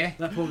poor Oh, girl, yeah.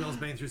 that poor girl's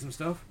been through some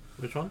stuff.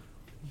 Which one?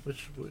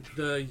 Which? I don't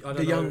The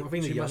know. young- I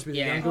think she the must young- be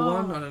the Yeah. younger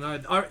one. I don't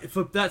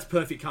know. That's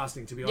perfect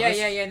casting, to be Yeah, honest.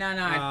 yeah,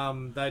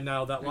 no. They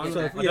nailed that one.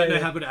 So, I don't know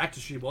how good an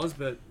actress she was,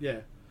 but yeah.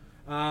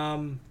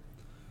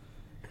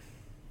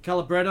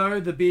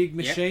 Calabretto, the big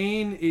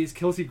machine, is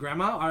Kelsey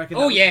Grammer. I reckon.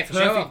 Oh, that yeah, was for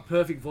perfect, sure.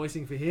 Perfect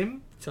voicing for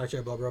him.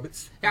 Sideshow Bob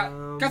Roberts.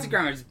 Now, Kelsey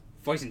Grammer's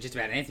voicing just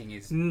about anything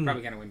is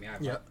probably going to win me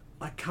over. Yep.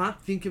 I can't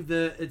think of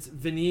it's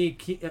Veneer.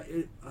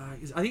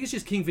 I think it's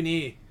just King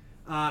Veneer,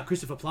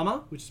 Christopher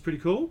Plummer, which is pretty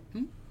cool.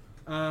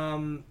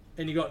 And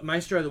you got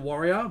Maestro the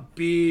Warrior,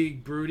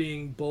 big,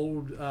 brooding,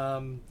 bald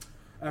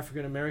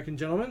African American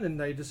gentleman, and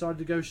they decided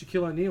to go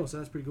Shaquille O'Neal, so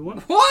that's a pretty good one.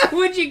 Why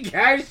would you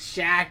go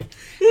Shaq?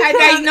 Had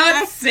they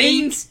not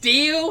seen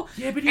Steel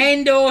Yeah, but he-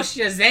 and or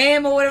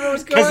Shazam or whatever it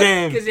was called?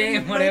 Kazam. He Kazam, made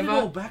it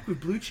all whatever. back with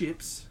blue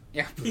chips.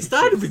 Yeah. He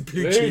started with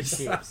blue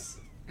chips.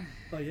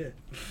 Oh yeah.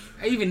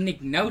 Even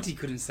Nick Nolte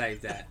couldn't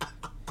save that.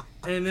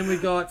 And then we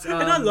got. And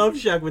I loved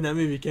Shaq when that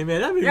movie came out.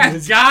 That movie That's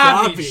was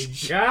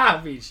garbage.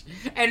 Garbage.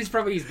 And it's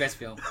probably his best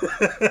film.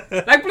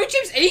 Like Blue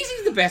Chips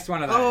Easy's the best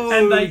one of those. Oh,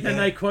 And they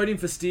yeah. quote him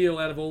for Steel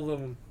out of all of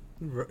them.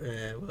 Well,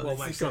 Well,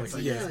 makes sense.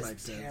 I guess. Yeah.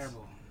 Makes sense.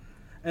 Terrible.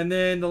 And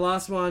then the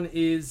last one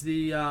is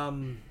the I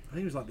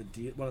think it was like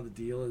one of the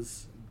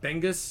dealers,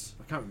 Bengus.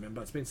 I can't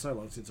remember. It's been so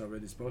long since I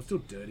read this, but I'm still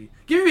dirty.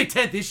 Give me a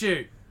 10th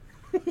issue.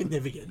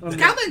 Never get. It's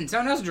coming.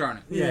 Someone else drawing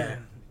it. Yeah.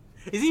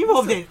 Is he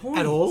involved in point?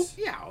 at all?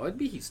 Yeah, well, it'd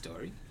be his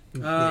story.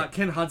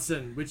 Ken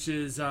Hudson, which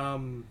is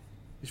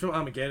he's from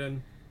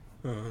Armageddon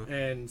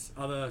and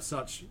other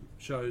such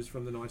shows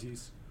from the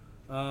 90s.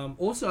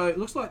 Also, it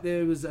looks like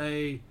there was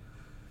a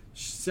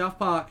South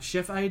Park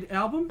Chef Aid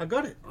album. I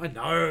got it. I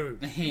know.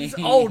 It's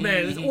old,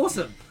 man. It's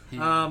awesome.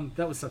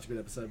 That was such a good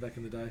episode back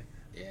in the day.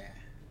 Yeah.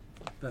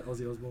 That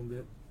Ozzy Osbourne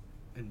bit.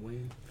 And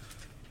Ween.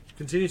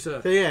 Continue,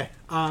 sir. So yeah,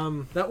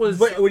 That was...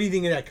 what do you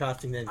think of that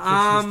casting then,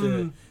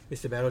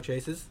 Mr. Battle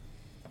Chasers?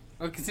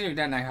 Well, considering we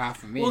don't know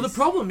half of me. Well, the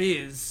problem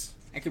is,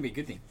 That could be a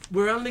good thing.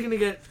 we're only going to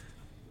get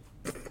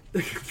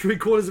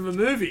 3/4 of a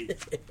movie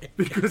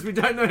because we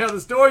don't know how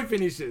the story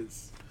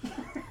finishes.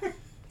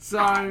 So...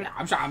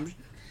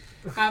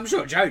 I'm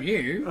sure Joe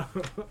knew.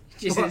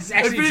 Just it's It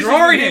actually finishes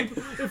drawing with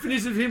it. It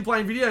finishes with him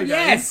playing video games.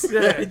 Yes.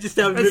 Yeah. It just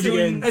how the It's,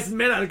 movie ends. it's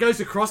meta. It goes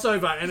to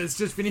crossover and it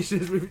just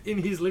finishes in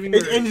his living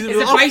room. It ends It's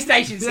a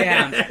PlayStation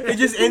sound. It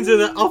just ends with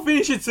a, I'll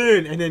finish it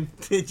soon, and then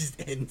it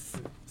just ends.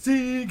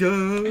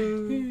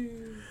 Sega.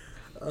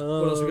 What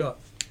else we got?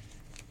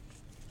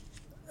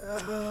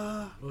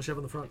 What else you have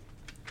on the front?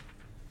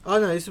 Oh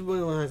no, this is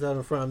one I have on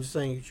the front. I'm just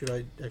saying, should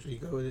I actually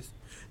go with this?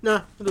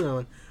 Nah, I'll do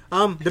that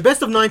one. The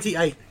best of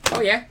 '98.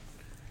 Oh yeah.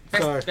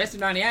 Sorry. Best of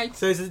 '98.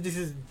 So this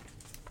is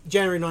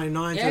January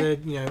 '99.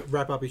 Yeah. So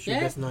wrap up issue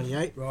Yeah. best of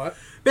 '98. Right.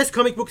 Best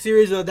comic book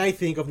series they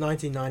think of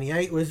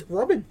 1998 was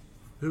Robin.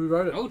 Who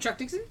wrote it? Oh, Chuck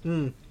Dixon.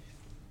 Hmm.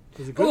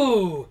 Was it good?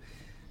 Ooh.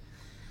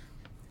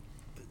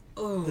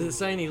 Oh. Does it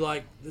say any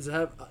like? Does it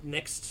have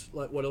next?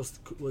 Like what else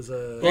was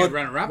Yeah,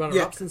 runner-up.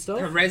 runner-ups and stuff?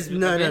 Perez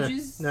No,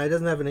 Avengers? no, it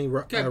doesn't have any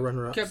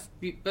runner-ups.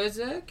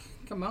 Berserk?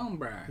 Come on,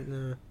 bro. No.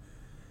 That'd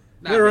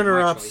No be my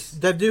runner-ups. choice.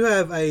 They do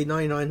have a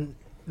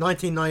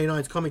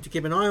 1999's comic to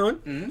keep an eye on.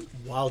 Mhm.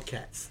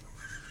 Wildcats.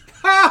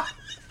 Ha!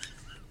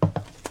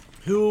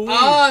 Who?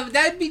 Oh,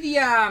 that'd be the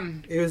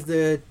It was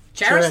the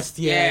Charis?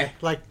 yeah. Yeah.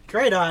 Like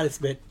great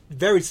artist, but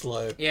very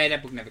slow. Yeah,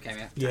 that book never came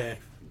out. Yeah.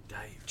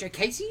 Dave. Joe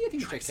Casey? I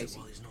think it's Joe Casey.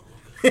 Well, he's not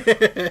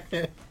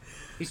looking.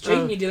 He's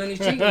cheating you, Dylan. He's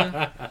cheating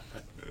you.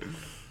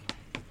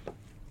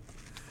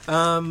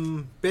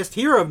 Best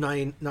hero of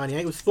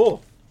 1998 was Thor.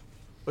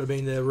 Would have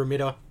been the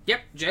Remitter.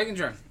 Yep, Jurgen.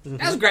 That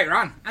was a great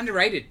run.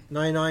 Underrated.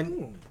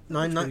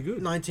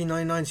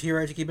 1999's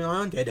hero to keep an eye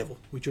on, Daredevil,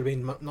 which would have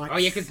been Knights. Oh,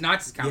 yeah, because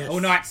Knights is coming. Yes. Or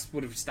Knights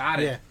would have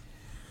started. Yeah.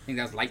 I think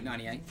that was late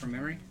 98 from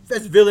memory.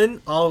 Best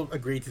villain, I'll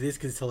agree to this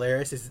because it's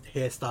hilarious, is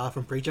Hairstar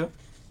from Preacher.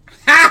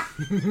 Ha!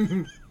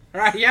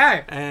 Right,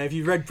 yeah. If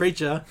you've read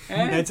Preacher,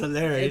 Yeah. that's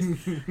hilarious.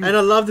 And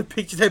I love the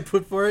picture they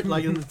put for it,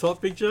 like in the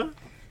top picture.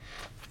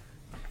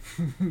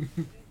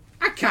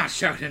 I can't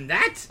show him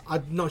that.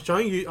 I'm not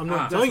showing you, I'm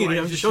not that's showing why it,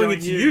 I'm he's just just showing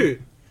it to showing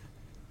you.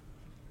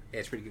 Yeah,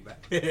 it's pretty good, but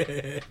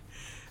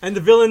And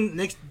the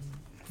next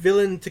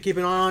villain to keep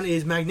an eye on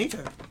is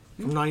Magneto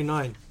from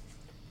 99.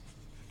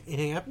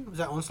 Anything happen? Was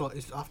that Onslaught?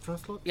 Is it after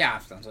Onslaught? yeah,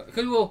 because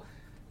well,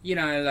 you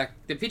know, like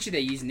the picture they're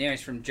using there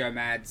is from Joe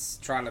Mad's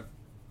trial of.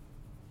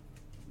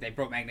 They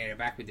brought Magneto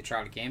back with the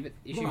trial of Gambit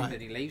issue Right. that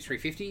he leaves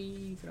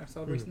 350 that I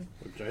sold recently.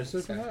 With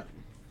Joseph in that?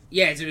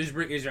 Yeah, it was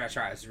that's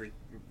right. It was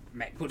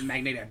putting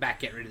Magneto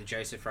back, get rid of the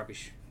Joseph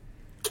rubbish.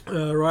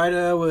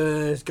 Writer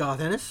was Garth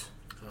Ennis.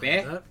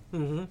 Bear.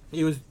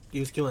 He was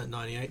killing it at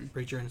 98,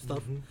 Preacher and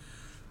stuff.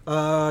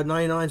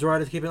 99's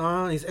writer to keep an eye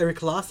on is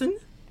Eric Larson.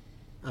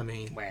 I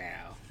mean,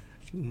 Wow.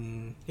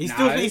 he's No,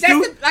 still that's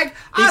the, like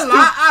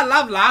I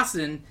love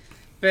Larson,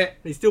 but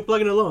he's still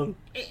plugging along.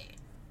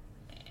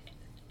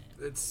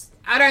 It's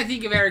I don't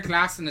think of Eric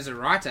Larson as a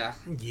writer.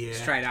 Yeah,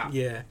 Straight up.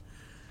 Yeah,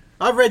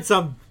 I've read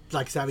some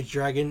like Savage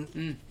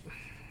Dragon.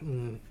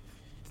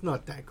 It's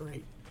not that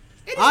great.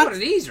 It is what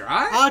it is,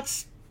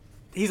 right?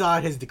 His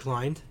art has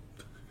declined.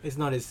 It's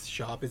not as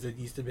sharp as it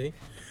used to be.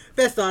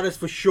 Best artist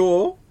for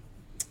sure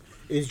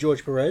is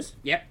George Perez.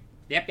 Yep.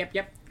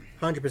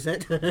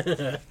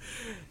 100%.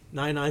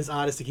 99's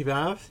artist to keep an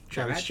eye on,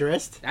 Travis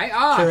Charest. Hey,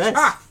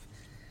 Charest.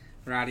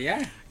 Radio.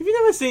 If you've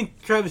never seen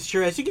Travis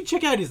Charest, you can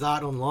check out his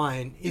art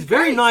online. It's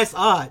very great. nice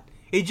art.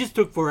 It just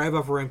took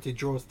forever for him to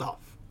draw stuff.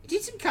 He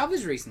did some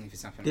covers recently for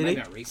something. Did Maybe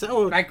he? not recently.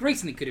 So- Like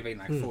recently could have been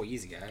like 4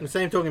 years ago. The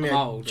same talking I'm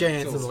about old,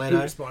 Jans it's and all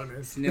Leto.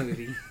 Spider-Man.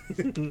 Senility.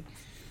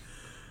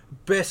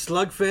 Best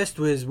slugfest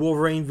was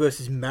Wolverine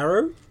versus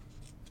Marrow.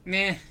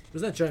 Nah.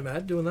 Was that Joe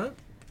Mad doing that?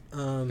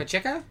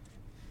 Pacheco?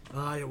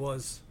 Ah, it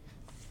was.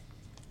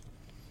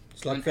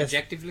 An Slugfest.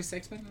 adjectiveless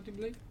X-Men, I do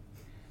believe.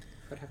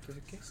 I'd have to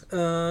guess.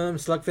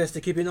 Slugfest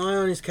to keep an eye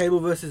on is Cable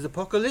versus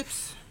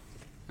Apocalypse.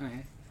 Oh, yeah.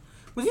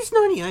 Was this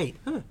 98?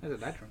 Huh. That's a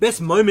bad one.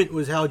 Best moment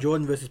was Hal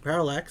Jordan versus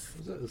Parallax.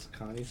 Was that this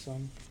Kanye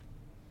song?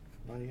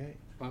 98?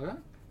 What was that?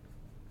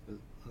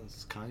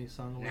 This Kanye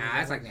song? or Nah, whatever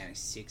that's it like was?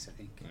 96, I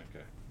think.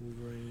 Okay.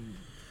 Wolverine.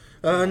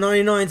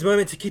 99's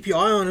moment to keep your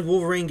eye on is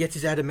Wolverine gets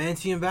his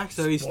adamantium back,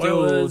 so he's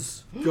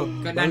Spoilers. still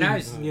Got no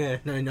nose. Yeah,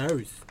 no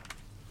nose.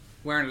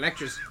 Wearing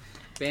Electra's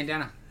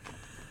bandana.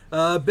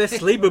 Best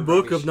sleeper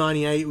book of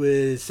 98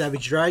 was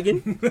Savage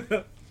Dragon.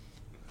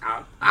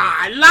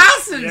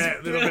 Larson! Yeah,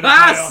 a little bit of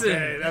Larson!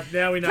 payoff.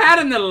 Now we know. Pat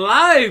in the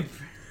lobe!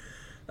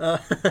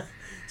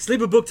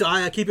 Sleeper book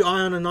to keep your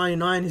eye on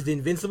 99 is The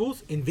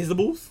Invincibles.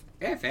 Invisibles.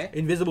 Yeah, fair.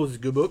 Invisibles is a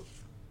good book.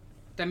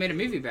 They made a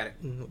movie about it.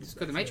 It's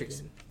called The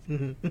Matrix.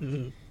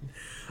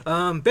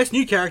 Best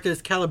new character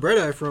is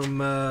Calibretto from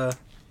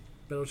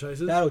Battle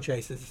Chasers. Battle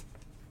Chasers.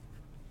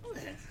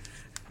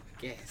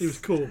 Yes. He was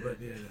cool, but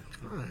yeah.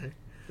 Alright.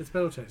 It's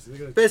Battle Chasers. They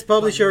gotta- Best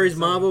publisher is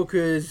Something. Marvel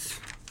because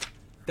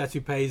that's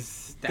who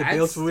pays the Ads?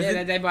 bills for Yeah,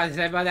 Wizard. they buy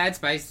the ad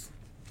space.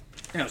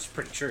 And it was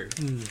pretty true.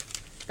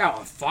 They were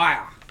on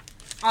fire.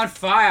 On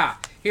fire.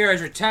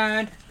 Heroes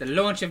Return, the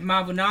launch of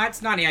Marvel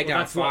Knights, 98 Well, they were on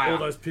that's what fire. all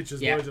those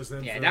pictures yeah, were just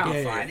then. yeah, for- they were on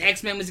Yeah, fire. yeah. The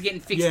X-Men was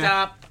getting fixed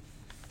Yeah. up.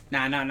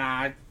 Nah.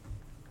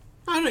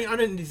 I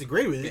don't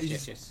disagree with it.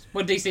 Yes.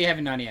 What did DC have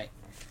in 98?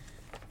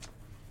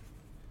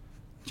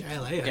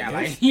 JLA, I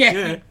JLA, guess.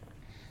 yeah.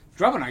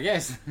 Dropping, I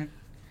guess.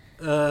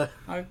 Uh,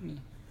 Oh,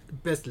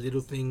 best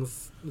little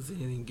things. Was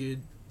anything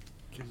good?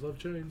 Kids love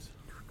chains.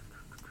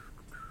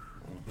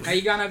 How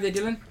you going over there,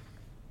 Dylan?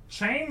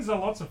 Chains are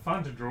lots of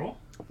fun to draw.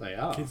 They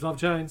are. Kids love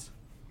chains.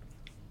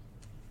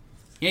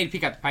 You need to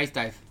pick up the pace,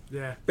 Dave.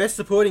 Yeah. Best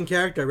supporting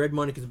character, Red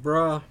Monica's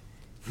bra.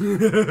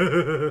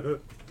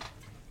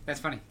 That's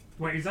funny.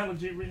 Wait, is that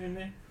legit written in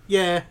there?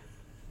 Yeah.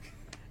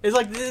 It's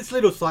like this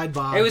little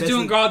sidebar. It was Best-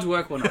 doing God's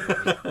work or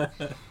not.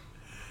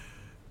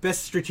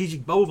 Best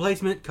strategic bubble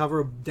placement, cover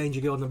of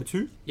Danger Girl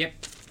 #2. Yep.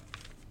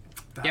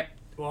 That- Yep.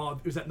 Well,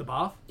 was that in the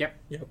bath? Yep.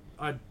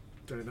 I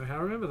don't know how I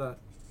remember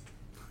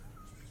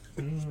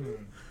that.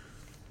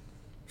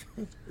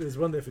 There's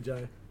one there for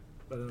Jay.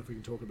 I don't know if we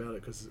can talk about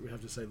it because we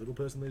have to say little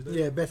person these days.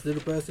 Yeah, best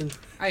little person.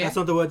 Oh, yeah. That's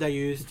not the word they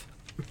used.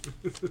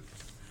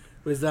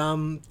 Was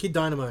Kid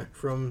Dynamo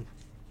from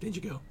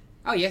Ninja Girl.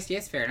 Oh, yes,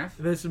 fair enough.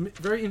 And there's some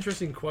very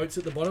interesting quotes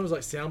at the bottom, was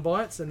like sound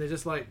bites, and they're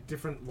just like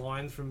different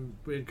lines from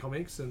weird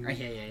comics. And Oh,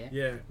 yeah.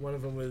 yeah, one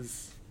of them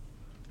was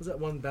that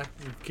one back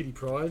with Kitty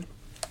Pryde?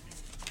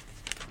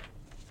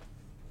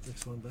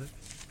 Next one back.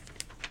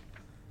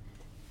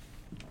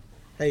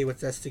 Hey,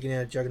 what's that sticking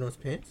out of Juggernaut's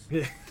pants?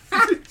 Yeah.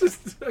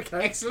 Just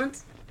okay.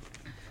 Excellent.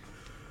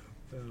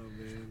 Oh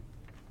man.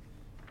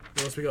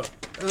 What else we got?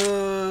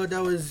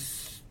 That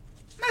was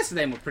Most of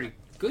them were pretty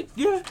good.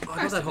 yeah. I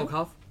got that Hulk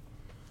half.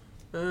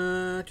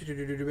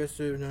 Best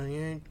of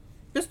 98.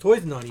 Best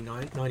toys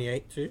 99,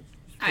 98 too.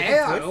 Oh,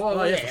 yeah, Toys? well,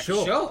 Oh, yeah, yeah, for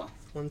sure.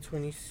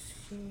 126.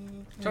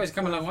 Toys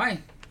come a long way.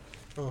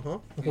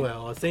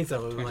 Well, I've seen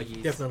some of them, 20 like,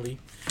 years. definitely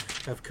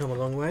have come a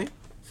long way.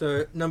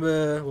 So,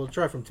 we'll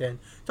try from 10.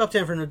 Top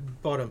 10 from the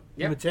bottom.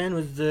 Yep. Number 10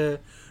 was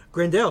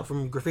Grendel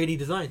from Graffiti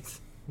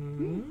Designs.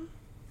 Mm-hmm.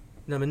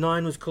 Number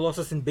 9 was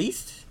Colossus and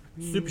Beast,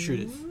 Super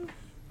Shooters.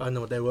 I don't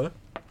know what they were.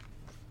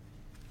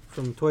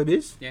 From Toy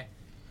Biz. Yeah.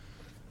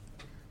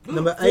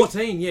 Number 8,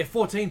 14, yeah,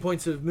 14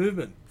 points of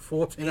movement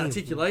 14. and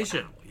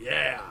articulation.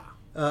 Yeah.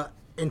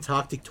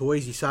 Antarctic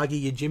Toys,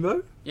 Usagi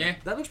Yojimbo. Yeah.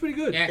 That looks pretty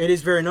good. Yeah. It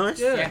is very nice.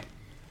 Yeah.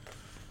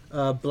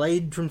 Yeah.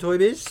 Blade from Toy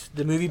Biz,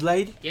 the movie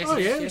Blade. Yes, Oh,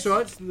 yeah, yes, that's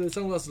yes. right. The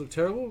sunglasses look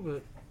terrible,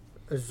 but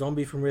A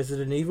zombie from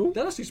Resident Evil.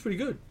 that actually looks pretty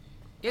good.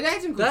 Yeah, they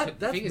had some good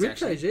That figures,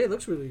 actually. ribcage, yeah, it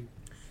looks really...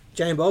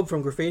 Jane Bob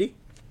from Graffiti.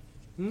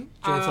 Hmm?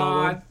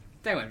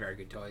 They weren't very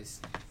good toys.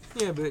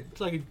 Yeah, but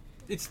it's like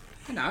it's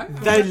I know.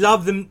 they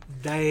love them.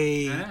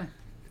 They Ah,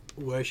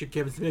 worship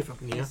Kevin Smith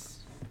up in here. yes.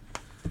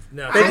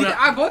 No,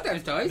 I bought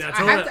those toys. Now,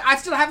 I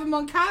still have them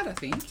on card, I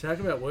think. talk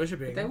about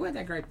worshipping. They weren't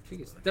that great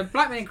figures. The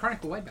Black Man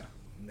Chronicle way better.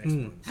 Next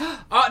one.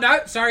 Oh, no,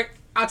 sorry.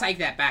 I'll take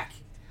that back.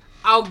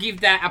 I'll give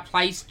that a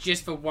place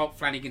just for Walt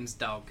Flanagan's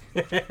dog.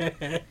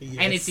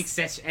 And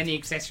its and the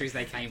accessories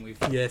they came with.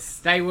 Yes.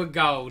 They were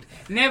gold.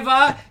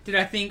 Never did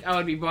I think I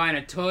would be buying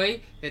a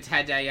toy that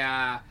had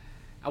a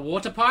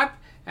water pipe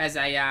as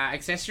a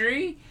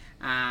accessory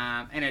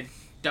and a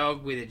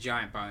dog with a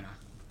giant boner.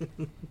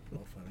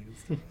 Well,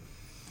 funny.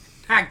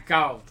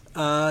 Gold.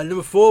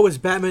 Number 4 was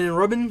Batman and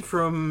Robin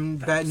from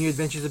New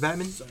Adventures of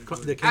Batman. good.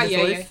 The Kenner yeah,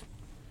 toys. yeah.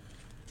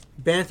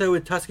 Bantha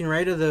with Tusken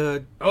Raider,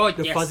 the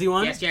Yes. fuzzy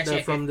one. Yes.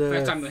 From the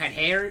First time we had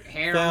hair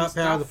Power, and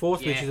stuff. Power of the Force,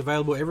 which Yeah. is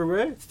available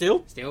everywhere.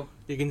 Still, Still.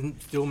 you can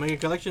still make a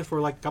collection for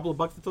like a couple of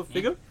bucks a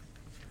figure.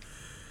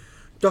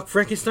 Doc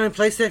Frankenstein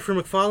playset from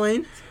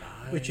McFarlane,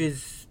 which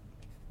is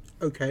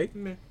okay.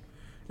 Meh.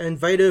 And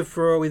Vader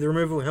with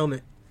removable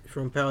helmet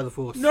from Power of the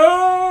Force.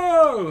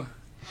 No!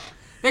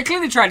 They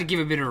clearly tried to give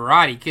a bit of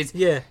variety because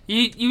Yeah.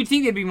 you'd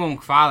think there'd be more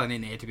McFarlane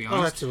in there, to be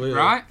honest. Oh, absolutely.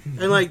 Right?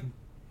 And like,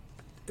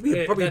 it'd be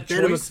Yeah, probably that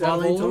better choice out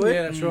of all McFarlane of them, to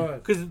yeah, it. that's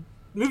right. Because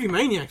movie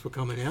Maniacs were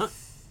coming out.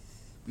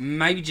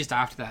 Maybe just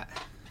after that.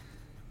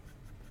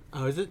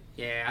 Oh, is it?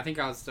 Yeah, I think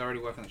I was already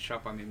working on the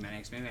shop on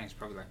Maniacs. Maniacs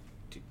probably like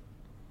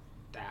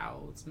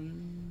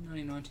 2,000,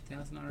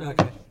 90,000, I don't know.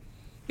 Okay.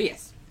 But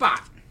yes,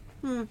 but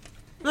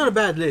Not a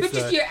bad list, but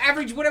just though. your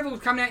average, whatever was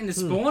coming out in the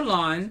Spawn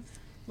line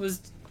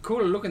was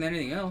cooler looking than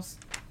anything else.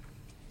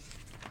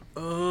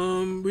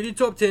 We did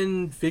top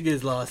 10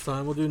 figures last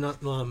time. We'll do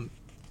not.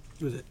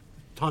 Was it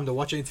Time to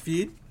Watch It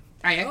Interviewed?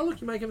 Oh, yeah. Oh, look,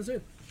 you make him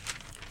soon.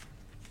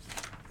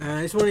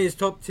 This one is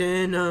top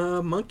 10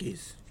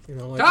 monkeys. You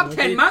know, like Top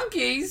 10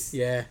 monkeys?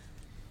 Yeah.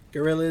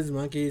 Gorillas,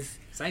 monkeys,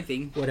 Same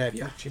thing. what have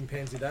you.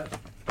 Chimpanzee that.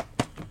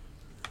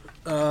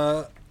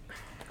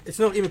 It's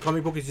not even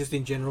comic book, it's just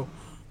in general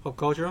pop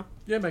culture.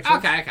 Yeah, makes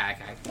sense. Okay.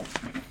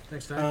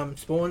 Next time.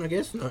 Spawn, I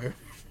guess? No.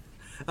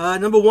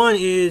 Number 1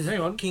 is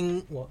Hang on.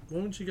 King. What?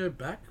 Why don't you go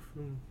back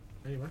from...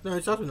 Anyway. No,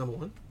 it starts with number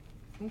 1.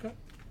 Okay.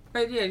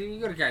 But yeah, you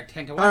gotta go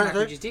 10 to 1 Alright, like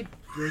we so- just did.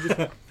 You were just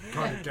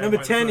kind of Number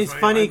 10 is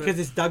funny because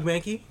it's Doug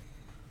Mankey.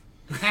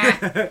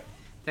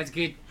 That's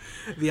good.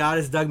 The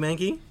artist Doug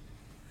Mankey.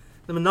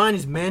 Number 9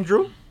 is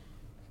Mandrill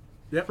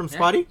Yep. from Yeah,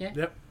 Spidey. Yeah.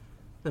 Yep.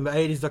 Number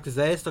 8 is Dr.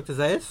 Zayas. Dr.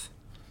 Zayas.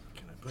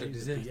 Can I play Dr. the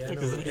Zayas. piano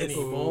Dr. Zayas.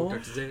 anymore?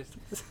 Dr.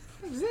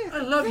 Zayas.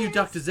 I love you,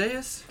 Dr.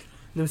 Zayas.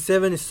 Number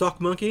 7 is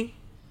Sock Monkey.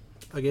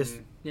 I guess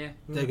Yeah.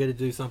 they got to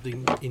do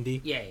something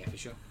indie. Yeah, for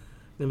sure.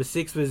 Number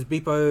 6 was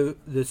Beepo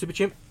the Super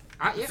Chimp.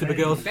 Yeah.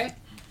 Supergirl. Fair.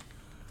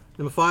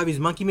 Number 5 is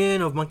Monkey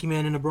Man of Monkey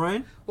Man and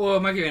O'Brien. Or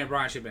Monkey Man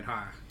O'Brien should have been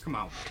higher. Come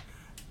on.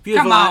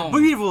 Beautiful Come art,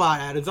 on. beautiful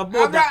art, Adams. I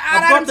bought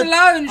that. Adams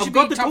alone should I've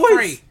got be the top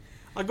toys. 3.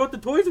 I got the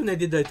toys when they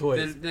did their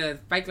toys. The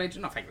fake legends,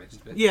 not fake legends,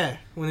 but Yeah,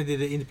 when they did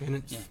the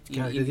independent yeah,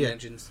 characters. indie Yeah.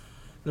 legends.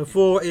 Number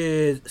 4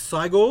 is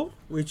Cygor,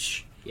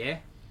 which Yeah.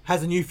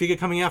 has a new figure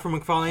coming out from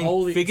McFarlane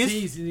Holy... Figures.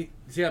 See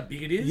how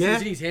big it is? Yeah. It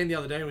was in his hand the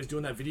other day when he was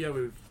doing that video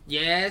with...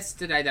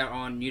 Yesterday they're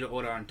on new to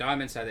order on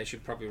Diamond, so they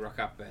should probably rock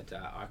up at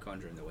Icon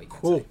during the week.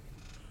 Cool.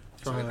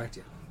 So Sorry. back to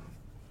you.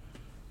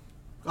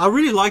 I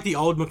really like the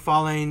old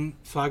McFarlane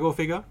Cygor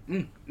figure.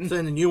 So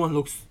then the new one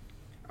looks,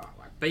 Oh,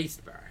 like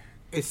beast, bro.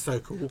 it's so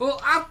cool. Well,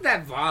 up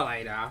that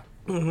Violator,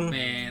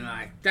 man,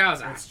 like that was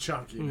That's a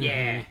chunky.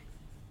 yeah.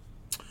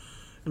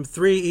 Number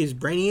 3 is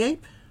Brainy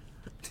Ape.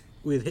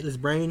 with Hitler's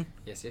brain.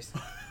 Yes, yes.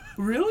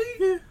 Really?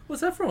 Yeah.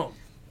 What's that from?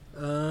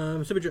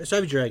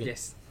 Soviet Dragon.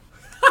 Yes.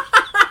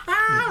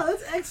 Ah,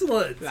 that's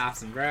excellent.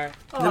 Laughs and bro.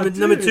 Oh,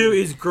 Number dude. 2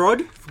 is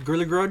Grodd,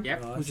 Gorilla Grodd,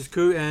 Yep. which is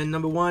cool, and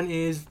number 1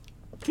 is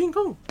King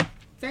Kong,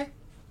 There.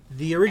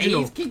 the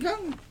original. He's King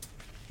Kong.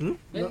 Hmm?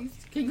 Yeah,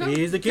 he's King Kong.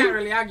 He is the king. Can't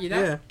really argue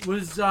that. Yeah.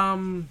 Was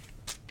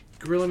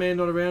Gorilla Man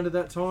not around at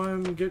that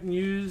time getting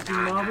used in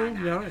Marvel?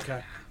 No,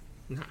 okay.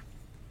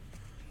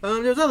 There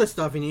was other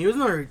stuff in here. It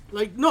was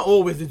not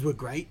all wizards were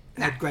great.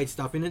 Had great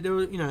stuff in it. There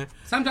was,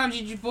 Sometimes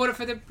you bought it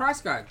for the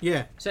price guide.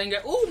 yeah, So you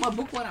can go, oh, my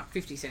book went up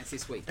 50 cents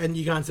this week. and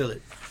you can't sell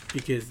it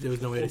because there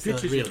was nowhere Or to sell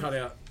it. pictures you Really. cut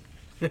out.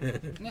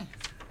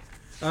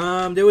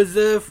 Yeah. There was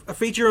a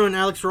feature on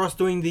Alex Ross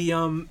doing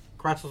the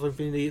Crisis of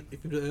Infinite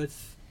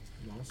Earths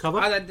cover.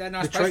 Oh, that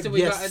nice The tra- poster we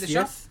yes, got at the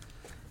yes.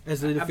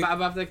 As the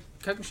above the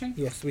Coke machine?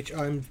 yes, which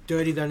I'm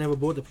dirty that I never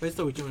bought the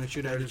poster, which I'm going to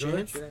shoot out a Dirty, dirty.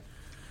 chance. Sure.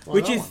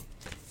 Which that is, one?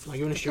 like,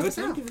 you want to show it? What's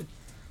Sam? that?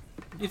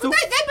 It's, Well,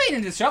 they've been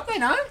in the shop, they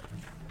know.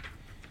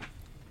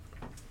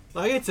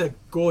 it's a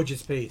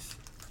gorgeous piece.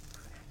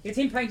 It's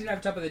him painted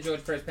over top of the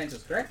George Perez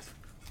pencils, correct?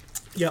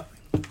 Yep.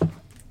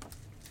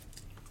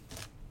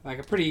 Like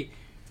a pretty...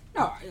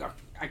 No,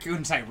 I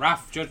couldn't say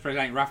rough. George Perez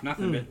ain't rough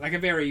nothing, but like a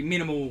very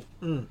minimal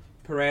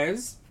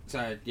Perez.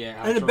 So,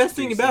 yeah. And the best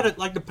thing about it,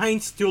 like, the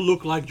paints still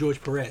look like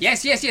George Perez.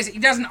 Yes.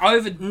 It doesn't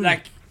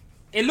like...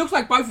 It looks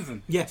like both of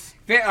them. Yes.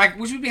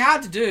 Which would be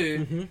hard to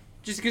do,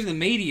 just because of the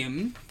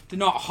medium, to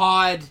not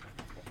hide...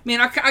 Man,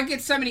 I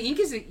get so many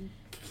inkers that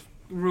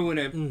ruin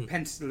a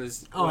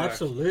penciler's Oh, work.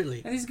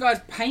 absolutely. And this guy's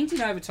painting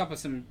over top of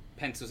some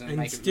pencils and, And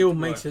make still it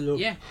makes work. it look-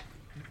 Yeah.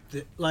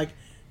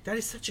 That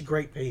is such a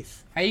great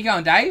piece. How you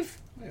going, Dave?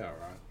 Yeah,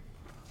 alright.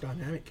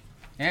 Dynamic.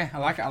 Yeah, I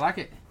like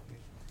it.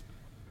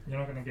 You're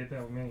not going to get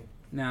that with me.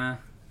 Nah.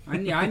 I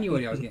knew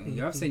what I was getting with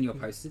you. I've seen your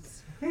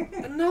posters.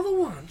 Another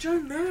one. Joe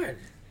Mad.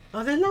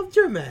 Oh, they love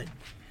Joe Mad.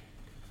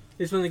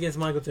 This one's against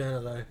Michael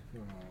Turner, though.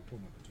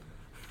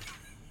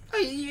 Oh,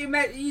 you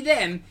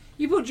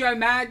put Joe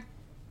Mad,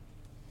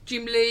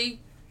 Jim Lee,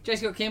 J.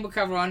 Scott Campbell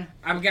cover on.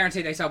 I'm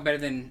guaranteed they sold better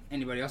than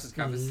anybody else's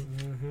covers.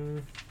 Mm-hmm.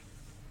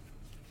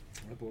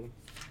 I bought him.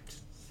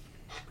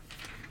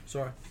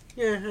 Sorry.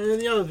 Yeah, and then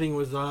the other thing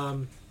was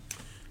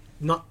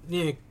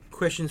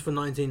questions for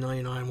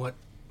 1999. What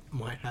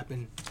might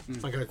happen?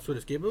 Like I sort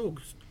of skip. Oh,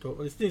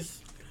 it's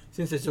this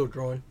since they're still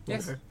drawing.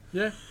 Yes. Okay.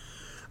 Yeah.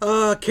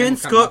 Ken come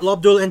Scott,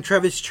 off. Lobdell, and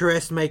Travis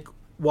Charest make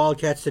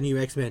Wildcats the new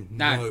X-Men.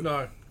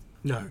 No.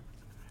 No.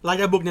 Like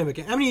that book never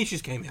came. How many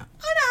issues came out?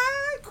 I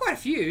know, quite a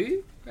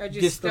few.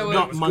 Just there were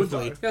not good,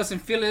 monthly. though. there were some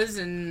fillers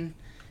and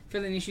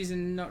filling issues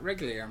and not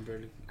regular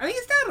umbrella. I think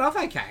it started off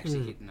okay,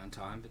 actually hitting on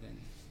time, but then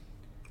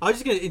I'm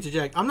just going to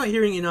interject. I'm not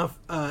hearing enough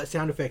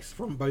sound effects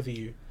from both of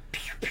you.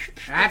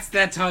 that's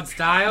the Todd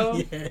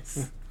style.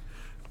 Yes.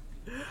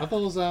 I thought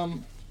it was,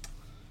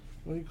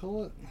 what do you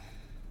call it?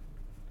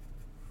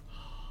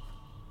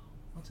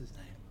 What's his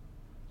name?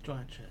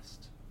 Giant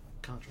chest.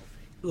 Can't draw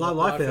feet.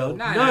 Liefeld.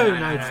 No,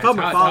 No, it's Todd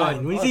Todd.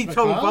 McFarlane. When you Oh, see it's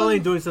Todd McFarlane?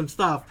 McFarlane doing some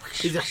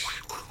stuff, he's just...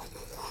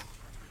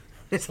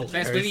 It's Best with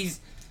hilarious. his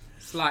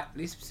slight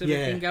lisp sort Yeah.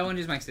 of thing going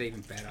just makes it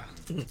even better.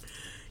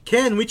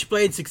 Can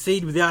Witchblade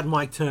succeed without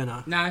Mike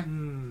Turner? No.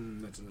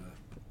 That's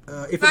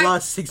a If Mate. it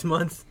lasts 6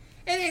 months.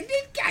 And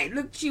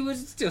look, she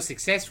was still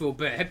successful,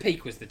 but her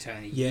peak was the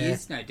Turner Yeah.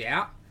 years, no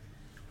doubt.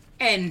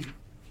 And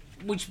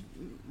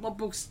what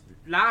books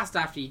last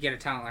after you get a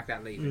talent like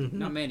that leaving?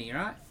 Not many,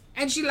 right?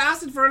 And she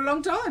lasted for a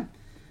long time.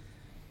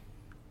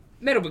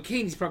 Metal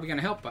Bikini's probably going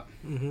to help her.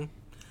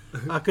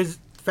 Because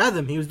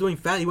Fathom, he was doing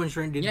Fathom. He went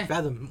straight and did Yeah.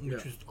 Fathom,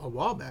 which was a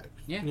while back.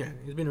 Yeah. Yeah,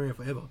 he's been around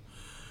forever.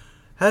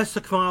 Has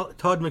Todd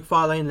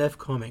McFarlane left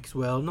comics?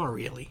 Well, not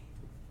really.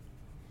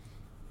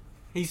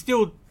 He's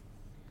still...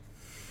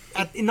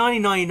 in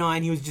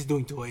 1999, he was just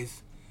doing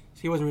toys.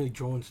 So he wasn't really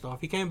drawing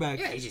stuff. He came back...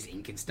 Yeah, he's just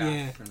inking stuff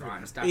Yeah. and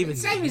writing stuff. Even-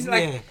 Same as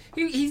yeah.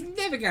 he's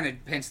never going to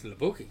pencil a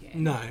book again.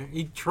 No,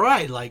 he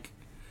tried, like...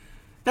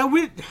 That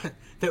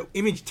the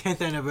Image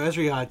 10th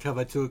anniversary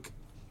hardcover took...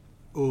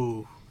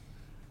 Ooh.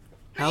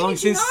 How long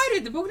Image since...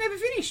 United, the book never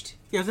finished.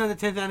 Yeah, wasn't that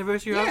the 10th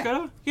anniversary Yeah.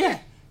 hardcover? Yeah.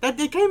 That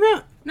came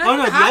out. No, oh,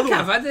 the the other one.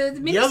 hardcover, the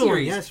miniseries. The other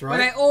one, yes, right.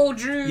 Where they all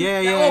drew, Yeah,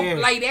 they yeah, all yeah.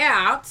 laid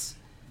out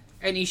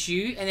an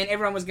issue, and then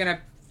everyone was going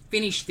to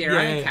finish their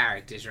own Yeah.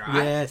 characters, right?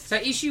 Yes. So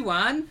issue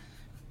 1,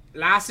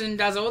 Larson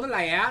does all the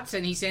layouts,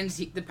 and he sends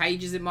the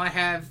pages that might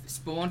have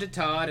Spawn to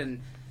Todd and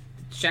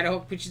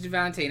Shadowhawk pictures to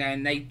Valentino,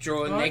 and they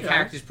draw their Okay.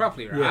 characters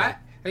properly, right? Yeah.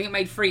 I think it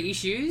made 3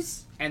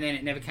 issues, and then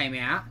it never came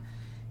out,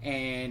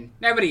 and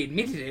nobody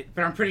admitted it,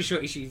 but I'm pretty sure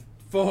issue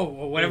 4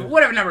 or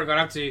whatever number it got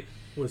up to,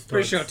 Was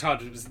pretty Todd's. sure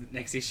Todd was the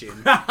next issue.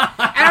 And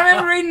I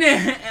remember reading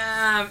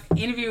an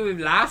interview with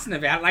Larson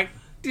about, like,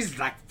 this is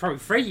like probably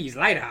 3 years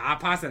later, our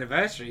past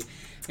anniversary.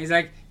 He's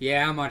like,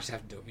 yeah, I might just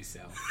have to do it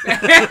myself.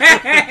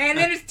 And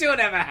then it still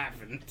never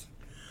happened.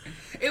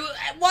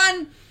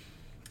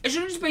 It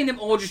should have just been them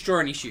all just draw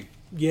an issue.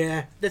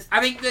 Yeah. That's, I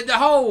think the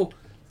whole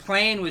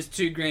plan was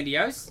too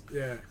grandiose.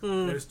 Yeah.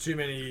 There's too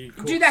many.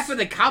 Do that for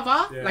the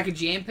cover, Yeah. like a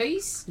jam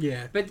piece.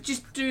 yeah. But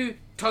just do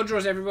Todd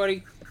draws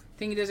everybody.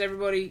 think it does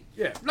everybody.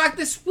 Yeah. Like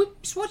the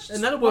swatch.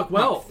 And that'll work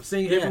well, month.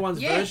 seeing Yeah.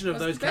 everyone's Yeah, version of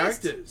that's those the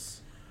best.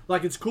 characters.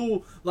 Like, it's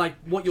cool. Like,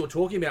 what you're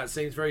talking about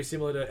seems very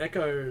similar to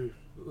Echo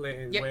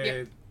Land, Yep, where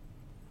yep.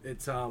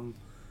 it's,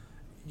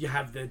 you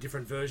have the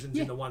different versions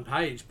Yeah. in the one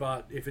page,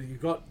 but if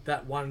you've got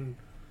that one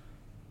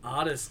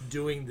artist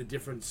doing the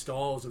different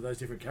styles of those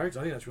different characters,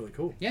 I think that's really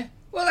cool. Yeah.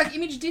 Well, like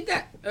Image did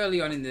that early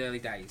on in the early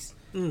days.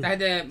 They had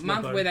the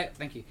month both.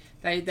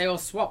 where they all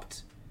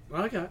swapped.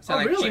 Okay. So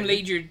like really? Jim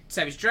Lee drew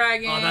Savage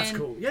Dragon. Oh, that's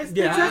cool. Yes,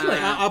 Yeah, exactly.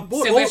 I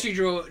bought Sylvester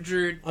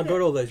drew I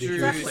got all those drew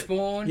issues. Exactly.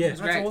 Spawn. Yeah, It was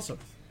that's great. awesome.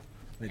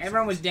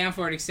 Everyone was down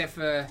for it except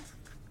for.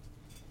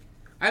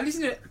 I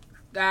listened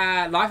to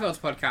Liefeld's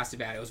podcast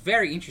about it. It was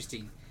very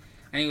interesting,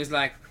 and he was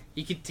like,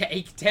 he could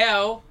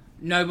tell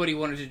nobody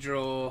wanted to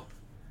draw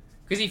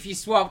because if you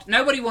swapped,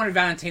 nobody wanted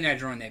Valentino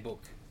drawing their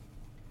book.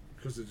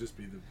 Because it'd just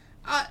be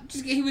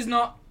the... He was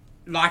not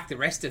like the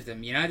rest of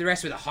them, you know. The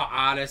rest were the hot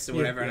artists or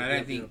whatever, and I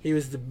don't think He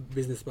was the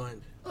business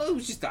mind. it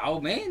was just the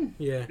old man,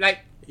 Yeah. like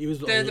He was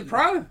the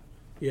pro.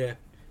 Yeah.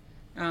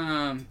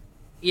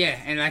 Yeah,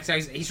 and like so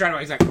he straight away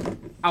he's like,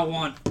 I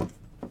want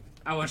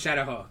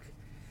Shadowhawk,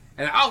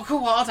 and like, oh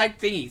cool, I'll take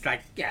thingies.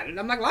 Like yeah,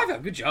 I'm like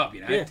Liefeld, good job,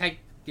 you know, Yeah. take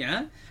you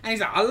know, and he's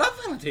like, I love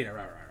Valentino,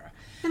 rah, rah, rah.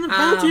 And then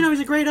Valentino is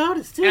a great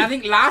artist too. And I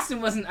think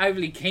Larson wasn't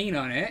overly keen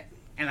on it,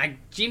 and like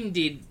Jim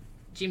did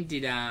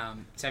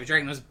Savage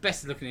Dragon. It was the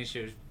best looking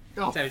issue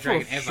of Savage for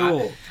Dragon ever.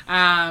 sure.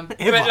 But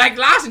Ever. like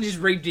Larson just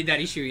redid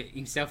that issue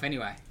himself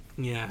anyway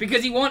Yeah.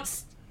 because he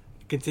wants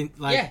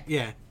Yeah.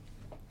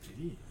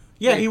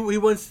 Yeah. He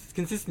wants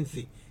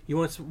consistency. He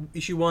wants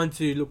issue 1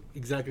 to look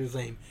exactly the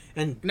same.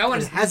 And no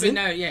one's and hasn't.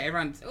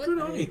 everyone's Good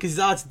on him. Because his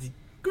art's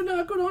Good on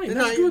him.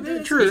 No, That's good. yeah,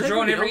 That's true. good.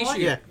 Drawn every I like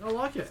issue. it. I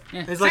like it.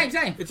 yeah. it's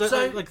same. It's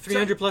So- like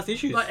 300 plus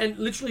issues. Like, and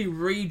literally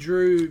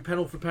redrew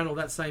panel for panel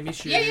that same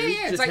issue. Yeah.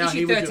 It's just like how he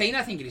issue would do it. 13,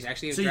 I think it is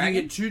actually. Of So you can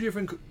Dragon. get two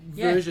different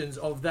Yeah. versions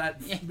of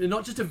that. Yeah.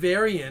 Not just a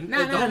variant. No,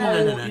 the no, no,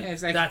 whole- no, no. Yeah,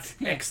 it's like, That's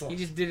yeah, excellent.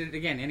 He just did it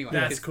again anyway.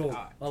 That's because, cool.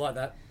 I like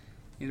that.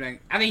 you know,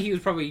 I think he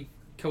was probably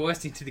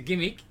coerced into the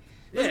gimmick.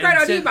 It was Yeah, a great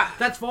and idea, said, but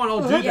that's fine.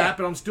 I'll do Yeah. that,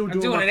 but I'm still I'm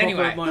doing doing my it proper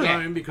anyway. of my Yeah.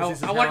 own because this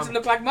is I how want it to I'm-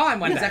 look like mine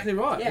one Yeah, day. exactly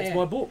right. Yeah, It's yeah.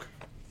 my book.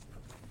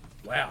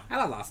 Wow. I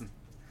love Larson.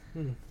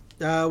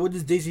 What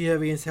does DC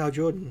have against Hal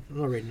Jordan? I'm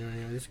not reading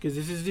any of this because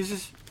this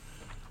is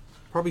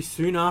probably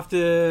soon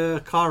after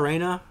Kyle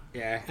Rayner,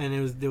 Yeah.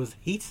 and there was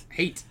Heat.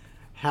 Heat.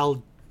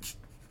 Hal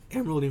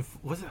Emerald in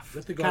what's that?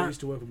 That's the guy who used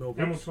to work with Mel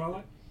Emerald Brooks.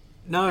 Twilight?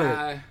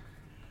 No,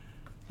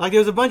 like there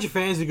was a bunch of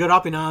fans who got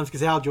up in arms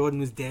because Hal Jordan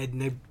was dead,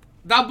 and they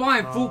They're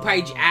buying full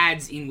page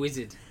ads in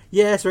Wizard.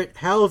 yeah, that's right.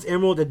 Hal's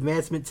Emerald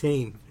Advancement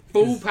Team.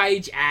 Full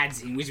page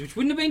ads in Wizard, which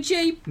wouldn't have been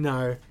cheap.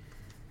 No,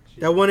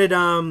 they wanted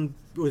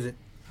what was it?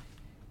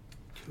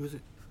 Who was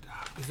it?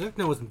 Berserk?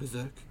 No, it wasn't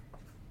Berserk.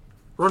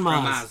 Ron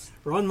Mars.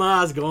 Ron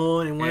Mars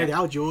gone and wanted Yeah.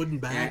 Hal Jordan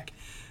back.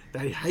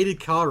 They hated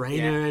Kyle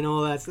Rayner Yeah. and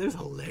all that. So it was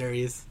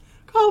hilarious.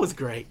 Kyle was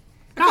great.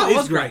 Oh, is it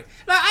was great.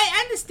 Like,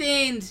 I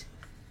understand.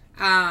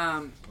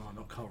 Oh,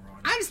 not Carl Ryan.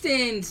 I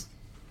understand.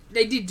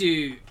 They did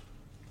do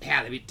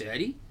Hal a bit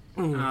dirty.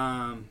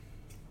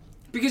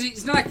 Because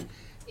it's not like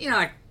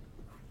like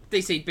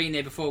DC been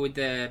there before with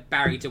the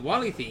Barry to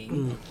Wally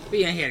thing. But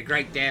he had a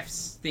great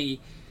deaths thingy.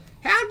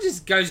 Hal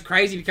just goes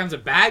crazy, becomes a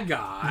bad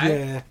guy.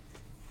 Yeah.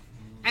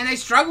 And they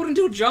struggled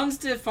until Johns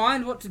to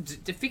find what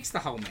to fix the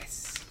whole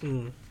mess.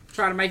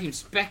 Try to make him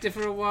Spectre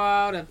for a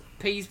while to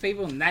appease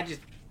people, and that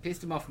just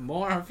pissed him off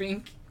more, I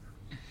think.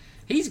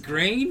 He's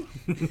green.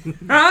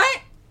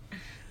 Right?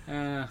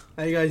 How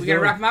you guys We doing? gonna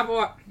wrap him up or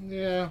what?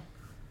 Yeah.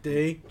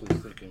 D?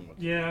 Just thinking what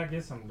Yeah, I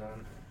guess I'm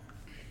done.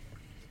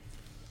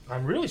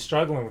 I'm really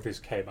struggling with this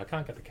cape. I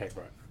can't get the cape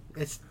right.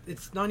 It's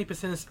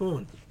 90% of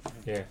Spawn.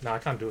 Yeah, no, I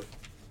can't do it.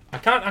 I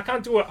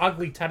can't do an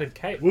ugly tattered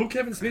cape. Will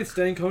Kevin Smith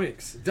stay in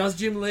comics? Does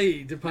Jim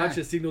Lee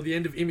departure No. signal the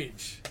end of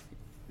Image?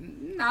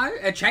 No,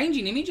 a change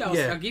in image,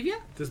 I'll give you.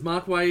 Does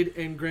Mark Waid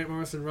and Grant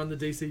Morrison run the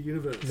DC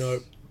universe?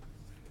 Nope.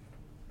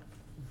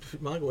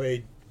 Mark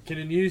Wade. Can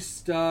a new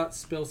start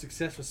spell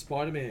success for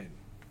Spider-Man?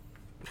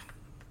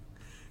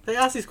 They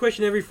ask this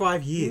question every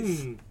 5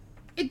 years.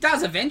 It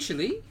does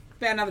eventually.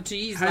 About another 2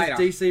 years Has later.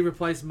 DC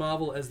replaced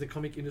Marvel as the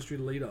comic industry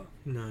leader?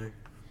 No.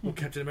 Will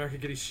Captain America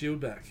get his shield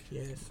back?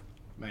 Yes.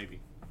 maybe.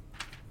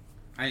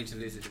 I need to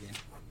lose it again.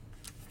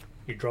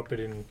 You drop it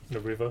in the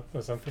river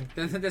or something.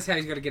 That's how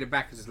he's got to get it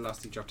back because it's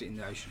lost. He dropped it in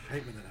the ocean. I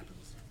hate when that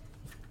happens.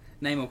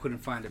 Namor couldn't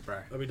find it, bro.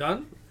 Are we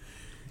done?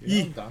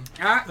 Yeah, I'm done.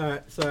 Alright.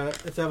 Alright, so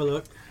let's have a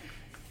look.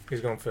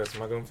 Who's going first?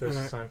 Am I going first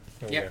this Alright. time?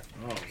 There we Yep.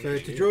 go. Oh, So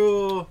shit. to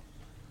draw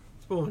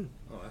Spawn.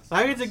 Oh, that's I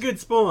think it's a good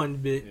Spawn,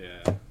 but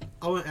Yeah.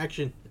 I want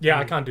action. Yeah,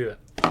 I can't do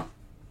that.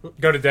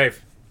 Go to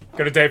Dave.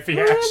 Go to Dave for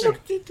your action.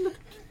 Look.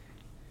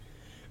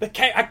 The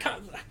cape. I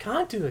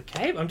can't do the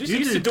cape. I'm just You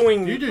used do, to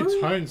doing. You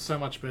do tone so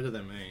much better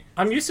than me.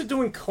 I'm used to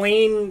doing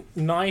clean,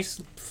 nice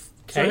So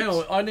capes. hang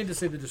on, I need to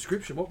see the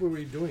description. What were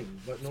we doing?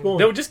 But not- Spawn.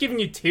 They were just giving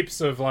you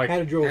tips of like. How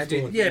to draw I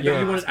did. Spawn. Yeah, but Yeah.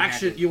 you wanted Asking how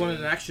action. to You do wanted it.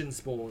 an action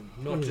spawn,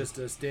 not just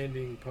a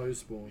standing pose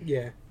spawn.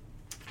 Yeah.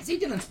 See,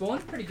 Dylan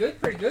Spawn. Pretty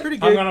good. Pretty good. Pretty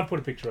I'm good. gonna put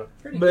a picture up.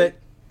 Pretty But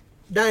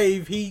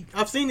Dave,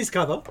 I've seen this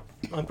cover.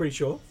 I'm pretty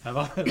sure. Have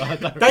I? I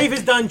don't Dave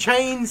has done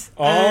chains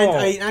Oh.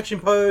 and an action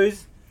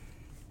pose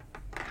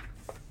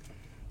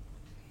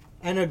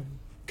and a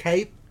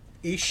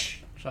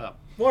cape-ish. Shut up.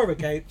 More of a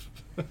cape,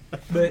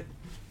 but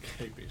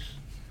Capish.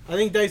 I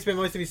think Dave spent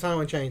most of his time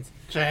on chains.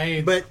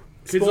 Chains. But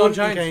Kids Spawn on chains.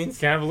 and chains.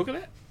 Can I have a look at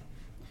that?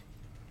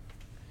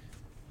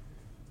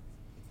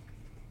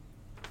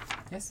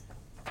 Yes.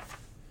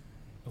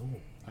 Oh,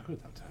 I could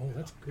have done oh,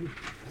 that's good.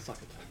 That's like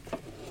a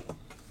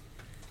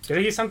Did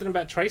I hear something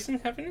about tracing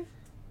happening?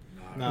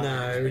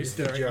 No, it's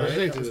the Stirring.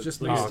 joke. It was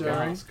just Lee Oh, stirring.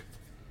 I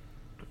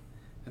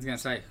was gonna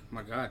say, oh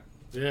my God,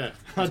 Yeah,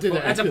 I did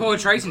it. that's a poor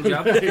tracing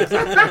job.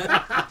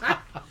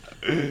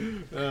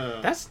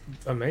 That's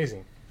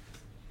amazing.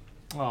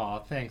 Oh,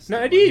 thanks.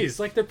 No, it Dylan. is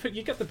like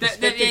you got the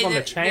perspective on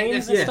the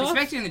chains The and stuff.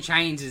 perspective in the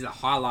chains is the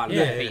highlight of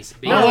Yeah. that piece.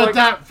 Big. I want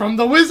that from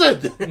the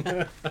wizard.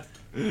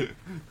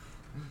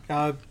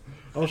 I'll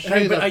show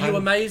Hey, you but that are you panel.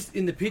 amazed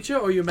in the picture,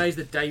 or are you amazed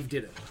that Dave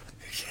did it?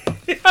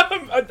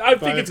 I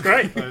think it's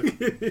great.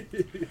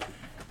 Both.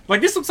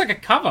 Like this looks like a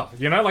cover,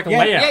 you know, like a Yeah.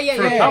 layout Yeah,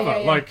 for a yeah, cover. yeah.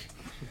 Like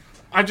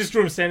I just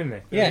drew him standing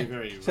there. Yeah.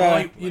 Very, very So- Oh,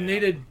 right. you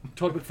needed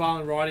Todd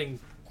McFarlane writing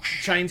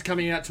chains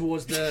coming out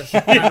towards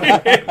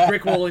the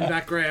brick wall in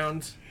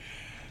background.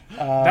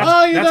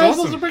 Oh, you that's know,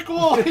 awesome. Oh, it's a brick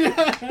wall.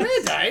 Yeah.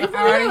 Dave,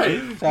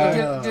 Alrighty.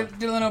 So,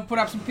 Dylan will put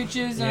up some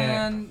pictures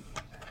Yeah. and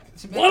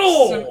some,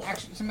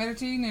 What? some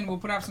editing, and we'll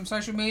put up some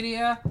social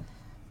media.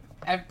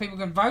 Have people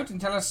can vote and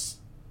tell us,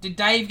 did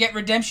Dave get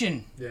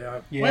redemption?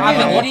 yeah. yeah. I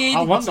think I he did.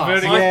 want What's the the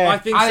verdict. Yeah. I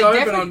think I so, but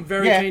definitely- I'm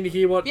very Yeah. keen to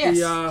hear what Yes.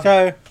 the.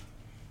 So,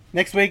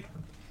 next week,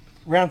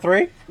 round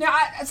 3. Now,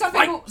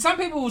 some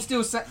people will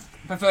still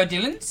prefer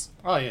Dylan's,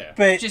 Oh yeah.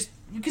 But just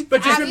because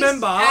But just art is-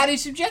 remember- art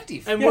is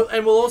subjective. And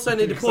we'll also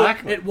need to put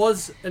Exactly. it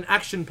was an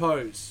action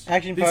pose.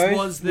 action This pose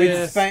was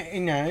with the you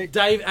know,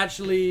 Dave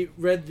actually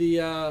read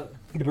the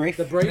brief.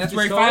 brief. That's this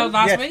where he time. failed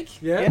last Yes. week.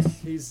 Yeah, Yes.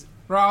 he's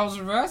Roles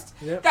reversed.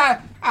 Yep.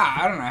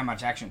 I don't know how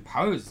much action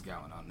pose is going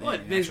on there. What,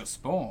 in there's- actual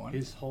Spawn.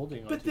 He's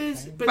holding. but onto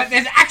there's chains. But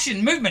there's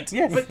action movement.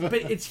 Yes. but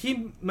it's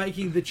him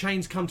making the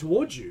chains come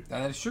towards you.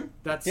 That is true.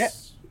 That's Yeah. an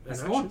That's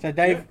the action. one. So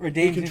Dave Yeah.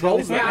 redeems He himself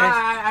controls this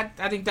that.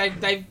 week. I think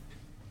Dave.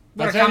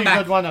 What That's a the only comeback.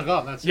 good one I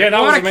got. That's Yeah, it. that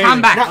What was a amazing.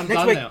 comeback. No, I'm next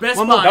done week. now. Best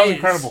One part more. That was is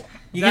incredible.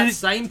 You that get-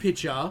 same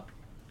picture.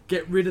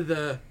 Get rid of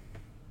the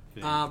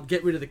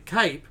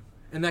cape,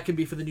 and that can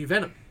be for the new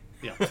Venom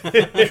Yeah.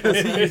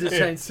 because he uses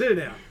chains too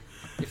now.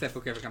 If that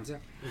book ever comes out.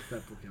 If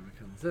that book ever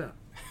comes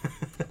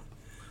out.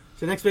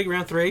 So next week,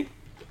 round 3,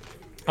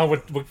 Oh,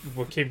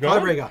 we'll keep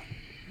going. tiebreaker.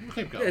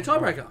 Keep going. Yeah,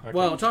 tiebreaker. Okay.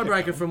 Well,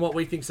 tiebreaker from what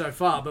we think so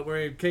far, but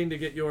we're keen to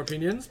get your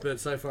opinions. But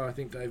so far, I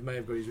think Dave may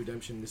have got his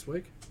redemption this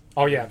week.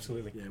 Oh yeah,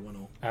 absolutely, Yeah,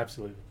 1-1.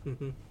 absolutely.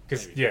 Mm-hmm.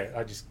 Because Maybe.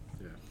 I just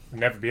Yeah.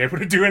 never be able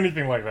to do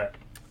anything like that.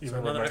 Even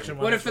another remotely. action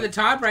What if for the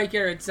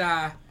tiebreaker it's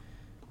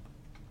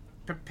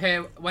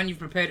prepare when you've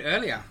prepared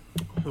earlier?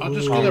 I'm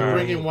just Ooh. gonna Oh, no.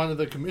 bring in one of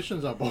the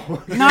commissions I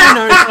bought. No,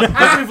 no.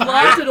 But we've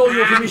laughed at all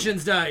your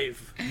commissions,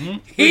 Dave.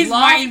 He's my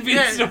Laughed-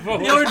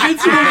 invincible. Yeah, your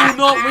invincible will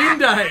not win,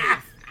 Dave.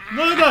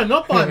 No,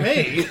 not by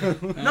me.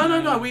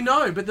 No, we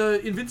know. But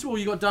the invincible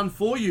you got done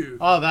for you.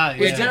 Oh, that.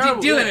 Was Yeah.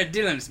 terrible.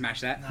 Dylan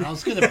smashed that. I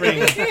was gonna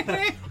bring.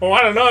 Oh,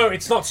 I don't know.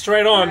 It's not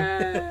straight on.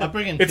 I'll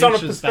bring in. It's on a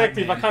Finch's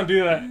perspective. Batman. I can't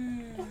do that.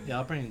 Yeah,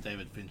 I'll bring in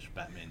David Finch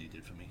Batman. He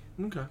did for me,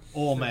 Okay.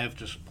 or may have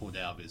just pulled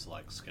out of his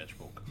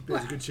sketchbook.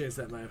 There's a good chance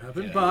that may have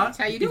happened. Yeah. But That's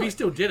how you do if he it.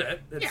 still did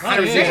it, that's Yeah, Oh,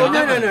 100%.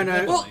 yeah.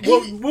 No.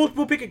 Well,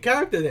 We'll pick a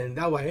character then,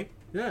 that way.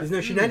 yeah. There's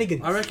no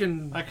shenanigans. I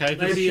reckon Okay,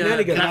 maybe just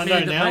shenanigans. Can I know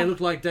Batman that may now? look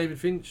like David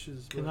Finch.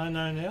 Is, Can I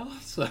know now?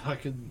 So I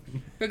can.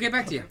 We'll get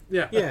back to you.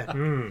 yeah. Yeah.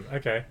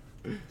 Okay.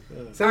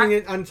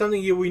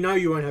 Something we know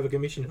you won't have a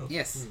commission of.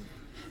 Yes.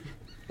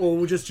 Or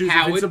we'll just choose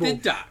Howard Invincible. the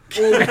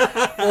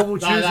Duck. Or we'll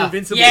choose no.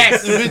 Invincible.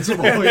 Yes.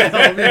 Invincible. Yeah,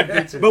 I'll be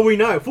invincible. But we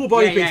know. Full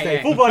body Yeah, piece, yeah, Dave.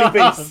 yeah. Full body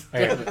piece.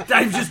 Yeah.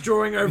 Dave's just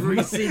drawing over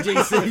his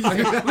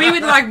CGC. We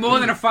would like more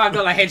than a $5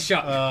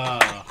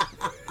 headshot.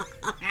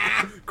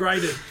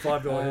 Graded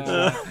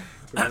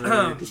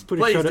 $5. Just put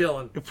Please, a shot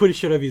Dylan. put a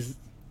shot of his,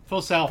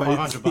 Full sale,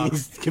 $500.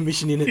 his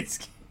commission in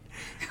it.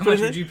 How much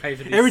would you pay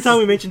for this? Every time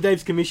we mention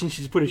Dave's commission,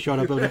 she just put a shot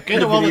up of it.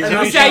 Get it while the And TV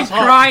us Dave's show's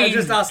hot. crying. And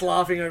just us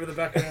laughing over the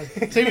background.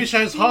 TV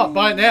show's hot.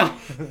 Buy it now.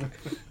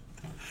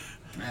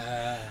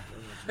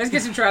 Let's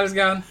get some trailers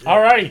going.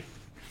 Alrighty.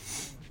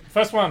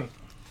 First one.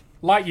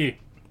 Lightyear.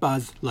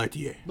 Buzz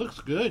Lightyear. Looks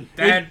good.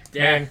 Dad,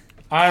 Man,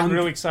 I'm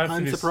really excited for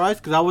I'm this. surprised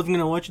because I wasn't going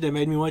to watch it. They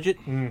made me watch it.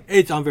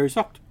 I'm very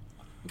shocked.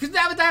 Because the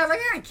other day I was like,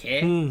 I don't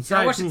care. So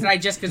I watched it today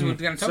just because we were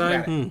going to talk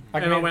about it.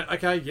 And I went,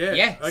 okay, yeah.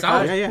 Yeah, okay,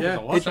 sold. Yeah.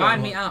 I'll watch Sign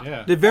it. me up.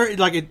 Yeah. They're very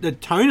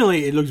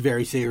tonally it looks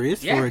very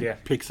serious Yeah. for a Yeah.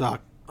 Pixar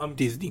I'm-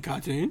 Disney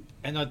cartoon.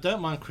 And I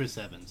don't mind Chris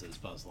Evans as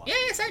Buzz Lightyear.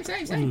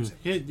 Yeah, same.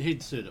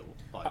 He'd suit it.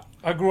 Like,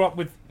 I grew up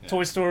with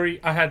Toy Story.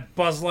 I had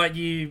Buzz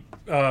Lightyear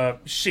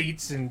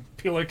sheets and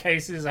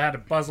pillowcases. I had a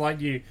Buzz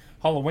Lightyear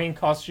Halloween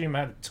costume.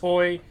 I had a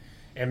toy.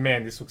 And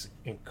man, this looks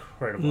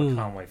incredible. I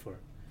can't wait for it.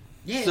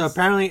 Yes. So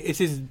apparently,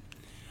 this is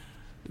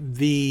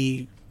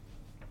the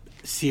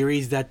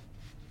series that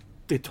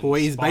the toy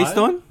is Inspired? based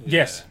on.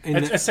 Yes, In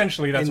the-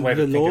 essentially that's in the way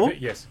to the think lore? of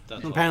it. Yes,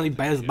 That's what Apparently,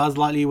 I think, Buzz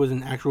Lightyear was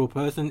an actual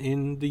person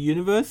in the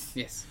universe.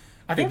 Yes.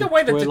 I think the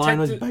way the line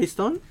was detective, based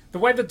on. the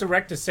way the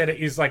director said it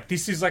is like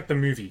this is like the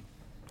movie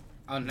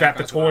Oh, no, that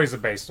the Buzz toys are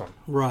based on,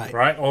 Right.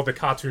 right? Or the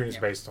cartoon is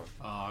Yeah. based on.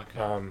 Oh, okay.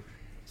 Um,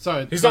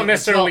 So He's not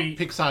necessarily-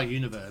 it's not Pixar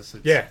universe.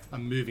 It's Yeah. a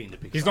movie in the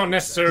Pixar. he's not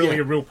necessarily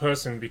Yeah. a real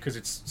person because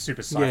it's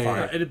super sci-fi.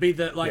 Yeah. It'd be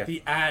the Yeah.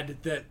 the ad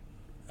that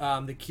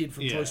the kid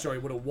from Yeah. Toy Story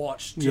would have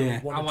watched. Yeah.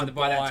 To wanted I wanted to to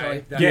buy that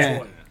toy. Yeah.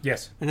 toy.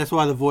 Yes, And that's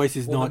why the voice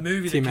is Or not the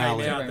movie Tim that came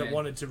Allen. out that Yeah.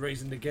 wanted to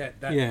reason to get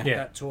that Yeah. Yeah.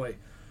 that toy.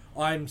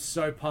 I'm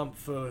so pumped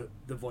for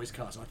the voice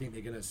cast. I think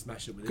they're going to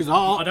smash it with 'Cause this.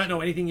 I'll- I don't know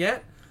anything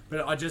yet,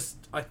 but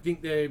I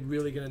think they're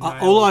really going to nail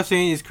All I've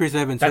seen is Chris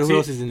Evans. That's Who it.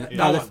 else is in it?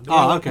 No one. that's- No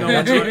oh, one- okay. No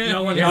one,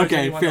 no one knows Okay,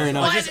 anyone fair else.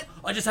 enough.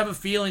 I just have a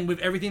feeling with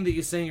everything that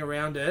you're seeing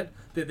around it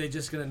that they're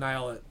just going to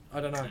nail it. I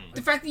don't know.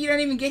 The fact that you don't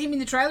even get him in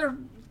the trailer.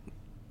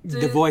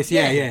 The voice,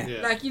 yeah.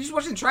 Yeah. Like, you just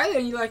watch the trailer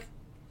and you're like,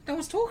 no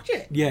one's talked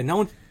yet. Yeah, no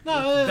one.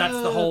 No, That's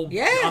the whole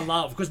Yeah. I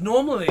love because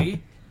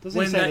normally Doesn't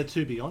when he say that- the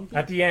to beyond?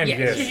 at the end, Yeah.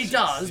 yes. yeah, he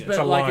does, Yeah. but It's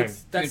a like line.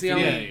 that's the Yeah,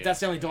 only yeah. that's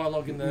the only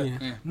dialogue in the.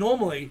 Yeah.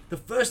 Normally, the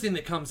first thing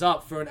that comes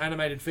up for an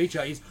animated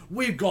feature is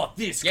we've got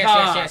this Yes,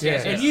 car. yes, yes,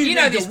 yes, And yes. You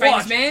know need this to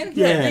famous watch. man?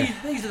 Yeah, Yeah.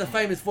 These are the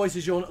famous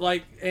voices you're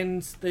like,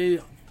 and they're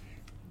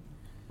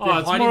Oh,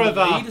 it's hiding more the of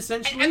a. lead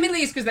essentially.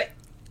 Admittedly, it's because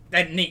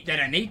they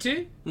don't need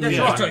to. That's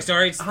Yeah. right. Toy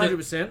Story, it's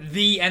 100%.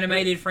 the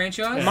animated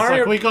franchise. It's Mario-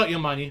 like, we got your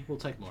money. We'll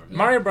take more of it.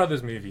 Mario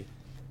Brothers movie.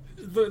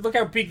 Look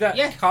how big that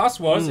Yeah. cast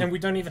was, and we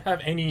don't even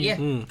have any.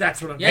 Yeah.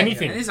 That's what I'm Yeah,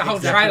 Anything. And this is a whole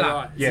Exactly trailer.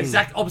 right. It's Yeah. the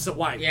exact opposite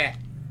way. Yeah.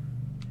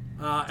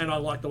 And I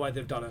like the way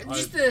they've done it.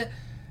 Just the.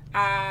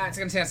 It's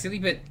going to sound silly,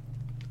 but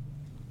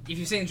if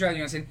you've seen the trailer,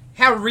 you're going to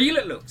see how real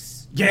it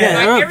looks. Yeah.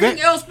 Like right, everything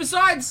but- else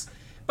besides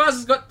Buzz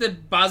has got the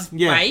Buzz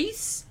Yeah.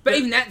 face, but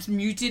even that's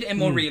muted and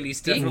more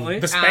realistic. Definitely.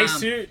 The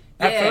spacesuit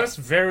at yeah. first,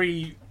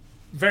 very,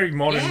 very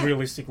modern, Yeah.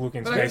 realistic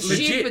looking But like the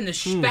spacesuit. ship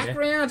Legit. and the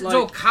background, it's Like-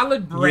 all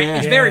coloured brown. Yeah.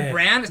 It's very Yeah.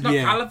 brown. It's not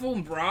Yeah. colourful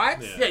and bright.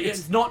 Yeah,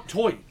 it's not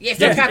toy. Yeah,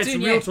 it's Yeah. not cartoon.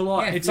 It's yeah. real to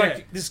life. Yeah. It's Yeah.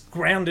 like this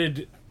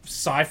grounded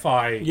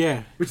sci-fi.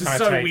 Yeah. Which is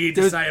Kinda so take- weird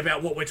to There's- say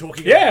about what we're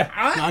talking Yeah.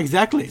 Alright? No,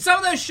 exactly. Some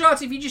of those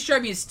shots, if you just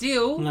showed me a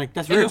still, Like,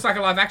 that's it real. looks like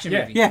a live action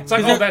Yeah. movie. Yeah. It's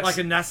like, Because oh, that's like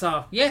a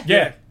NASA. Yeah.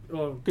 yeah.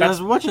 Or, Because I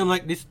was watching, I'm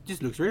like, this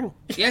looks real.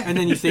 Yeah. And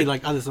then you see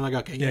like others, I'm like,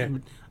 okay, yeah, Yeah.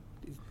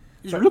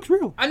 but it looks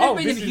real. I've never Oh,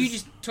 been the this is-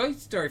 hugest Toy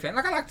Story fan.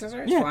 Like, I like Toy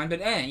Story, it's Yeah. fine,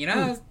 but you know,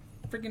 I was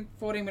freaking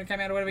 14 when it came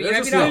out or whatever. You know,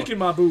 there's a if you don't- snake in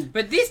my boob.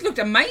 But this looked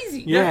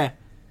amazing. Yeah.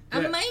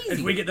 Amazing.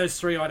 If we get those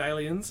three-eyed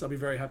aliens, I'll be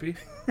very happy.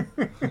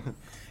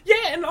 Yeah,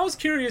 and I was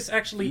curious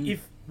actually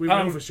if We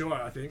will for sure.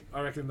 I think.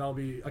 I reckon there'll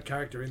be a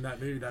character in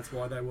that movie. That's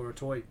why they were a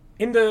toy.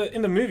 in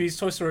the movies,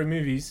 Toy Story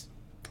movies,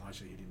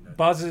 Actually, you didn't know.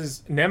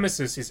 Buzz's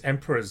nemesis is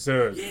Emperor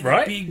Zurg, Yeah, that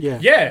right? Big, Yeah.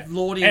 Yeah,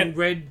 lording, and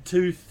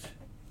red-toothed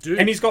dude.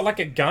 and he's got like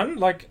a gun.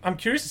 Like, I'm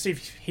curious to see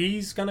if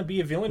he's going to be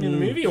a villain in the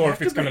movie or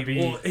if it's going to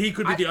be. Or he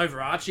could be the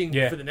overarching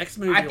Yeah. for the next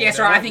movie. I or guess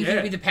right. I whatever. think Yeah.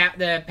 he'll be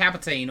the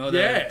Palpatine or the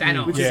Yeah,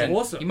 Thanos. which Yeah. is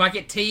awesome. You might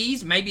get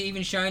teased, maybe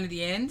even shown at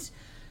the end,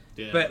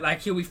 Yeah. but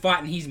like he'll be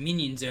fighting his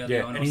minions early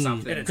Yeah. on or and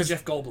something. it's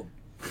Jeff Goldblum.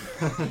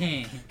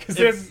 Yeah.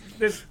 Because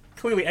there's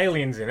clearly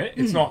aliens in it.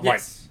 It's not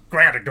Yes.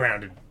 like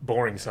grounded,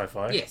 boring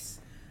sci-fi. Yes.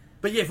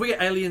 But yeah, if we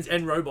get aliens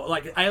and robots,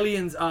 like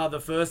aliens are the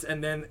first,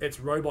 and then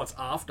it's robots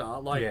after.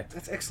 Like Yeah.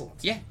 that's excellent.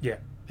 Yeah. Yeah.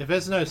 if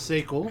there's no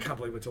sequel, I can't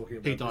believe we're talking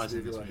about he dies in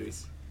movie this like movie.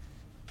 this.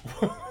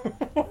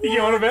 What are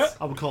you on about?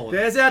 I would call it.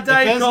 There's our If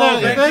day, there's Cole. no-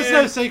 if Thank there's you.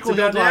 no sequel, it's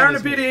about he'll an die hour in and a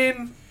this bit movie.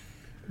 in.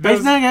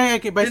 Based, no, okay,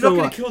 They're based not on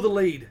going what? to kill the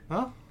lead.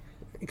 Huh?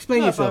 Explain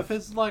No, but yourself. if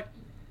it's like,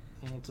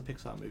 it's a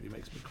Pixar movie, it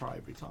makes me cry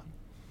every time.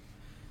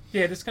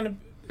 Yeah, there's going to.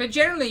 But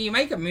generally, you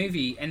make a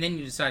movie and then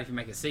you decide if you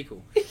make a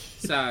sequel.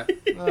 So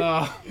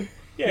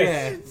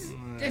Yeah.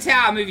 that's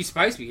how a movie's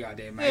supposed to be,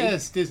 goddamn mate. yeah,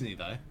 it's Disney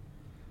though.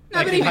 No,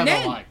 They but can even have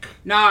then, a, like,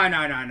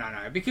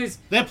 no, because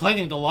they're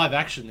planning the live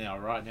action now,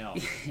 right now.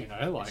 You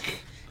know, like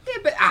yeah,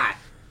 but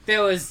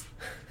there was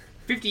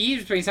 50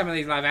 years between some of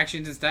these live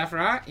actions and stuff,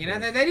 right? You know,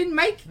 they didn't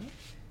make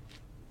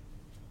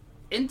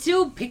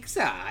until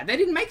Pixar. They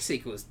didn't make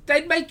sequels.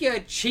 They'd make a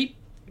cheap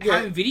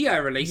home video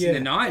release in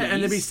the 90s,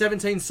 And there'd be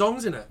 17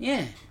 songs in it.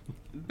 yeah,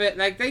 but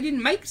like they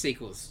didn't make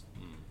sequels.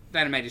 The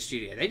animated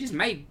studio, they just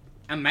made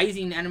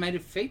amazing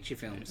animated feature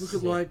films. Look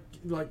at like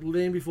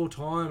Land Before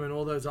Time and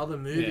all those other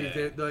movies.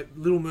 Yeah. They're, like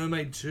Little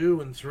Mermaid 2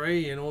 and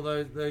 3 and all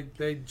those.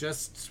 They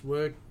just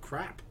were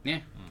crap. Yeah,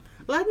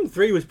 Aladdin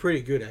 3 was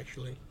pretty good,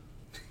 actually.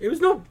 It was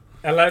not.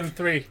 Aladdin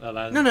 3.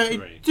 Aladdin No,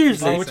 3.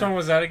 seriously. Oh, which one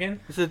was that again?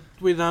 It's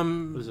with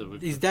Was it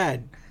with- his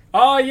dad.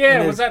 Oh, yeah.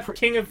 And Was there's that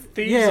King of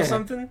Thieves Yeah. or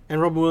something?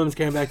 And Robin Williams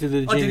came back to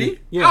the Oh, did genie.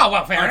 he? Yeah. Oh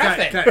well, fair enough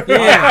then. Okay.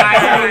 Yeah.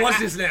 I want to watch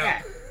this now.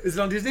 Yeah. Is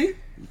it on Disney?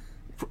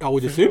 I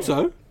would assume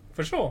so.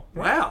 For sure.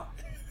 Wow.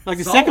 Like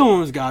the Sold. second one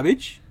was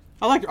garbage.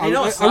 I like. I You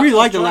know what really sucks?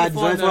 liked I was trying Aladdin, to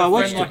so that's find why I a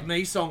watched Friend it. Like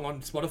Me song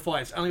on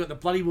Spotify. It's only got the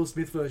bloody Will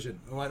Smith version.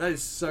 I'm like, that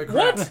is so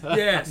crap. What?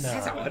 Yes.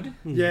 That's odd.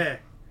 Yeah.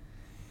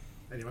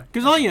 Anyway.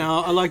 Because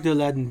I like the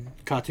Aladdin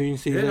cartoon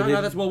series. Yeah, I did.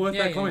 that's well worth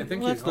Yeah, that yeah, comment. yeah.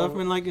 Thank All you. that stuff. I'll-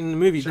 And like in the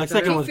movie, like that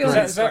second out. one's Feels great.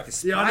 like it's like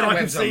a Yeah, I know. I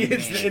can spiderweb's see on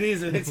it. me. It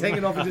is. It's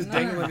hanging off and just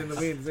dangling in the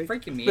wind. See?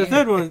 Freaking me The out.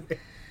 third one,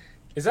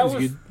 Is that was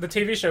with the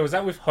TV show? Is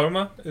that with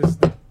Homer as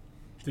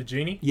the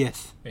genie?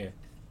 Yes. It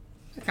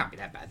can't be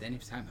that bad then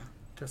if it's Homer.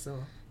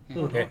 Costello. Yeah.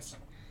 Oh, Yeah. nice.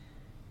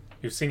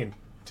 He was singing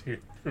too.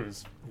 It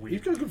was You've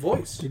weird. got a good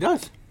voice. He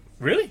does.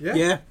 Really? Yeah.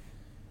 Yeah.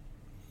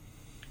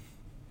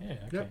 Yeah. Okay.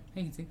 Yep.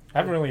 You can sing. I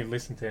haven't really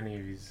listened to any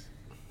of his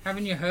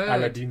Haven't you heard?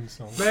 Aladdin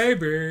songs.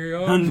 Baby,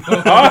 Oh.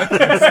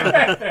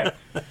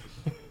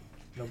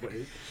 Number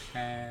 8.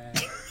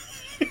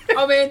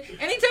 Oh man,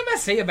 anytime I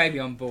see a baby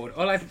on board,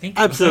 all I think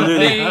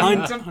Absolutely.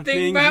 is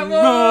something about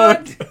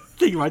what?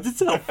 Think about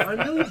itself. I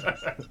really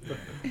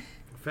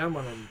found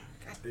one on.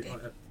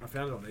 I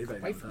found it on eBay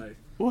the other day.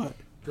 What?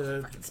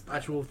 The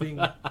actual thing,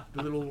 the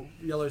little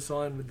yellow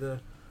sign with the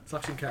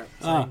suction cap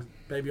Ah. saying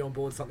 "Baby on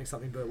board,"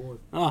 something Burt Ward.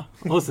 Oh,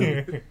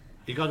 awesome.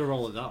 You got to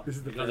roll it up. This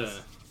is the You gotta,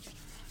 best.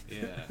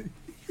 yeah.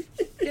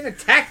 Get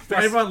attacked For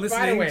by everyone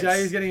listening, spiderwebs. Jay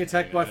is getting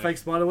attacked by fake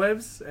spider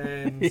webs,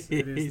 and it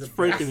is He's the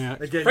freaking best.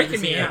 out. Again, Freaking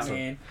missing me out, out.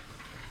 man.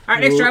 All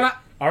right, next trailer.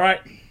 All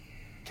right.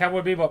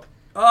 Cowboy Bebop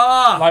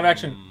Ah, live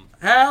action.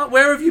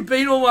 where have you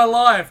been all my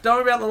life? Don't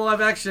worry about the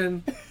live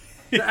action.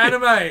 The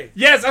anime.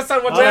 Yes, I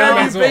started watching Where anime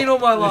have as you been well. all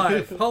my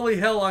life? Holy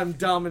hell, I'm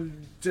dumb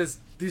and just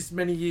this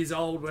many years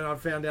old when I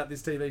found out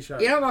this TV show.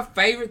 You know my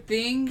favourite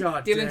thing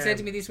God Dylan damn. said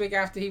to me this week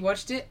after he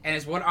watched it, and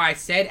it's what I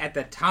said at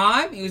the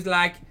time. He was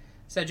like,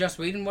 "So Joss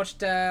Whedon watched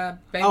Bebop?"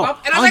 Oh,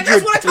 and I was like,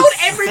 "That's what I told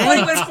 100%.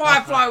 everybody when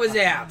Firefly was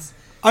out.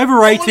 All he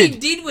Overrated.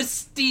 did was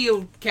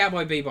steal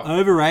Cowboy Bebop.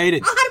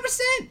 Overrated.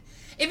 100%.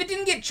 If it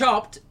didn't get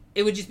chopped,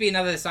 it would just be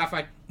another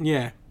Sci-Fi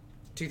Yeah.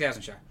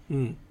 2000 show.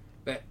 Mm.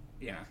 But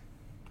you know,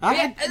 I-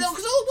 yeah, because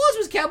all it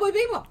was Cowboy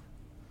Bebop.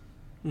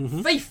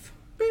 Mhm. Thief.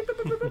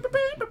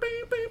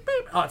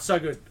 Oh, it's so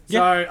good.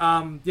 Yep.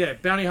 So, yeah,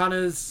 bounty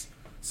hunters,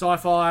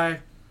 sci-fi,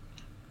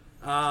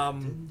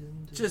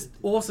 just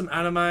awesome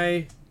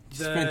anime.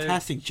 Just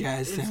fantastic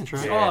jazz It's-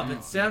 soundtrack. Oh, the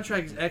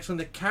soundtrack is excellent.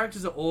 The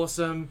characters are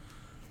awesome.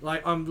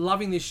 Like, I'm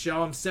loving this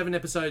show. I'm 7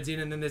 episodes in,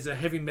 and then there's a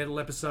heavy metal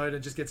episode. It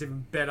just gets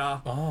even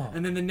better. Oh.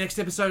 And then the next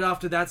episode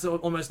after that's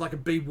almost like a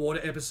Be Water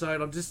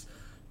episode.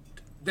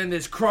 Then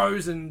there's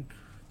crows and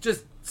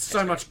just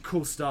so much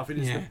cool stuff. It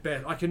is Yeah. the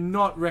best. I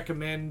cannot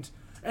recommend.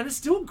 And it's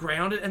still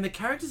grounded, and the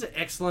characters are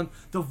excellent.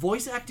 The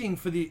voice acting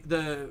for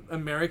the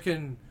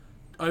American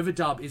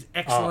overdub is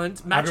excellent. Oh,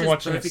 I've been Matches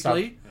watching it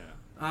perfectly.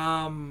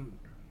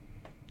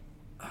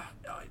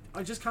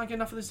 I just can't get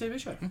enough of this TV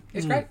show.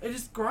 It's great. It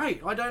is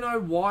great. I don't know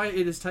why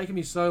it has taken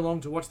me so long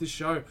to watch this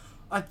show.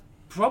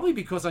 Probably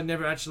because I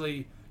never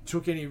actually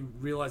took any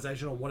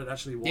realization on what it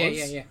actually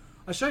was. Yeah.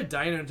 I showed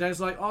Dana, and Dana's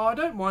like, "Oh, I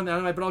don't mind the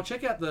anime, but I'll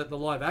check out the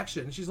live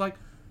action." And she's like,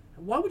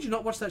 "Why would you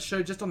not watch that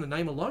show just on the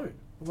name alone?"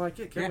 I'm like,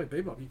 "Yeah, Cowboy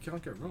Bebop. You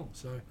can't go wrong."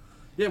 So,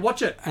 yeah,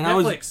 watch it. And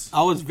Netflix.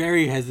 I was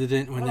very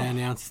hesitant when they Oh.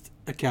 annoued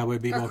a Cowboy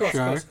Bebop course,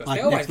 show, course. like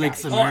They always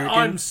Netflix do. American.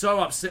 I'm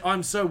so upset.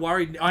 I'm so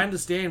worried. I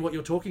understand what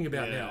you're talking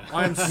about Yeah. now.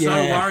 I'm so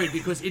Yeah. worried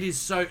because it is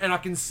so, and I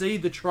can see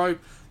the trope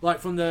like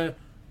from the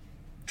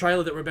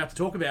trailer that we're about to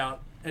talk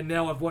about. And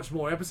now I've watched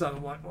more episodes.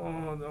 I'm like,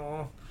 oh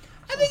no.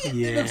 I think it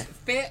Yeah. looks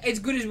fair. As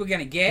good as we're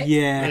gonna get.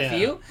 Yeah. I Yeah.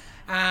 feel.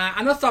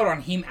 I'm not sold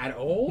on him at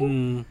all.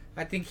 Mm.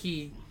 I think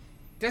he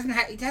doesn't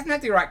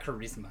have the right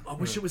charisma. I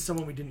wish it was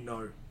someone we didn't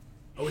know.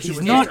 I wish He's it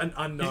was not- just an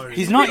unknown.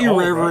 He's not bit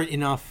old, irreverent right?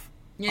 enough,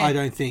 Yeah. I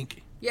don't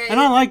think. Yeah, And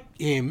I like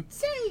him.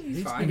 He's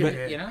He's fine, bigger but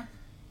than- you know.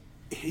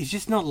 He's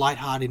just not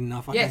lighthearted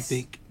enough, I Yes. don't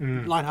think.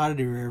 Mm. Lighthearted,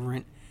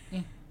 irreverent. Yeah.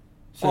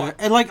 So, Oh.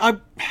 and like,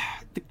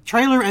 the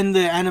trailer and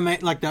the anime,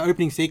 like the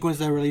opening sequence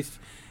they released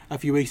a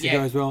few weeks ago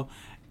Yeah. as well,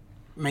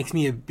 makes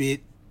me a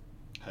bit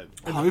And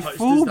the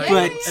hopeful, posters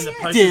but and the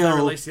posters they still,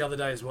 released the other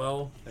day as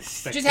well.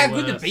 Expect Just how the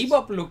good the worst.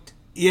 Bebop looked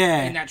in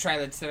yeah, that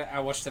trailer I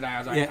watched today. I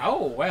was like, Yeah.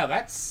 oh wow,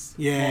 that's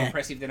Yeah. more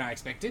impressive than I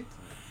expected.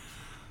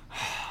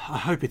 I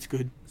hope it's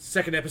good.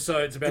 Second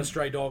episode's about a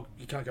stray dog.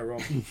 You can't go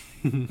wrong.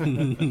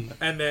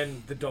 And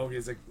then the dog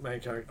is a main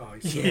character. Oh,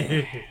 he's Yeah.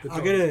 the, I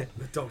dog, gotta-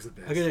 the dog's the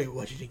best. I gotta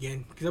watch it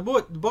again because I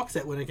bought the box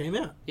set when it came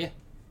out. Yeah.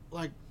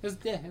 Like, It was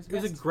it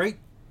was a best. great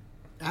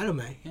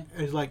anime.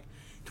 It was like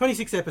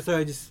 26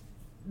 episodes,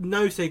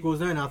 no sequels,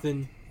 no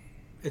nothing.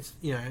 It's,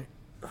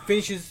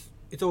 finishes.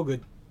 It's all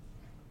good.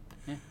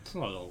 It's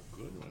not all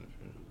good.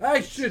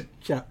 Hey, shut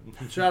up.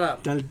 It's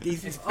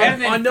I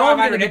better than know I'm 500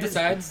 gonna be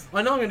episodes.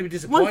 I know I'm going to be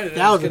disappointed and it's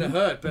 1,000. going to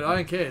hurt, but I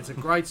don't care. It's a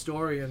great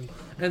story and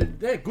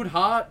yeah, good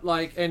heart.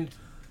 Like, and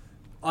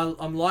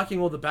I'm liking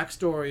all the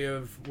backstory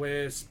of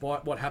where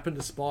Spike, what happened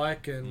to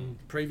Spike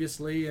and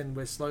previously, and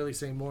we're slowly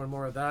seeing more and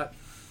more of that.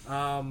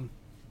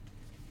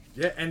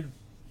 Yeah, and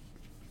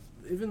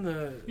even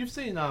the You've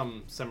seen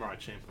Samurai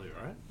Champloo,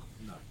 right?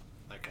 No.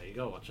 Okay, you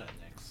gotta watch that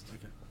next.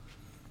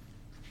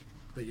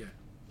 but yeah,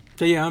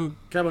 So yeah, I'm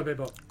Cowboy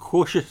Bebop.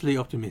 cautiously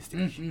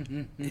optimistic.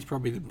 It's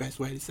probably the best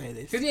way to say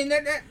this. Because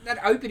that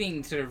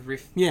opening sort of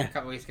riff Yeah. a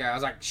couple of weeks ago, I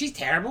was like, she's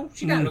terrible.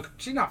 She don't look.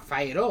 She's not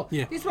Faye at all.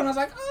 Yeah. This one, I was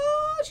like,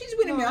 oh, she's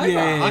winning me over.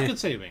 Yeah. I could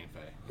see you being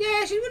fair.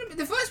 Yeah, she's winning.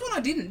 The first one I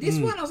didn't. This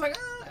one I was like,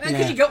 oh, because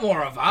Yeah. you got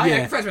more of her. Yeah.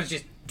 Like, the first one's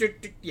just,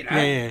 Yeah.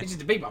 it's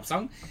just a bebop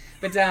song.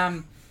 But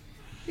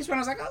this one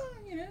I was like, oh,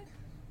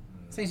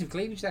 seeing some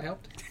cleavage that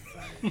helped.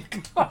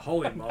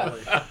 Holy moly!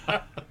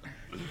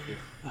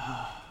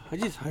 I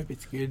just hope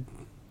it's good.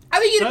 I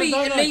think it'll be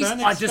Don't- at don't- least. don't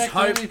I just expect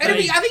hope anything.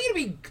 It'll be. I think it'll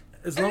be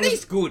As at long as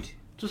least good.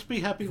 Just be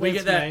happy we when get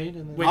it's that made.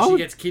 And when I she would-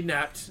 gets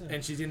kidnapped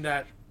and she's in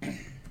that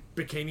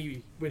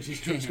bikini when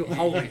she's to school.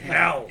 Holy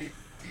hell!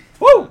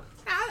 Woo!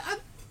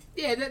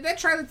 Yeah, that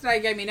trailer today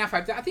gave me enough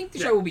hope. I think the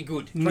show will be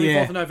good. 24th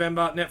Yeah. of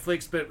November,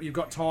 Netflix, but you've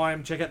got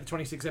time. Check out the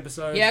 26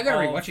 episodes. Yeah, I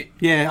gotta of- rewatch it.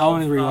 Yeah, I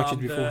want to rewatch of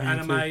it the beforehand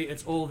anime. too.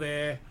 It's all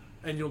there,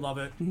 and you'll love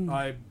it.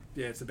 Yeah,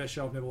 it's the best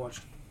show I've never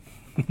watched.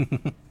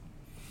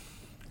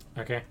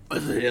 Okay,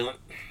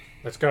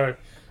 let's go.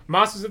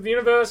 Masters of the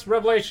Universe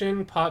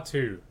Revelation Part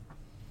 2.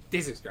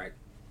 This is great.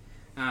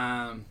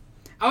 I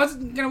was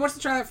gonna watch the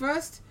trailer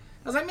first.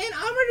 I was like, man,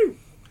 I'm already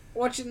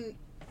watching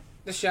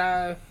the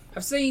show.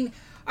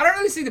 I don't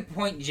really see the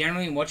point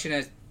generally in watching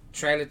a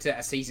trailer to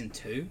a season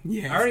 2.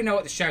 Yes. I already know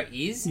what the show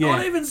is. Yeah.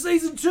 Not even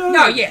season 2.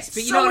 No, yes,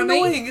 but you so know what I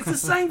mean? annoying. It's the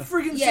same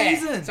friggin' Yeah.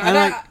 season. So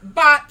I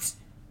but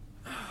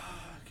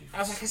I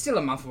was like, it's still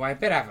a month away. I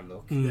better have a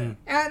look. Mm.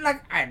 And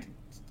I'm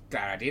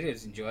glad I did. It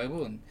was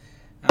enjoyable, and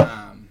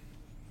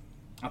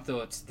I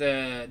thought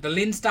the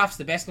Lynn stuff's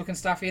the best looking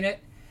stuff in it.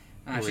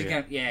 She's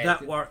yeah. gonna, That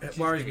she's worries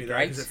gonna me be though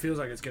great. because it feels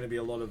like it's going to be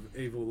a lot of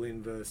Evil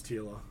Lynn versus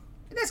Teela.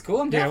 That's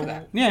cool. I'm down for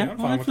that. Yeah, I'm well,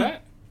 fine with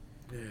that.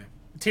 Yeah.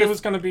 Teela's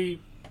going to be.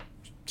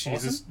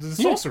 Jesus, the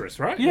sorceress,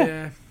 right?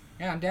 Yeah.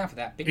 Yeah, I'm down for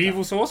that. Big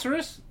Evil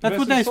sorceress. That's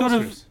what versus they sort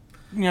of- sorceress.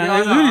 You know, Yeah, I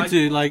they know, alluded I-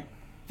 to like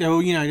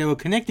they were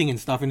connecting and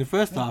stuff in the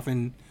first half,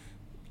 and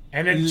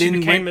And then she Lynn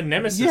became went- a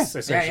nemesis Yeah.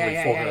 essentially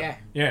Yeah, for yeah, her. yeah.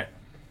 Yeah.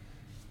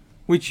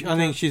 which I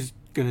think she's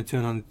going to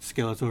turn on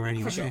Skeletor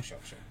anyway. For sure.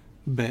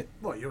 But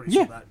Well, you already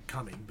Yeah. saw that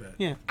coming, but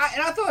yeah,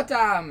 I thought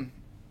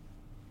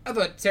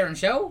Sarah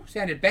Michelle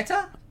sounded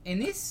better in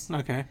this.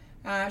 okay.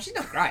 She's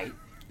not great,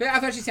 but I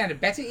thought she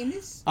sounded better in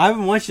this. I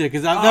haven't watched it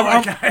because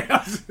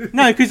okay.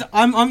 no, because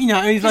I'm you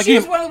know, it's like She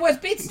was yeah, one of the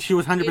worst bits. She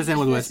was 100% in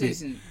one of the first worst bits.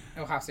 season,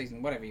 or half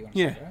season, whatever you want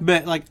to yeah, say.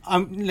 Right? but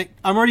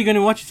I'm already going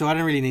to watch it, so I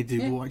don't really need to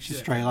Yeah. watch this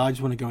Yeah. trailer. I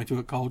just want to go into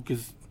it cold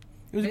because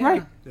it was Yeah,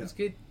 great. It's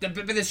good. But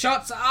the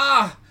shots,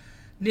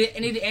 near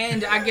the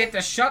end, I get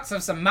the shots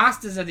of some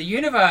Masters of the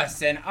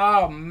Universe, and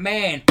oh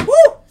man,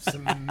 woo!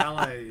 Some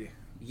melee.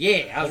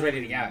 Yeah, I was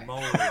ready to go.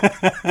 Moly.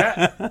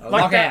 Like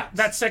Lockout.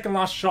 that second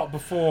last shot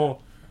before,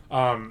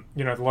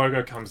 the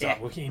logo comes Yeah.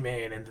 up. Look,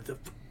 man, and the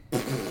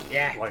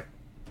Yeah, like.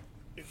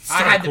 It's I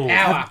so had cool. the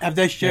power, Have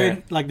they showed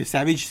Yeah. like the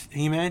Savage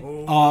He-Man?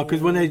 Oh,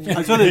 because when I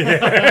saw the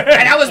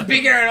and I was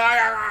bigger, and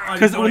I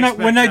because did not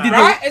when expect they that. did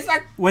right? It's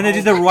like when they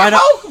did like the write up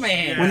Hulk,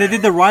 man. when they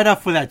did the write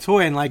up for that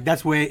toy, and like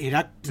that's where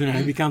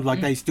it becomes like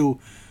they still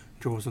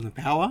draws on the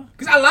power.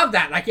 Because I love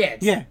that. Like, yeah,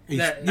 Yeah, the,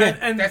 yeah.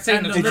 And that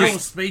scene the looks It little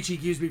great. speech he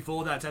gives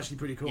before that's actually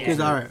pretty cool. Yeah. Because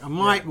I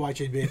might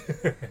watch it a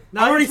bit.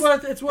 No, I'm already,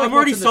 it's worth I'm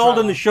already watching sold on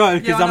trailer. the show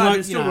because Yeah, I I'm know, not. but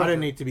it's You know, still I don't worth it.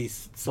 need to be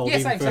sold Yeah,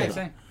 even same.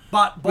 further.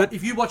 But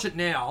if you watch it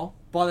now,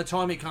 by the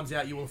time it comes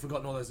out, you will have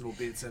forgotten all those little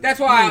bits. And That's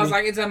why I was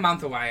like, it's a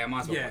month away. I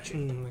might as well Yeah. watch it.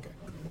 Okay,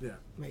 Yeah.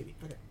 maybe.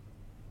 Okay.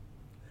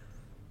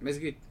 It's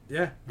good.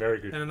 Yeah. Very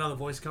good. And another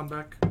voice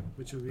comeback,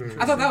 which will be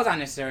I thought that was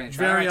unnecessary in the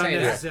trailer. very I'll tell you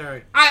that.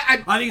 unnecessary. I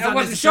I think it's wasn't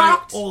unnecessary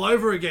shocked. all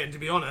over again, to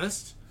be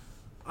honest.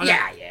 I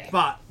don't- Yeah.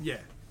 But yeah,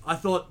 I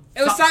thought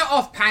It was so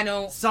off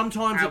panel.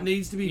 sometimes how it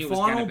needs to be it was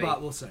final, gonna be.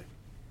 but we'll see.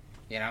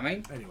 You know what I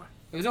mean? Anyway,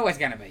 It was always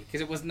going to be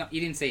because it was not. You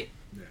didn't see it,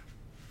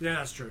 yeah,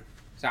 that's true.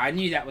 so I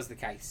knew that was the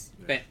case.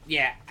 But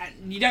yeah,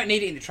 you don't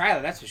need it in the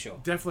trailer. That's for sure.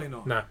 Definitely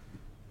not. No.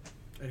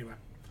 Anyway,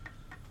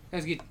 That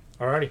was good.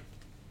 Alrighty.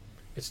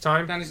 It's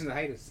time. Don't listen to the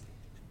haters.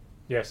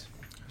 Yes.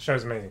 The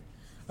show's amazing.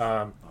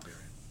 I'll be right.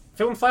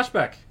 Film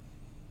flashback.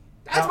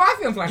 That's my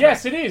film flashback.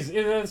 Yes, it is.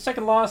 The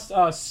second last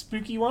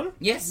spooky one.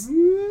 Yes.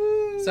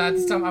 So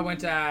this time I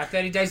went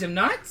 30 Days of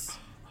Nights,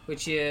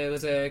 which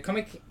was a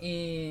comic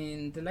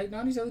in the late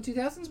 90s, early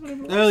 2000s,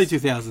 whatever it was. Early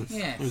 2000s.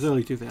 Yes. It was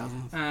early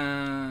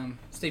 2000s.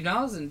 Steve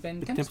Niles and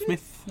Ben Tim Smith.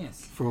 Smith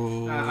Yes.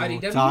 for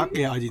IDW? Dark.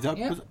 Yeah, IDW.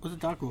 Yeah. Was it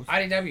Dark Horse?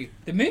 IDW.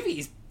 The movie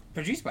is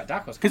produced by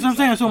Dark Horse. Because I'm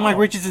saying I saw Mike Oh.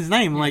 Richardson's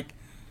name. Like,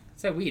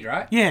 So weird,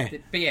 right? Yeah.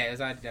 But yeah, it was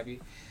IDW.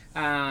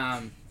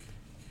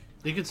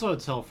 You could sort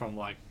of tell from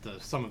like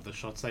some of the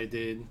shots they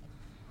did.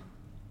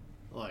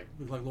 Like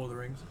Look like Lord of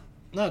the Rings.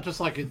 no, just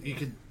like you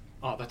could.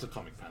 Oh, that's a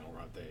comic panel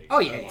right there. Oh,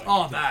 yeah, So, yeah. like,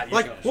 Oh, that. Yeah.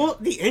 like, well,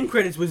 the end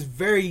credits was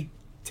very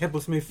Temple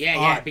Smith. Yeah,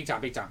 art. big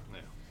time, big time.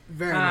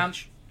 Very Um,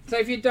 much. So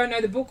if you don't know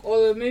the book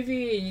or the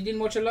movie and you didn't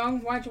watch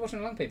along, why aren't you watching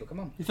along, people?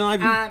 Come on. It's not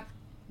even Uh,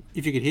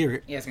 if you could hear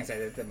it. yeah, I was going to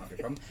say that might be a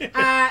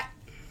problem.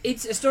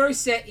 It's a story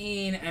set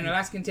in an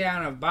Alaskan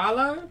town of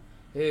Barlow,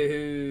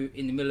 who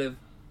in the middle of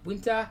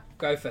winter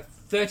go for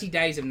 30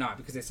 days of night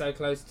because they're so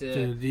close To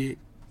to the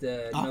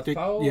the North Arctic,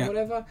 Pole yeah. or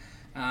whatever.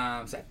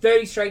 So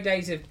 30 straight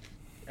days of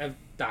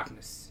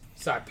darkness.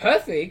 So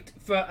perfect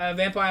for a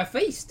vampire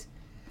feast.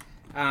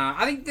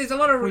 I think there's a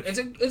lot of... It's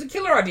a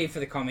killer idea for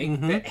the comic,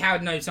 but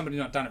Howard knows somebody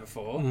not done it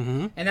before.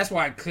 And that's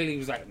why it clearly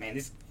was like, man,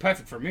 this is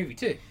perfect for a movie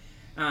too.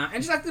 And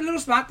just like the little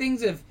smart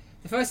things of...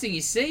 The first thing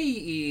you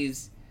see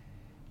is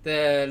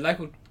the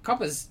local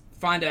coppers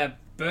find a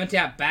burnt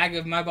out bag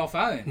of mobile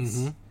phones.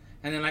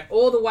 And then like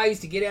all the ways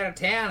to get out of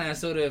town are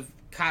sort of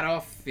cut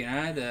off, you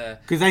know, the...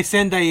 Because they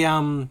send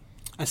a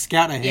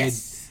scout ahead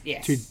Yes.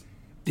 to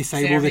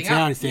disable the everything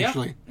town up.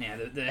 essentially. Yep.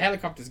 Yeah, the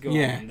helicopter's gone.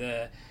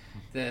 Yeah.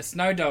 The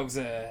snow dogs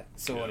are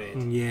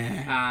sorted.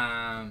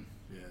 Yeah.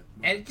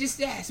 And it just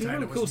some Taylor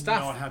really was cool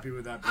stuff. Not happy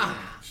with that.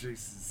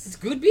 Jesus. It's a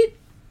good bit.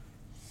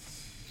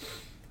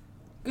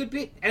 Good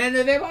bit. And then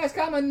the vampires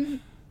come and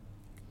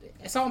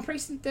Asylum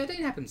Precinct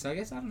 13 happens, so I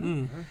guess. I don't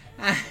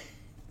know.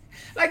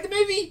 Like the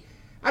movie,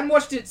 I hadn't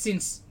watched it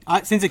since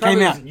Since it probably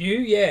came was out. new,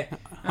 yeah.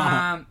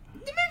 The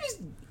movie's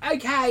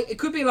okay. It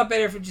could be a lot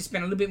better if it just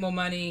spent a little bit more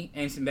money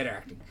and some better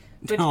acting.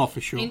 But Oh, for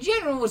sure. in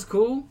general, it was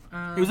cool.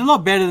 It was a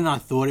lot better than I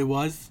thought it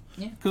was.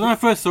 Yeah. Because when I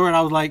first saw it,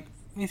 I was like,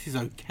 this is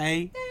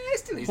okay. It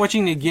still is.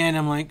 Watching it again,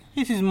 I'm like,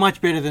 this is much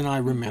better than I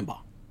remember.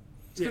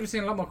 Could have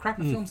seen a lot more crap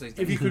in films these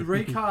days. If you could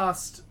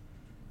recast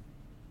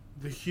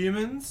the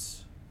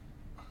humans,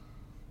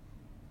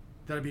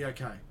 that'd be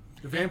okay.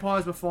 The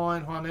vampires were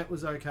fine. Harnett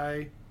was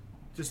okay.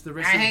 Just the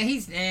rest of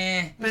He's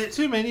There's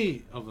too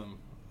many of them,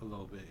 a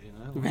little bit, you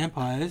know. The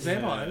vampires. the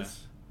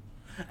vampires.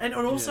 And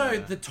also Yeah.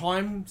 the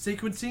time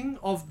sequencing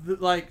of the,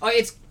 like, Oh,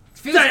 it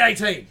feels day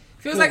 18.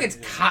 feels like it's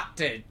cut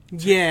to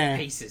Yeah.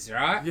 pieces,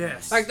 right?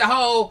 Yes. Like the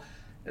whole,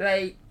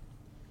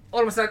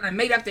 all of a sudden they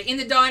meet up. They're in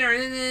the diner,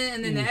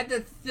 and then they're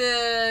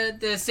at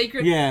the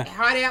secret Yeah.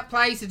 hideout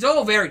place. It's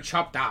all very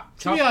chopped up.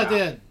 To me, chopped I up.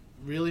 didn't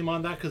really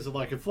mind that because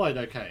like it flowed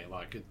okay.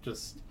 Like it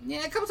just,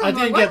 Yeah, a couple I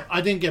times.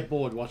 I didn't get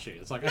bored watching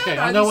it. It's like okay,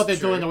 no, I know what this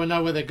they're is doing, true. I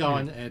know where they're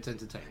going, and it's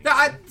entertaining.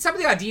 Some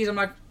of the ideas, I'm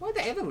like, why'd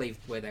they ever leave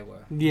where they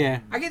were?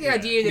 Yeah. I get the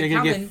idea They're they're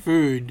going to coming, get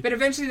food. but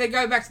eventually they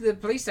go back to the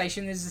police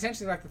station. This is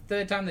essentially like the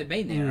third time they've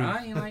been there,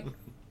 right? You're like,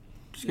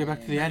 Just go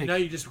back to the You attic. know,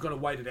 you just got to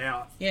wait it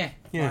out. yeah.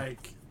 Yeah.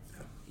 Like,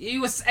 It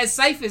was as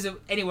safe as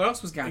anywhere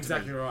else was going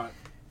exactly to right.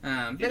 be.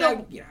 You But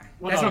know,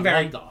 What that's I not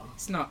very. wonder-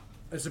 It's not.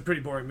 It's a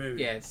pretty boring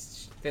movie. Yeah,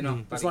 they're not.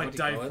 It's bloody- like what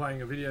do you Dave call it?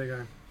 playing a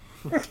video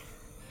game.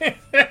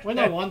 When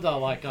I wonder,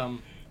 like,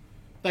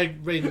 they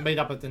meet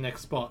up at the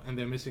next spot and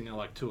they're missing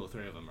like 2 or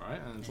 3 of them, right?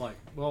 And it's like,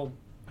 well,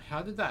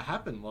 how did that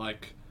happen?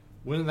 Like,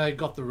 when they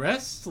got the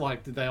rest,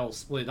 like, did they all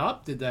split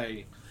up? Did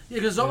they? Yeah,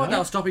 because it's not like Yeah. they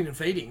were stopping and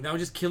feeding. They were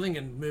just killing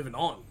and moving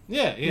on.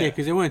 Yeah, Yeah,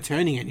 because they weren't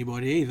turning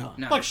anybody either.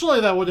 No. Like,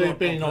 surely they would Not have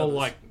been on all purpose.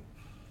 like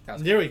That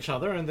was- near each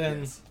other, and then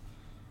Yes.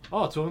 2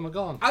 of them are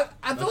gone.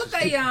 I thought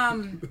they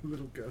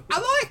Little girl.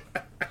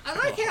 I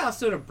like how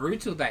sort of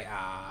brutal they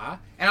are,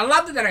 and I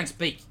love that they don't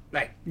speak.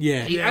 Like,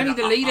 Yeah. Yeah, only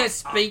the no, leader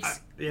speaks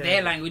yeah.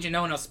 their language, and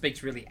no one else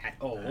speaks really at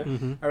all.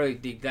 Mm-hmm. I really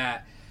dig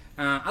that.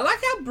 I like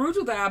how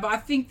brutal they are, but I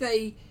think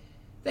they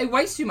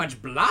waste too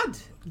much blood.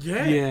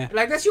 Yeah. Yeah.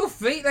 Like that's your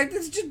feet. Like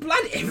there's just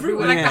blood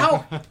everywhere. Like the Yeah.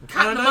 whole And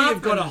cut I them know up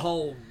you've got a and-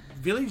 whole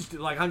village,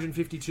 like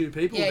 152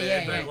 people Yeah, there,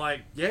 yeah, but yeah.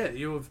 like,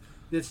 you have.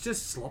 It's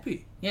just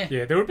sloppy. Yeah.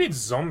 Yeah, they were a bit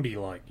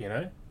zombie-like, you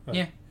know? Like,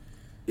 Yeah.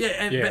 Yeah,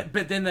 and Yeah.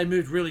 But then they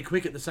moved really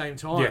quick at the same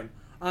time.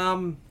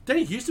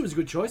 Danny Houston was a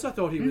good choice. I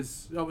thought he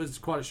was. I was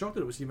quite shocked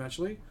that it was him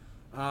actually,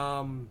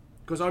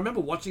 because I remember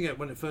watching it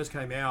when it first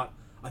came out.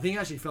 I think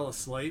I actually fell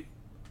asleep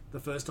the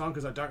first time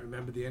because I don't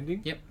remember the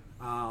ending. Yep.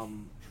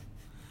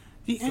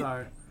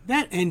 So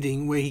That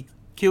ending where he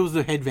kills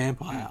the head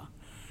vampire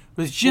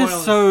was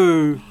just Spoilers.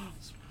 so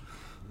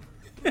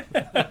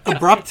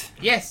abrupt.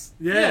 Yes.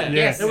 yeah,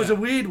 Yes. it was a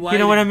weird way. You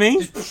know what I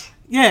mean? Just,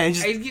 Yeah,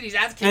 it's he's just, getting his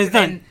ass kicked. and it's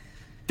And done.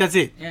 That's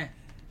it. then,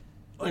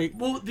 Like,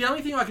 Well, the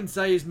only thing I can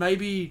say is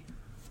maybe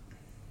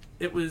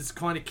it was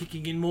kind of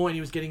kicking in more, and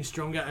he was getting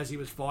stronger as he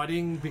was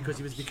fighting because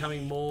he was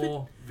becoming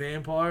more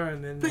vampire.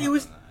 And then, but it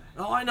was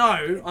Oh, I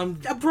know.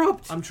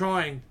 abrupt. I'm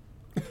trying.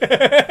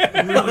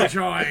 I'm really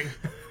trying.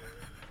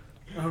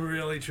 I'm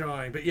really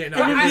trying. But yeah, no.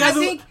 But then I, the I other-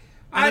 think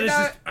and I then it's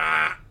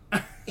know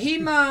just,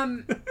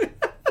 him.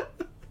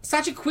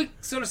 Such a quick,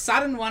 sort of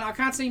sudden one. I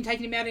can't see him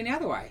taking him out any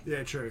other way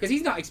yeah, true. because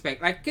he's not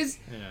because.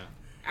 Yeah.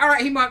 All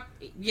right, he might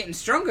be getting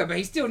stronger, but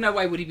he's still no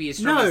way would he be as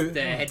strong No. as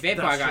the head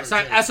vampire That's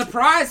guy. true, So yeah. a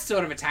surprise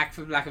sort of attack,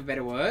 for lack of a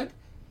better word,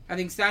 I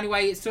think it's the only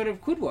way it sort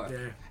of could work. Yeah.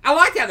 I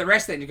like how the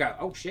rest then you go,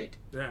 oh shit.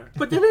 Yeah.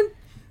 But then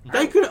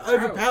they could have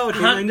overpowered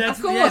him. And That's,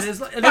 Of course. yeah,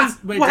 there's, and But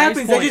that's where what Dave's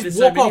happens? point, They there's just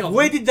so walk many off. of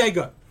Where them. did they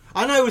go?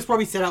 I know it was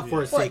probably set up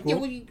for a Well,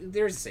 sequel.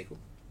 there is a sequel.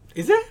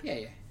 Is there?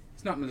 Yeah.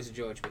 It's not Melissa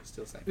George, but it's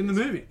still safe. In the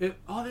movie? there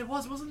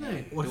wasn't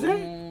there? Was Or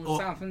there? Or-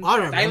 something. I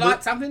don't remember.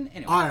 Daylight something?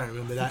 Anyway. I don't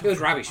remember that. It was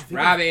rubbish. think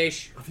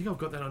Rubbish. I think I've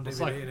got that on DVD It's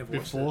and like I've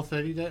watched before it.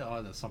 30 days.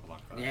 Oh, there's something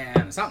like that.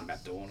 Yeah, something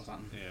about Dawn or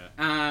something.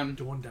 Yeah.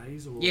 Dawn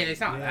Days or Yeah, it's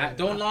something like that.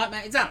 Dawn Light,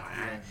 mate. It's something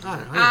like that. I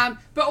don't know.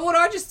 But what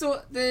I just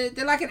thought, they're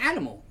like an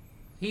animal.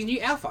 He's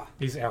new alpha.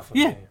 He's alpha.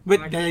 Yeah, but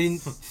Like they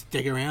it's- didn't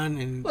stick around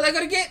and. Well, they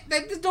got to get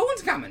the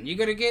Dawn's coming. You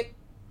got to get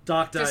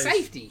Dark to Days.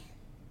 safety.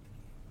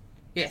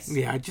 Yes.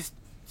 Yeah, just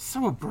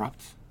so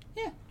abrupt.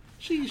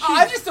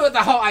 I just thought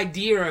the whole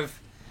idea of,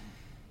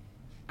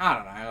 I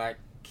don't know, like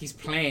his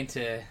plan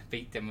to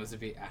beat them was a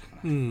bit. I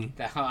don't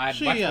know. I had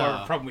She, much more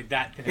of a problem with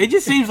that than It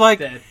just seems like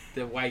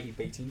the way he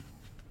beat him.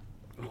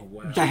 Oh,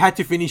 wow. they had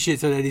to finish it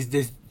so that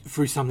there's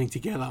through something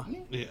together.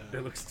 Yeah.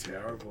 That looks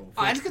terrible.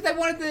 Oh, it's because they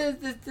wanted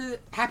the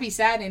happy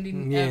sad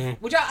ending. Yeah.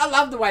 Which I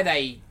love the way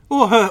they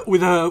Or her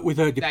with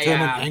her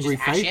determined, angry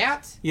just ash face.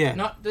 out. Yeah.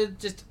 Not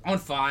just on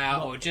fire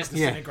or just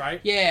Yeah.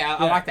 Disintegrate. Yeah,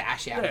 I like the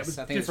ash out. Yeah, it was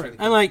I think it's really different.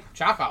 cool. And like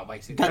Charcoal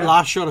basically. that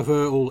last shot of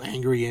her all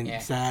angry and Yeah.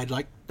 sad,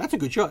 like that's a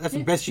good shot. That's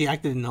the best she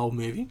acted in the whole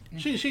movie.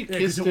 She Yeah, kissed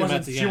because him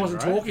at the she end,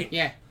 wasn't right? talking.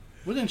 Yeah.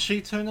 Wouldn't she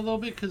turn a little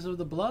bit because of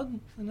the blood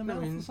in the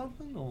mouth mean- or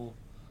something? Or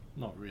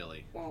not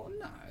really? Well,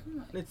 no.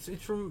 It's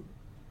from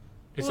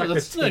It's Well, like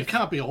that's, the it teeth.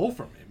 can't be all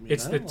from him.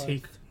 It's know? the like-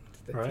 teeth.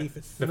 the Right.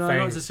 teeth. The No, not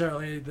fangs.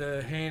 necessarily.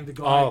 The hand, the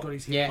guy Oh. got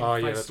his Yeah. hand Oh,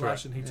 yeah, face that's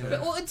slashed right. and he But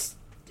turned. well, it's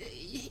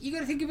you got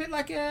to think of it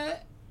like a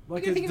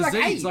Like you a think of it like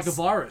disease, AIDS. like a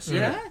virus. you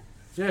Yeah. know?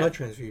 Yeah. Blood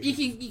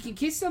transfusion. You can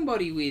kiss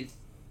somebody with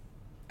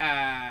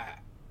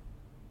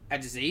a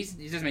disease.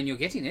 It doesn't mean you're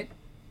getting it.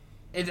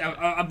 It's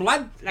a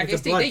blood like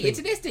It's a blood STD. thing. It's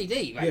an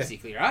STD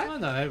basically, right? I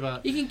know,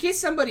 but You can kiss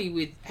somebody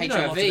with You know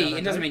HIV. lots about that,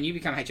 It doesn't don't mean you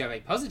become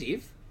HIV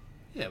positive.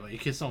 yeah, but you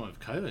kiss someone with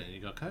COVID and you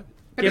got COVID.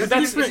 But Yeah, it's, but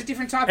that's it's a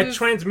different type A of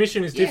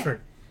transmission is Yeah.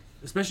 different.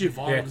 Especially a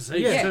viral Yeah.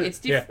 disease. yeah. too. It's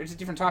different. It's a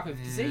different type of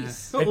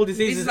disease. Not all This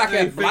diseases is like are a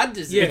infect- blood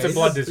disease. Yeah, it's a this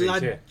blood is disease,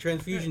 blood yeah.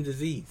 transfusion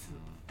disease.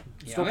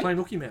 You Stop know? playing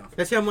hooky mouth.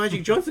 That's how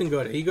Magic Johnson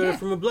got it. He got Yeah. it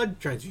from a blood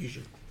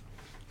transfusion.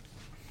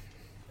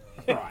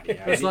 Right,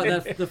 yeah. It's like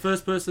that, the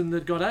first person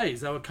that got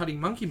AIDS. They were cutting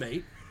monkey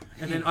meat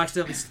and then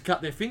accidentally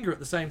cut their finger at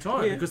the same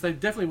time Yeah. because they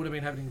definitely would have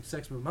been having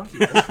sex with a monkey.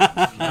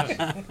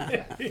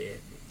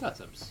 That's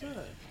absurd.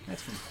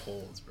 That's from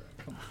Paul's, bro.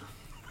 Come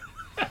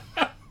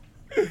on.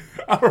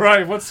 All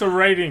right, what's the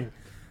rating?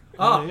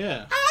 Oh,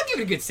 Yeah. I'll give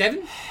it a good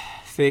 7.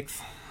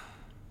 6.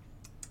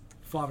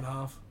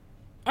 5.5.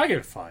 I give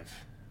it 5.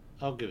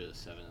 I'll give it a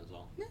 7 as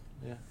well.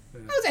 I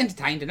was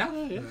entertained enough.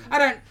 Yeah. I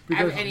don't have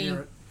Because I any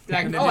hear it.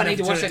 like. And then Oh, I you need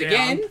to have watch turn that it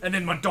down, again. And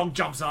then my dog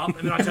jumps up,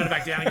 and then I turn it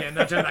back down again, and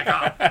I turn it back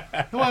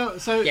up. Well,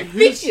 so Yeah,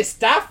 who's- fix your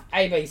stuff,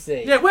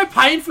 ABC. Yeah, we're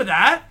paying for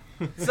that,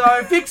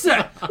 so fix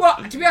it.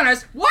 Well, to be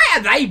honest, why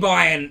are they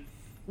buying?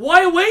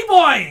 Why are we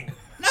buying?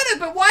 No,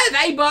 but why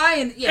are they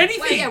buying? Yeah,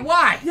 Anything. Yeah,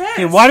 why? Yes.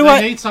 And why do they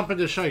I? need something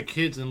to show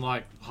kids in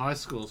like high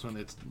schools when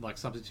it's like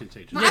substitute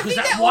teachers. No, Yeah, I think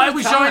 'cause that why all are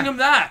we the time. showing them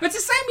that? But it's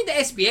the same with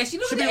the SBS. You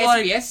look Should at be the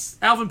like SBS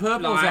Alvin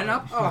Purple or something.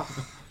 lineup.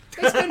 Oh,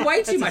 they spend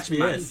way too much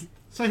money. SBS.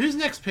 So who's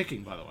next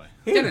picking, by the way?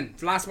 Dylan,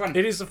 the last one.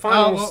 It is the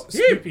final Oh, well,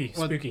 spooky.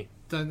 Well, Spooky.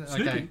 Then,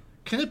 Snoopy. okay.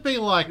 Can it be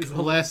like Is it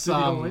less? Snoopy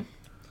Halloween?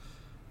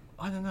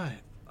 I don't know.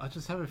 I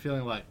just have a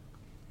feeling like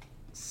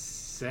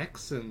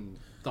sex and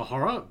the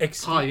horror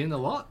Ex- tie in a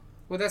lot.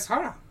 Well, that's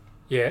horror.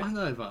 Yeah. I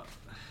know, but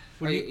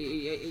Oh,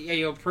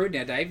 you're a prude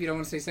now, Dave. You don't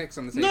want to see sex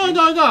on the TV.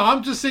 no.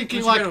 I'm just thinking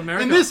We should like go to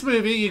America. in this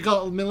movie you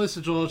got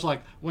Melissa George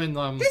like when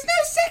There's no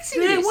sex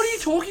in Yeah, this. what are you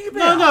talking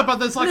about? No, but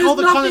there's like There's all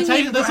the nothing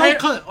connotation. in There's Bra- all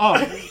kind. Oh,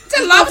 It's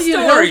a love Nothing in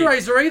story.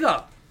 Hellraiser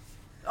either.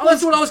 Oh,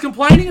 that's what I was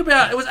complaining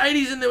about. It was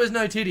 80s and there was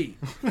no titty.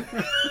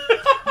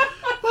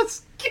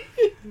 what's?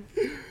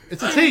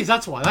 It's a tease.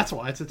 That's why.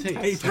 It's a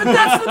tease. That's the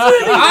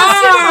movie.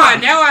 Ah,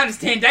 now I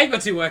understand. Dave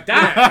got too worked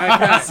up.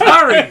 Okay.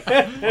 Sorry.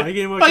 But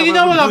you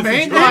know what I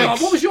mean? Hang on,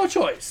 Like, what was your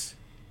choice?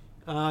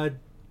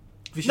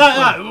 Vicious no,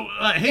 Fun. no.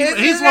 There's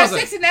His no wasn't.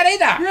 sex in that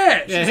either.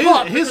 Yeah, Yeah, she's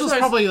hot, but his there's was no-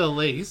 probably the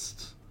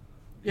least.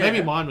 Yeah.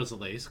 Maybe mine was the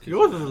least. 'cause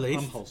Yours was the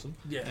least. I'm wholesome.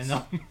 Yes.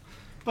 And,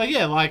 but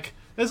yeah, like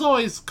there's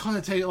always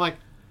connotation. Like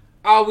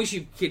Oh, we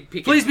should pick.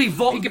 Please be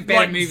pick a better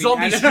like movie.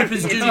 zombie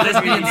strippers do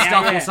lesbian Yeah,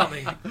 stuff yeah. or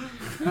something.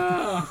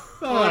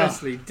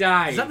 Honestly, Dave.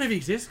 Does that movie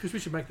exist? Because we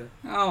should make that.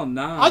 Oh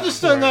no. I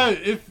just don't know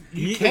if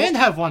you You- can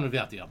have one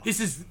without the other. This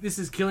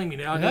is killing me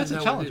now. I Yeah, don't that's a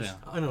know challenge what it is.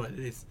 now. I know what it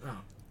is, Oh.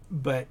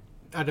 but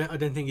I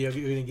don't think you're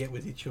going to get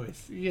with your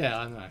choice Yeah,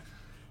 I know.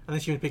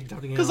 unless you want to pick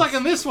something else. Because like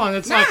in this one,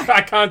 it's Nah. like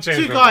I can't change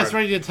two my guys vote.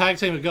 ready to tag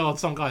team and go on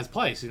some guy's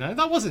place. You know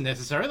that wasn't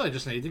necessary. They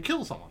just needed to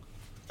kill someone.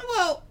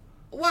 Well,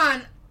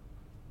 one,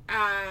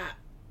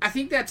 I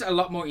think that's a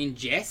lot more in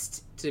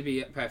jest, to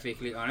be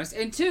perfectly honest.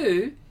 And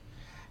two,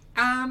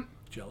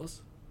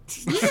 Jealous.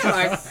 yeah,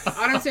 like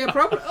I don't see a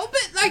problem. Oh,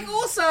 but like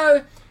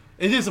also,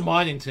 It is a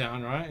mining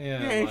town, right?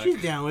 Yeah. yeah, like-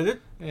 she's down with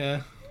it.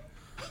 yeah.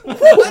 What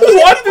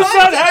does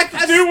that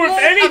have to do with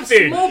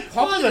anything? A small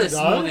populace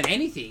I don't know. more than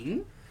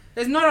anything.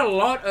 There's not a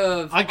lot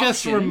of. I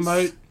guess options.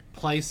 remote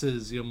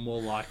places you're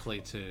more likely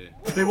to.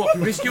 Be what,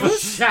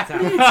 promiscuous? Shut up.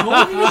 Talking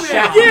about?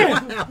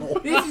 Yeah.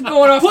 This is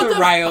going off Put the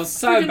the rails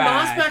so Friggin'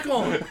 mask bad. back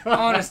on.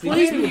 Honestly,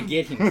 where do you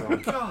get him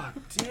from? God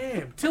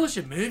damn. Tell us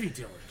your movie,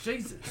 Dylan.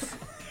 Jesus.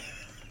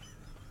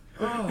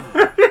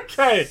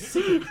 Okay.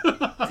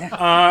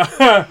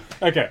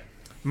 Okay.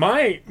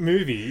 My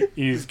movie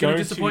is Gonna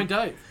going disappoint to.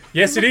 Dave.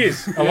 Yes, it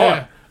is a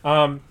Yeah.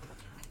 lot.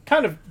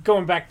 Kind of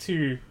going back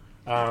to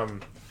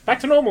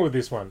normal with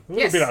this one. A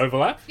little Yes. bit of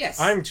overlap. Yes.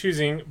 I'm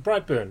choosing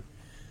Brightburn,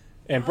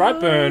 and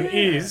Brightburn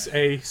is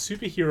a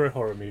superhero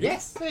horror movie.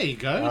 Yes. There you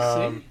go.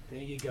 Um, see?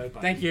 There you go,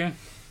 buddy. Thank you.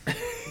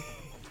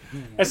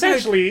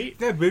 Essentially,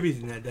 There are boobies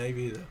in that, Dave,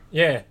 either.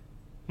 yeah.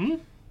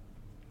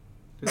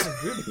 There's no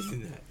boobies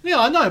in that. Yeah,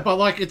 I know, but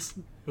like it's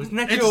Wasn't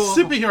that it's your...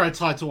 superhero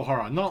tied to a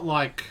horror, not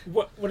like.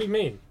 What do you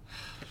mean?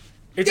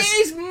 It There just,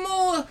 is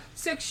more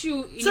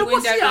sexual So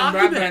what's innuendo the in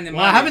argument? Brightburn than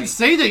Well, I my haven't movie.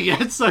 seen it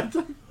yet, so.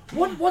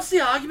 What's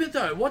the argument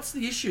though? What's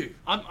the issue?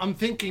 I'm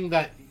thinking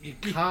that you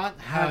can't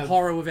Have have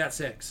horror without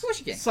sex. Of course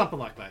you can. something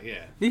like that.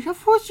 Yeah. Yeah,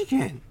 of course you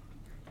can.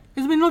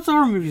 There's been lots of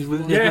horror movies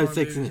with Yeah. no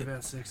sex in it.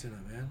 Without sex in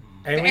it, man.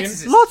 Alien?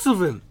 Exorcist. Lots of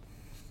them.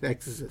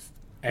 Exorcist.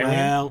 Alien?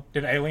 Well,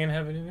 Did Alien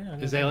have it in there? I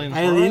don't Is know. Alien,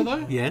 Alien. horror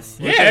though? Yes.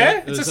 Yeah,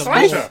 it's a There's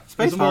slasher.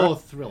 Space It's more horror.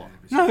 thriller.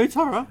 No, it's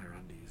horror.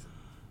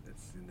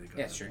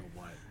 Yeah, it's true.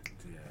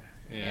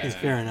 Yeah. It's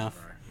fair enough.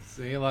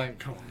 See, like,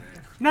 Come on,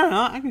 man.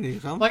 No, I can do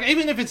something. like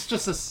even if it's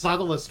just the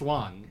subtlest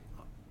one,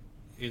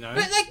 you know.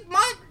 But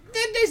like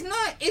there's no.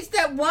 It's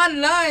that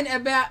one line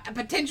about a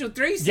potential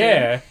threesome.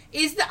 Yeah.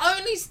 Is the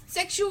only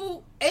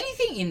sexual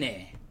anything in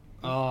there?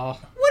 What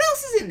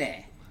else is in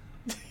there?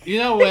 You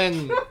know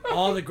when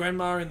Oh, the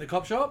grandma in the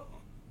cop shop?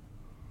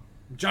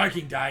 I'm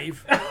joking,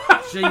 Dave.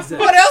 Jesus.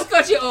 What else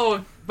got you all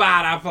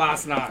barred up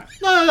last night?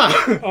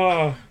 no.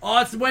 Oh,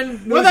 Oh, it's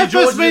when When they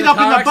George first meet in up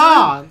in car the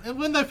bar, accident? and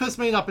when they first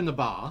meet up in the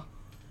bar,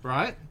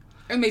 right?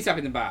 Who meets up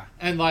in the bar?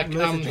 And like,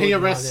 Melissa he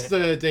George arrests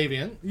and the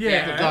deviant,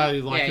 Yeah. the guy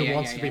who like Yeah, who yeah,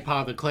 wants yeah, to be yeah.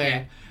 part of the clan,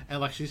 Yeah. and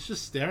like she's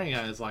just staring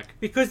at it, as like,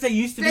 Because they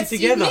used to That's be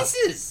your together.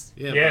 missus.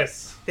 yeah,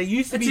 yes. They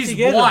used to It's be his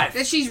together. wife.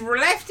 That she's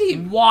left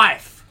him.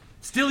 Wife.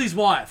 Still his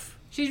wife.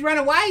 She's run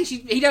away.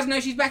 He doesn't know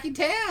she's back in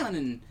town,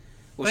 and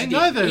well, They she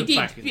know did. they're He did.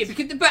 back in-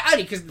 Yeah, but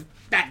only because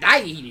that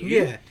day he knew.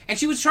 Yeah. And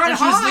she was trying And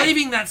to she was hide.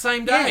 leaving that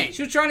same Yeah, day.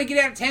 she was trying to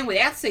get out of town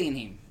without seeing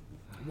him.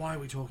 Why are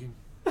we talking?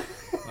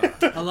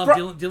 I love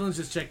Dylan. Dylan's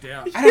just checked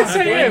out. I don't Yes,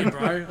 know, I blame am. you,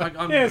 bro. Like,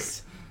 I'm,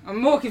 Yes. I'm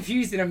more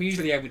confused than I'm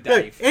usually am with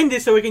Look, Dave. end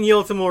this so we can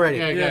yell some more at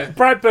yeah, it. yeah.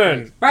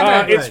 Brightburn.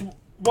 Brightburn. It's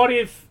what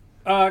if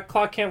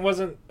Clark Kent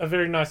wasn't a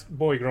very nice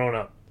boy growing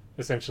up,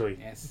 essentially.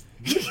 Yes.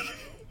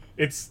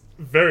 It's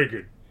very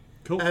good.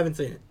 I haven't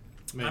seen it.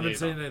 Me I haven't neither.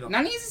 seen it either.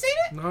 None of you have seen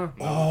it? No.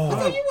 I Oh.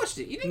 thought you watched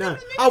it. You didn't No, go to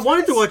the movies I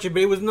wanted to with us? watch it,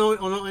 but it was not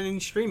on any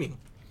streaming.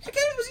 Okay,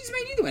 it was just me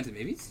and you that went to the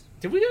movies.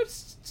 Did we go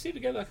see it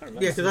together? I can't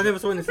remember. Yeah, because I never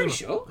saw it in the Pretty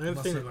cinema. sure. I never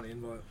Must seen have it. got an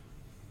invite.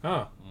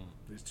 Oh.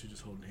 These two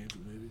just holding hands at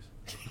the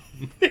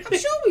movies. I'm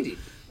sure we did.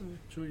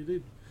 Sure you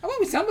did. I went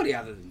with somebody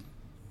other than.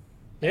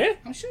 Yeah?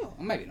 I'm sure.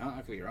 Or maybe not.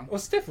 I could be wrong. Well,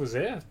 Steph was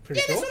there. I'm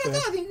pretty Yeah, that's sure. what I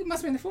thought. I think it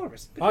must have been the four of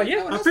us. But Oh, yeah?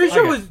 no one I'm else pretty was.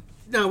 sure it Okay. was.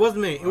 No, it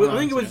wasn't me. It was, I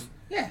think it was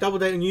Yeah. Double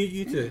Date and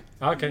you two.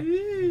 Okay.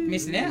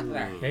 Missing out.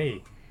 Larry.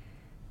 Hey.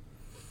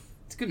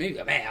 It's a good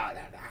movie. Man,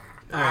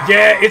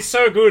 Yeah, it's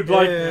so good.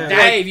 Like, Yeah.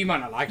 Dave, you might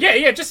not like it.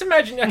 yeah. Just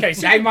imagine. Okay,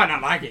 so Dave might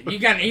not like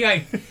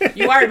it.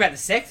 You worry about the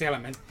sex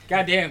element.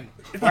 Goddamn.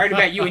 Worried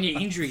about you and your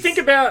injuries. think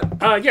about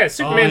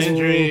Superman's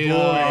injury,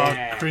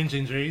 Yeah. cringe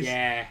injuries.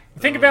 Yeah.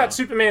 Think about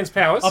Superman's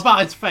powers. Oh,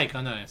 but it's fake.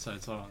 I know, so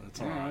it's alright.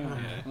 It's alright. Mm.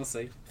 Yeah. We'll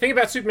see. Think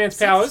about Superman's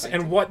Seems powers fake.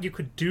 and what you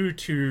could do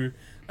to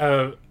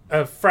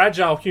a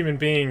fragile human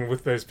being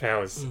with those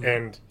powers,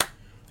 and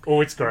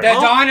it's great. The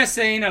diner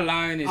scene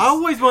alone is. I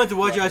always wanted to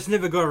watch it. I just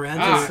never got around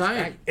to Ah. it.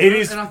 Same. It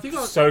is And I think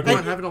so I good.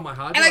 might have it on my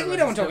hard and drive. like we I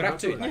don't want just to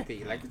talk it haven't up got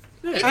too.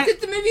 it. Like,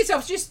 the movie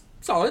itself's just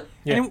solid.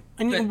 Yeah.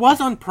 And it But- was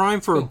on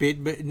Prime for a Cool.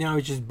 bit, but now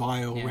it's just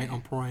buy or Yeah. rent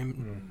on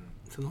Prime.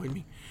 It's annoyed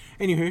me.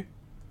 Anywho,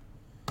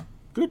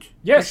 good. Make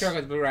Yes. sure I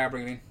got the Blu-ray. I'll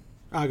bring it in.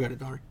 I got it,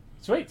 don't worry.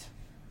 Sweet.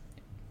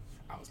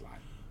 I was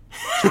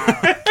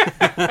lying.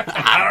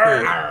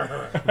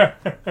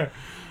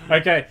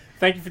 Okay.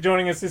 Thank you for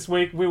joining us this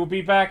week. We will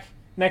be back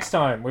next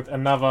time with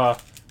another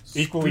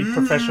equally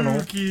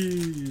professional.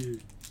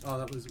 Oh,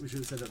 that was. We should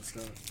have said that at the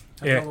start.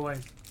 Happy Yeah.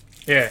 Halloween.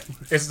 Yeah,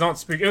 it's not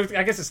spooky.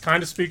 I guess it's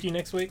kind of spooky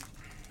next week,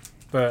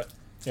 but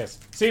yes.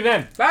 See you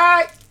then.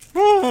 Bye.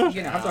 You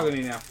know, I'm talking to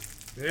you now.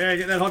 Yeah,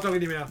 get that hot dog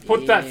in your mouth.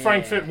 Put that Yeah.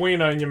 Frankfurt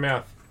wiener in your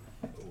mouth.